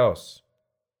something else.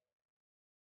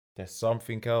 There's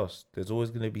something else. There's always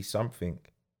going to be something.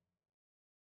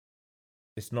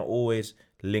 It's not always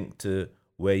linked to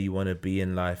where you want to be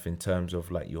in life in terms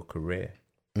of, like, your career.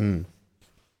 You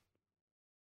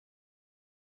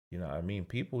know what I mean?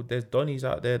 There's Donnies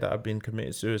out there that have been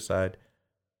committed suicide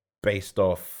based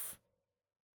off,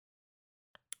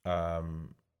 a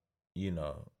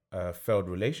failed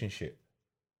relationship.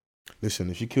 Listen,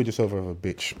 if you killed yourself over a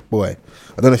bitch, boy,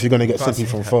 I don't know if you're going to get sympathy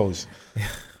from foes.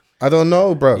 I don't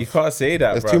know, bro. You can't say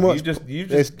that, there's bro. Too much,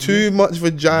 there's too much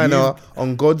vagina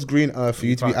on God's green earth for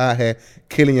you to be out here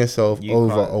killing yourself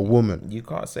over a woman. You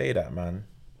can't say that, man.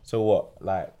 So what?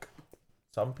 Like,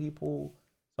 some people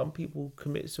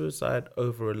commit suicide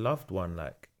over a loved one.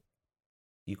 Like,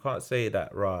 you can't say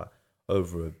that,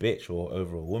 over a bitch or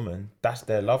over a woman. That's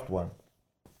their loved one.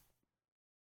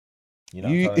 You know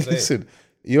what I'm trying to say? Listen,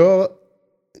 you're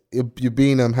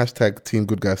being hashtag Team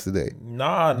Good Guys today.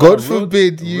 Nah, God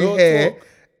forbid you hear talk.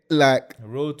 Like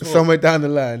somewhere down the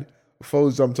line,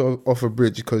 foes jumped off a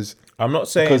bridge because I'm not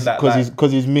saying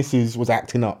because his missus was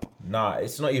acting up. Nah,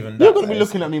 it's not even that. You're gonna be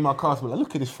looking at me in my car, like,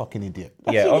 look at this fucking idiot.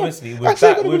 Obviously with that,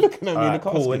 you're gonna be looking at me in the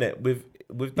car. Cool, innit?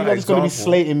 with You're that just going to be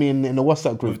example, slating me in the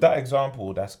WhatsApp group. with that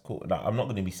example, that's cool. Like, I'm not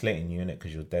going to be slating you in it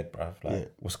because you're dead, bruv. Like, Yeah.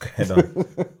 what's going on?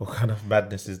 What kind of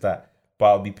madness is that? But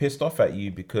I'll be pissed off at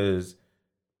you because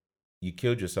you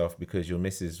killed yourself because your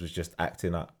missus was just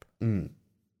acting up.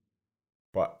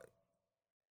 But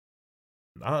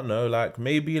I don't know, like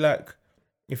maybe like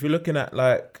if you're looking at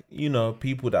like, you know,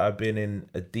 people that have been in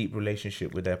a deep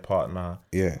relationship with their partner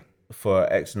Yeah.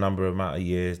 for X number amount of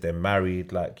years, they're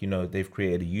married, like, you know, they've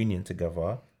created a union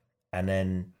together, and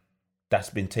then that's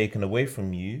been taken away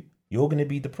from you, you're going to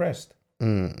be depressed.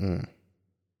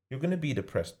 You're going to be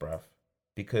depressed, bruv,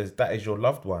 because that is your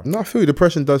loved one. No, I feel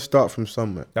depression does start from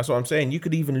somewhere. That's what I'm saying. You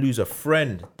could even lose a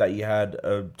friend that you had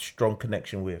a strong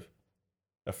connection with,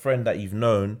 a friend that you've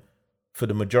known for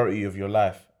the majority of your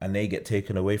life, and they get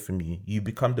taken away from you. You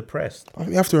become depressed. I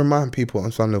think you have to remind people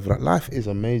on some level that life is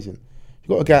amazing. You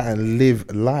got to get out and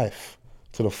live life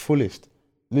to the fullest.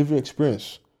 Live your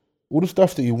experience. All the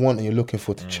stuff that you want and you're looking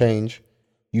for to change,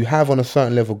 you have on a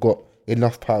certain level got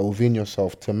enough power within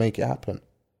yourself to make it happen.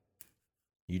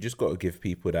 You just got to give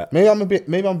people that. Maybe I'm a bit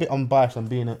unbiased. I'm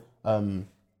being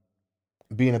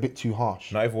a bit too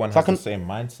harsh. Not everyone has the same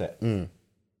mindset.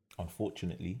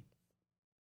 Unfortunately,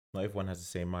 not everyone has the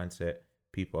same mindset.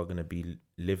 People are going to be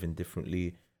living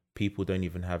differently. Some people don't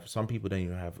even have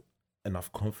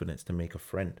enough confidence to make a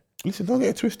friend. Listen, don't get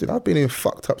it twisted. I've been in a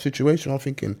fucked up situation. I'm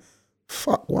thinking,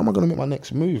 fuck, what am I going to make my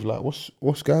next move? Like,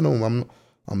 what's going on?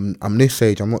 I'm this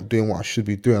age. I'm not doing what I should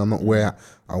be doing. I'm not where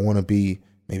I want to be,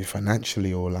 maybe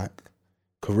financially or like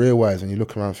career-wise. And you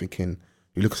look around thinking,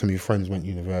 you look at some of your friends who went to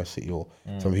university or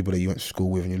some people that you went to school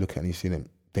with, and you look at and you see them,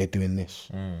 they're doing this.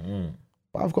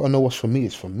 But I've got to know what's for me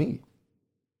is for me.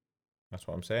 That's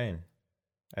what I'm saying.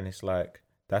 And it's like,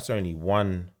 that's only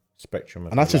one spectrum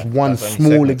of and that's your just life. one That's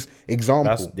small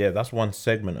example. That's one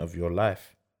segment of your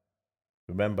life.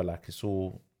 Remember, like, it's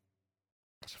a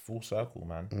full circle,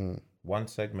 man. One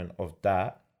segment of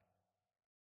that,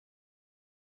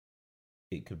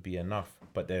 it could be enough.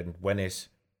 But then when it's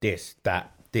this,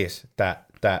 that, it's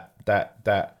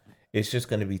just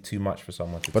going to be too much for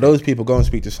someone to But those people, go and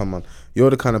speak to someone. You're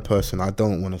the kind of person I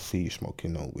don't want to see you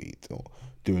smoking no weed or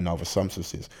doing other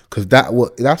substances, because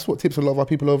that's what tips a lot of our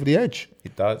people over the edge.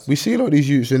 It does. We see a lot of these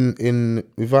youths in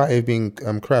without it being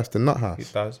crashed and nut house.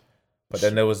 It does. But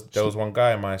then there was one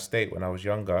guy in my estate when I was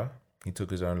younger. He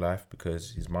took his own life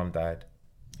because his mum died.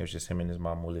 It was just him and his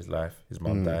mum all his life. His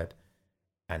mum died,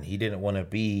 and he didn't want to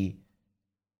be.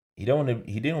 He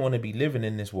didn't want to be living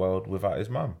in this world without his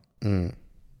mum. And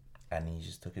he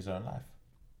just took his own life.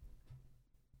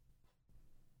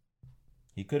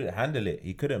 He couldn't handle it.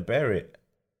 He couldn't bear it.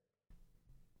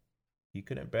 He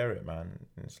couldn't bear it, man.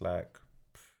 And it's like,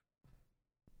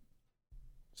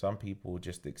 some people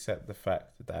just accept the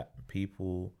fact that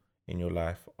people in your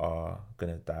life are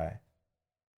gonna die.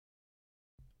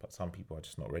 But some people are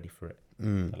just not ready for it.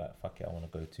 They're like, fuck it, I want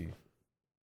to go too.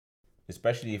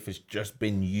 Especially if it's just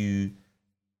been you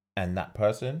and that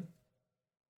person.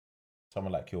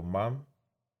 Someone like your mum.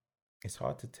 It's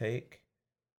hard to take.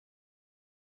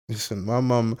 Listen, my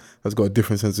mum has got a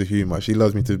different sense of humour. She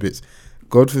loves me to bits.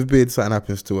 God forbid something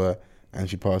happens to her and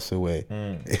she passes away.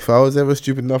 If I was ever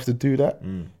stupid enough to do that,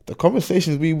 the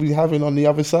conversations we be having on the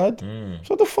other side, so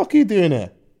what the fuck are you doing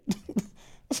here?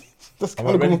 That's I'm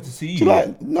not ready to see you. She's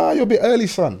like, nah, you're a bit early,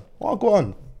 son. Well, go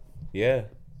on. Yeah.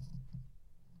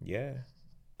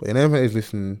 But in everyone is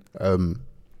listening,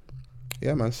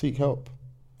 yeah, man, seek help.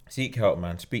 Seek help,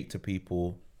 man. Speak to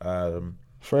people.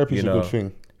 Therapy is a good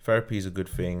thing. Therapy is a good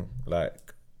thing.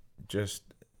 Like, just,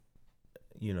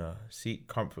 seek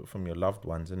comfort from your loved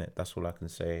ones, innit? That's all I can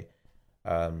say.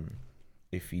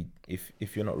 If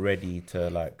you're not ready to,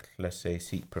 like, let's say,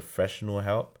 seek professional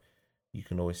help, you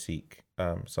can always seek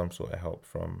some sort of help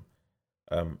from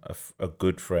a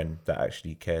good friend that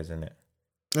actually cares, innit?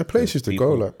 There are places to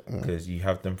go, like, because you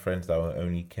have them friends that will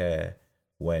only care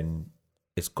when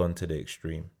it's gone to the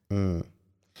extreme. And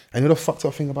you know the fucked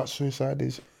up thing about suicide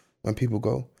is when people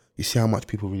go, you see how much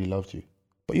people really loved you,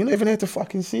 but you're not even here to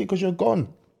fucking see it because you're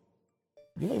gone.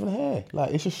 You're not even here.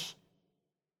 Like, it's just.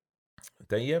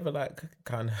 Don't you ever, like,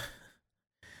 kind of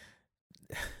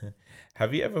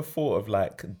have you ever thought of,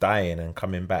 like, dying and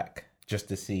coming back just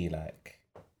to see, like?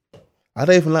 I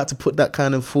don't even like to put that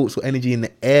kind of thoughts or energy in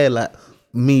the air. Like,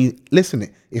 me, listen,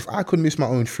 if I could miss my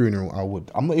own funeral, I would.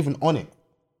 I'm not even on it.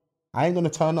 I ain't gonna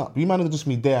turn up. You might not just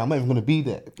be there. I'm not even gonna be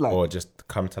there. Like, or just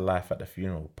come to life at the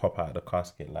funeral, pop out of the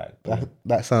casket, like.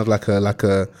 That sounds like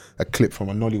a clip from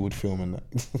a Nollywood film, and that.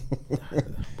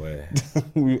 Boy,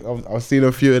 I've seen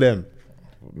a few of them,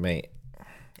 mate.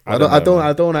 I don't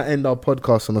want to end our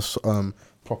podcast on a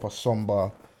proper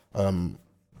somber,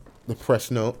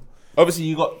 depressed note. Obviously,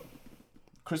 you got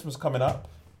Christmas coming up.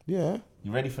 Yeah,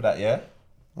 You ready for that? Yeah.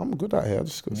 I'm good out here. I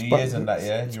just got New Year's and that.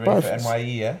 Yeah. You ready for NYE?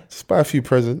 Yeah. Just buy a few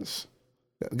presents.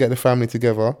 Get the family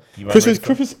together. You man Christmas, ready for-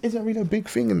 Christmas isn't really a big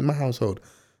thing in my household.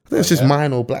 I think it's just yeah?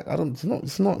 mine or black. I don't.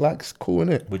 It's not like it's cool,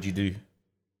 innit? What'd you do?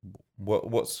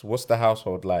 What's the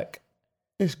household like?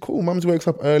 It's cool. Mum's wakes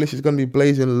up early. She's gonna be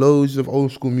blazing loads of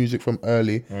old school music from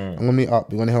early. I'm gonna meet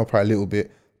up. We're gonna help her a little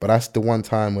bit, but that's the one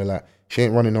time where like she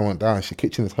ain't running no one down. She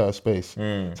kitchen is her space.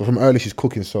 So from early she's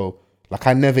cooking. So like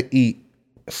I never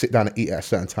sit down and eat at a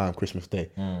certain time Christmas Day.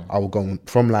 I will go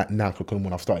from like 9 o'clock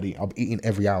when I've started eating. I'll be eating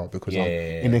every hour because I'm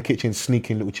in the kitchen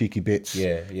sneaking little cheeky bits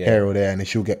here or there, and then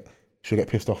she'll get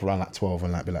pissed off around like 12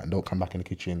 and like be like, don't come back in the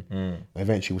kitchen. And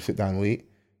eventually we'll sit down and eat.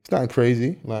 It's nothing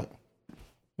crazy, like,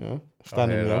 you know,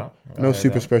 standing there. No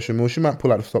super special meal. She might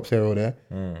pull out the stops here or there,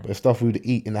 but it's stuff we would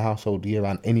eat in the household year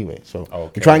round anyway.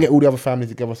 So we try and get all the other families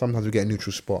together. Sometimes we get a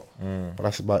neutral spot, but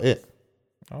that's about it.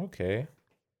 Okay.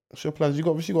 What's your plans? You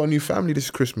obviously got a new family this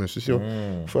Christmas. It's your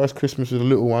first Christmas with a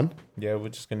little one. Yeah, we're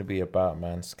just gonna be about,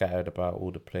 man, scattered about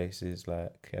all the places.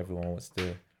 Like everyone wants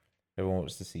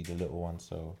to see the little one.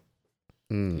 So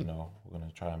you know, we're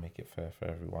gonna try and make it fair for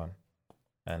everyone.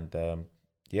 And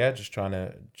yeah, just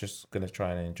gonna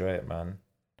try and enjoy it, man,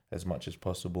 as much as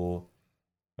possible.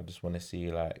 I just want to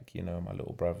see, like, you know, my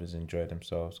little brothers enjoy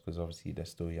themselves because obviously they're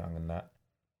still young and that.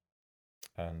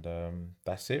 And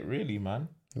that's it, really, man.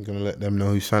 I'm gonna let them know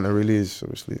who Santa really is,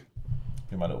 obviously.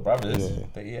 Who, my little brothers?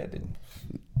 Yeah.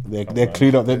 They're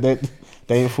cleaned up. They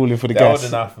ain't falling for the They're gas. old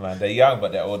enough, man. They're young,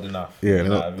 but they're old enough. Yeah, you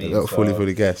know what I mean? they're not falling for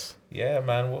the gas. Yeah,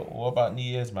 man. What about New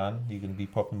Year's, man? You gonna be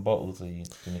popping bottles, or you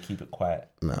gonna keep it quiet?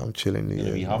 Nah, I'm chilling. You're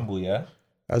gonna be humble, yeah.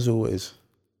 As always.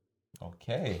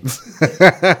 Okay.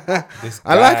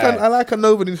 I like how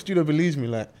nobody in the studio believes me.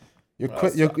 Like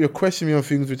you're questioning me on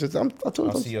things which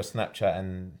I'll see your Snapchat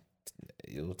and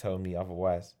it'll tell me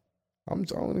otherwise. I'm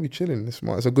gonna be chilling this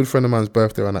month. It's a good friend of mine's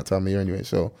birthday around that time of year anyway.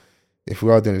 So if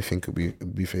we are doing anything, it'll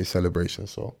be for his celebration.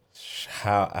 So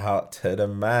shout out to the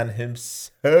man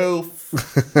himself.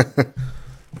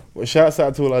 Well, shouts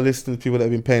out to all our listeners, people that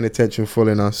have been paying attention,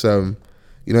 following us. You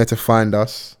know where to find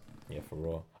us. Yeah, for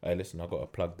real. Hey, listen, I gotta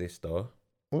plug this though.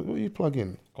 What are you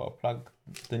plugging? Gotta plug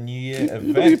the New Year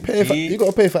event. You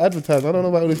gotta pay for advertising. I don't know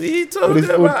about all this. What are you talking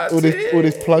about? All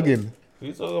this plugging. What are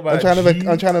you talking about? I'm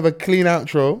trying to have a clean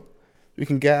outro. We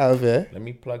can get out of here. Let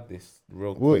me plug this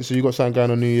real quick. What, so you got something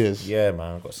going on New Year's? Yeah,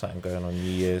 man, I've got something going on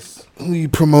New Year's. Who are you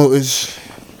promoters?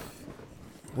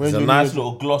 It's a nice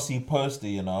little glossy poster,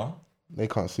 you know. They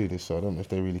can't see this, so I don't know if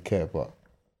they really care, but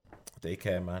they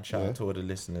care, man. Shout out to all the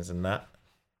listeners and that.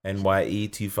 NYE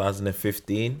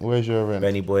 2015. Where's your event?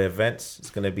 Benny Boy Events. It's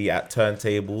gonna be at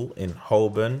Turntable in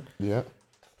Holborn. Yeah.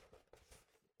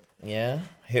 Yeah.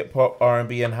 Hip hop,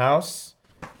 R&B, and house.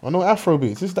 I know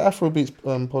Afrobeats. This is the Afrobeats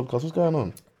podcast. What's going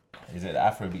on? Is it the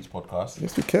Afrobeats podcast? You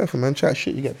have to be careful, man. Chat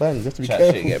shit, you get banged. You have to be Chat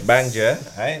careful. shit, get banged, yeah.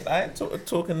 I ain't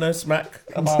talking no smack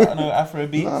about no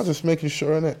Afrobeats. Nah, just making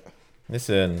sure, innit?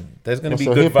 Listen, there's gonna be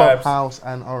so good hip-hop, vibes. house,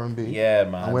 and R&B. Yeah,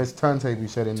 man. And where's Turntable? You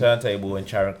said in Turntable in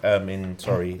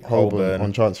Holborn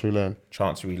on Chancery Lane.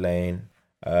 Chancery Lane.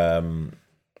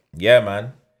 Yeah,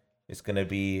 man. It's gonna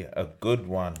be a good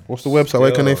one. What's the website?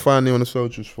 Where can they find you on the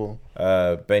socials for?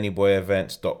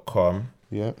 BennyBoyEvents.com.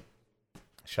 Yeah.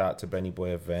 Shout out to Benny Boy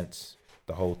Events,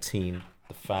 the whole team,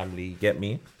 the family. Get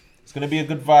me? It's gonna be a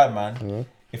good vibe, man. Yeah.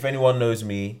 If anyone knows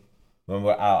me, when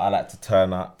we're out, I like to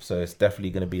turn up, so it's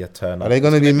definitely gonna be a turn up. Are they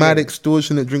gonna be mad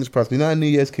extortionate drinks prices? You know how New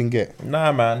Year's can get.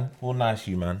 Nah, man. We'll nice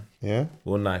you, man. Yeah.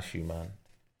 We'll nice you, man.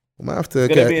 We might have to.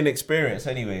 It's gonna be an experience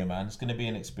anyway, man. It's gonna be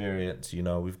an experience. You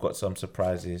know, we've got some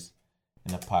surprises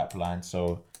in the pipeline,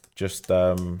 so just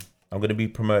I'm gonna be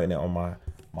promoting it on my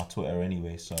Twitter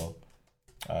anyway. So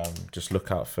just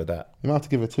look out for that. You might have to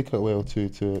give a ticket away or two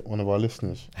to one of our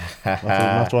listeners. Might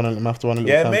have to run a little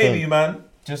yeah, campaign. maybe, man.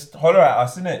 Just holler at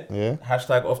us, innit? Yeah.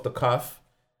 Hashtag off the cuff,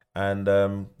 and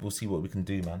we'll see what we can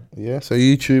do, man. Yeah. So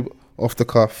YouTube off the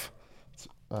cuff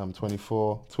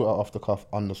 24, Twitter off the cuff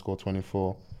 _24.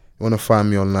 You want to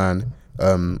find me online?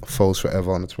 Falls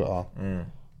Forever on the Twitter.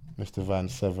 Mr. Van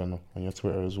 7 on your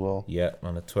Twitter as well. Yeah,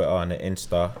 on the Twitter, on the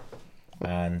Insta,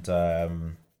 and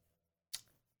on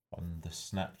the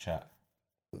Snapchat.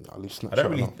 I'll leave Snapchat. I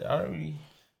don't really.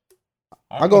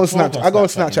 I go on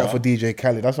Snapchat for DJ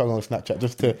Khaled. That's why I go on Snapchat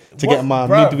just to get my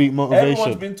midweek motivation.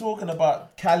 Everyone's been talking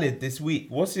about Khaled this week.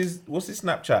 What's his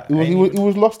Snapchat? He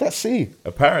was lost at sea.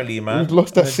 Apparently, man. He was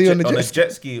lost at sea on a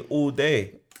jet ski all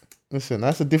day. Listen,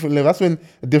 that's a different level. That's when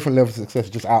a different level of success.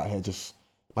 Just out here,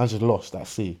 man's just lost at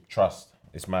sea. Trust.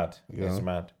 It's mad. Yeah. It's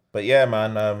mad. But yeah,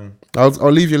 man.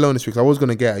 I'll leave you alone this week. I was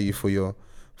gonna get at you for your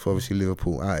for obviously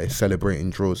Liverpool out here celebrating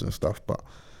draws and stuff. But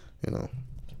you know,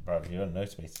 Bro, you don't know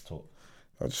space to talk.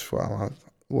 I just thought,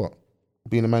 what?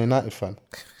 Being a Man United fan,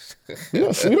 we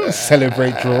don't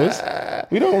celebrate draws.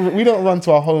 We don't run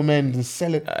to our home end and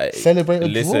celebrate a draw.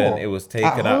 Listen, it was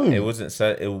taken out. home. It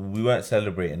wasn't. We weren't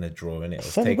celebrating a draw, and it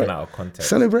was taken out of context.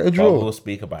 Celebrate a But draw. we'll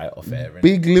speak about it off air. Innit?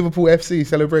 Big Liverpool FC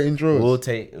celebrating draws. We'll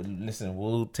take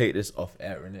this off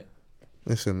air, innit?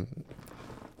 Listen,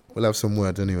 we'll have some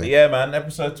words anyway. But yeah, man.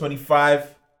 Episode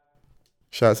 25.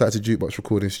 Shouts out to Jukebox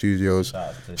Recording Studios.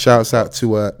 Shout Shouts out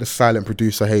to the silent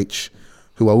producer H,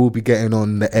 who I will be getting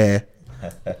on the air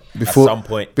before at some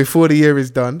point. before the year is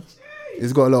done.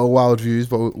 He's got a lot of wild views,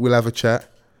 but we'll have a chat.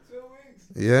 2 weeks.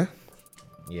 Yeah.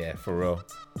 Yeah, for real.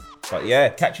 But yeah,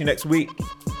 catch you next week.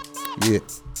 Yeah.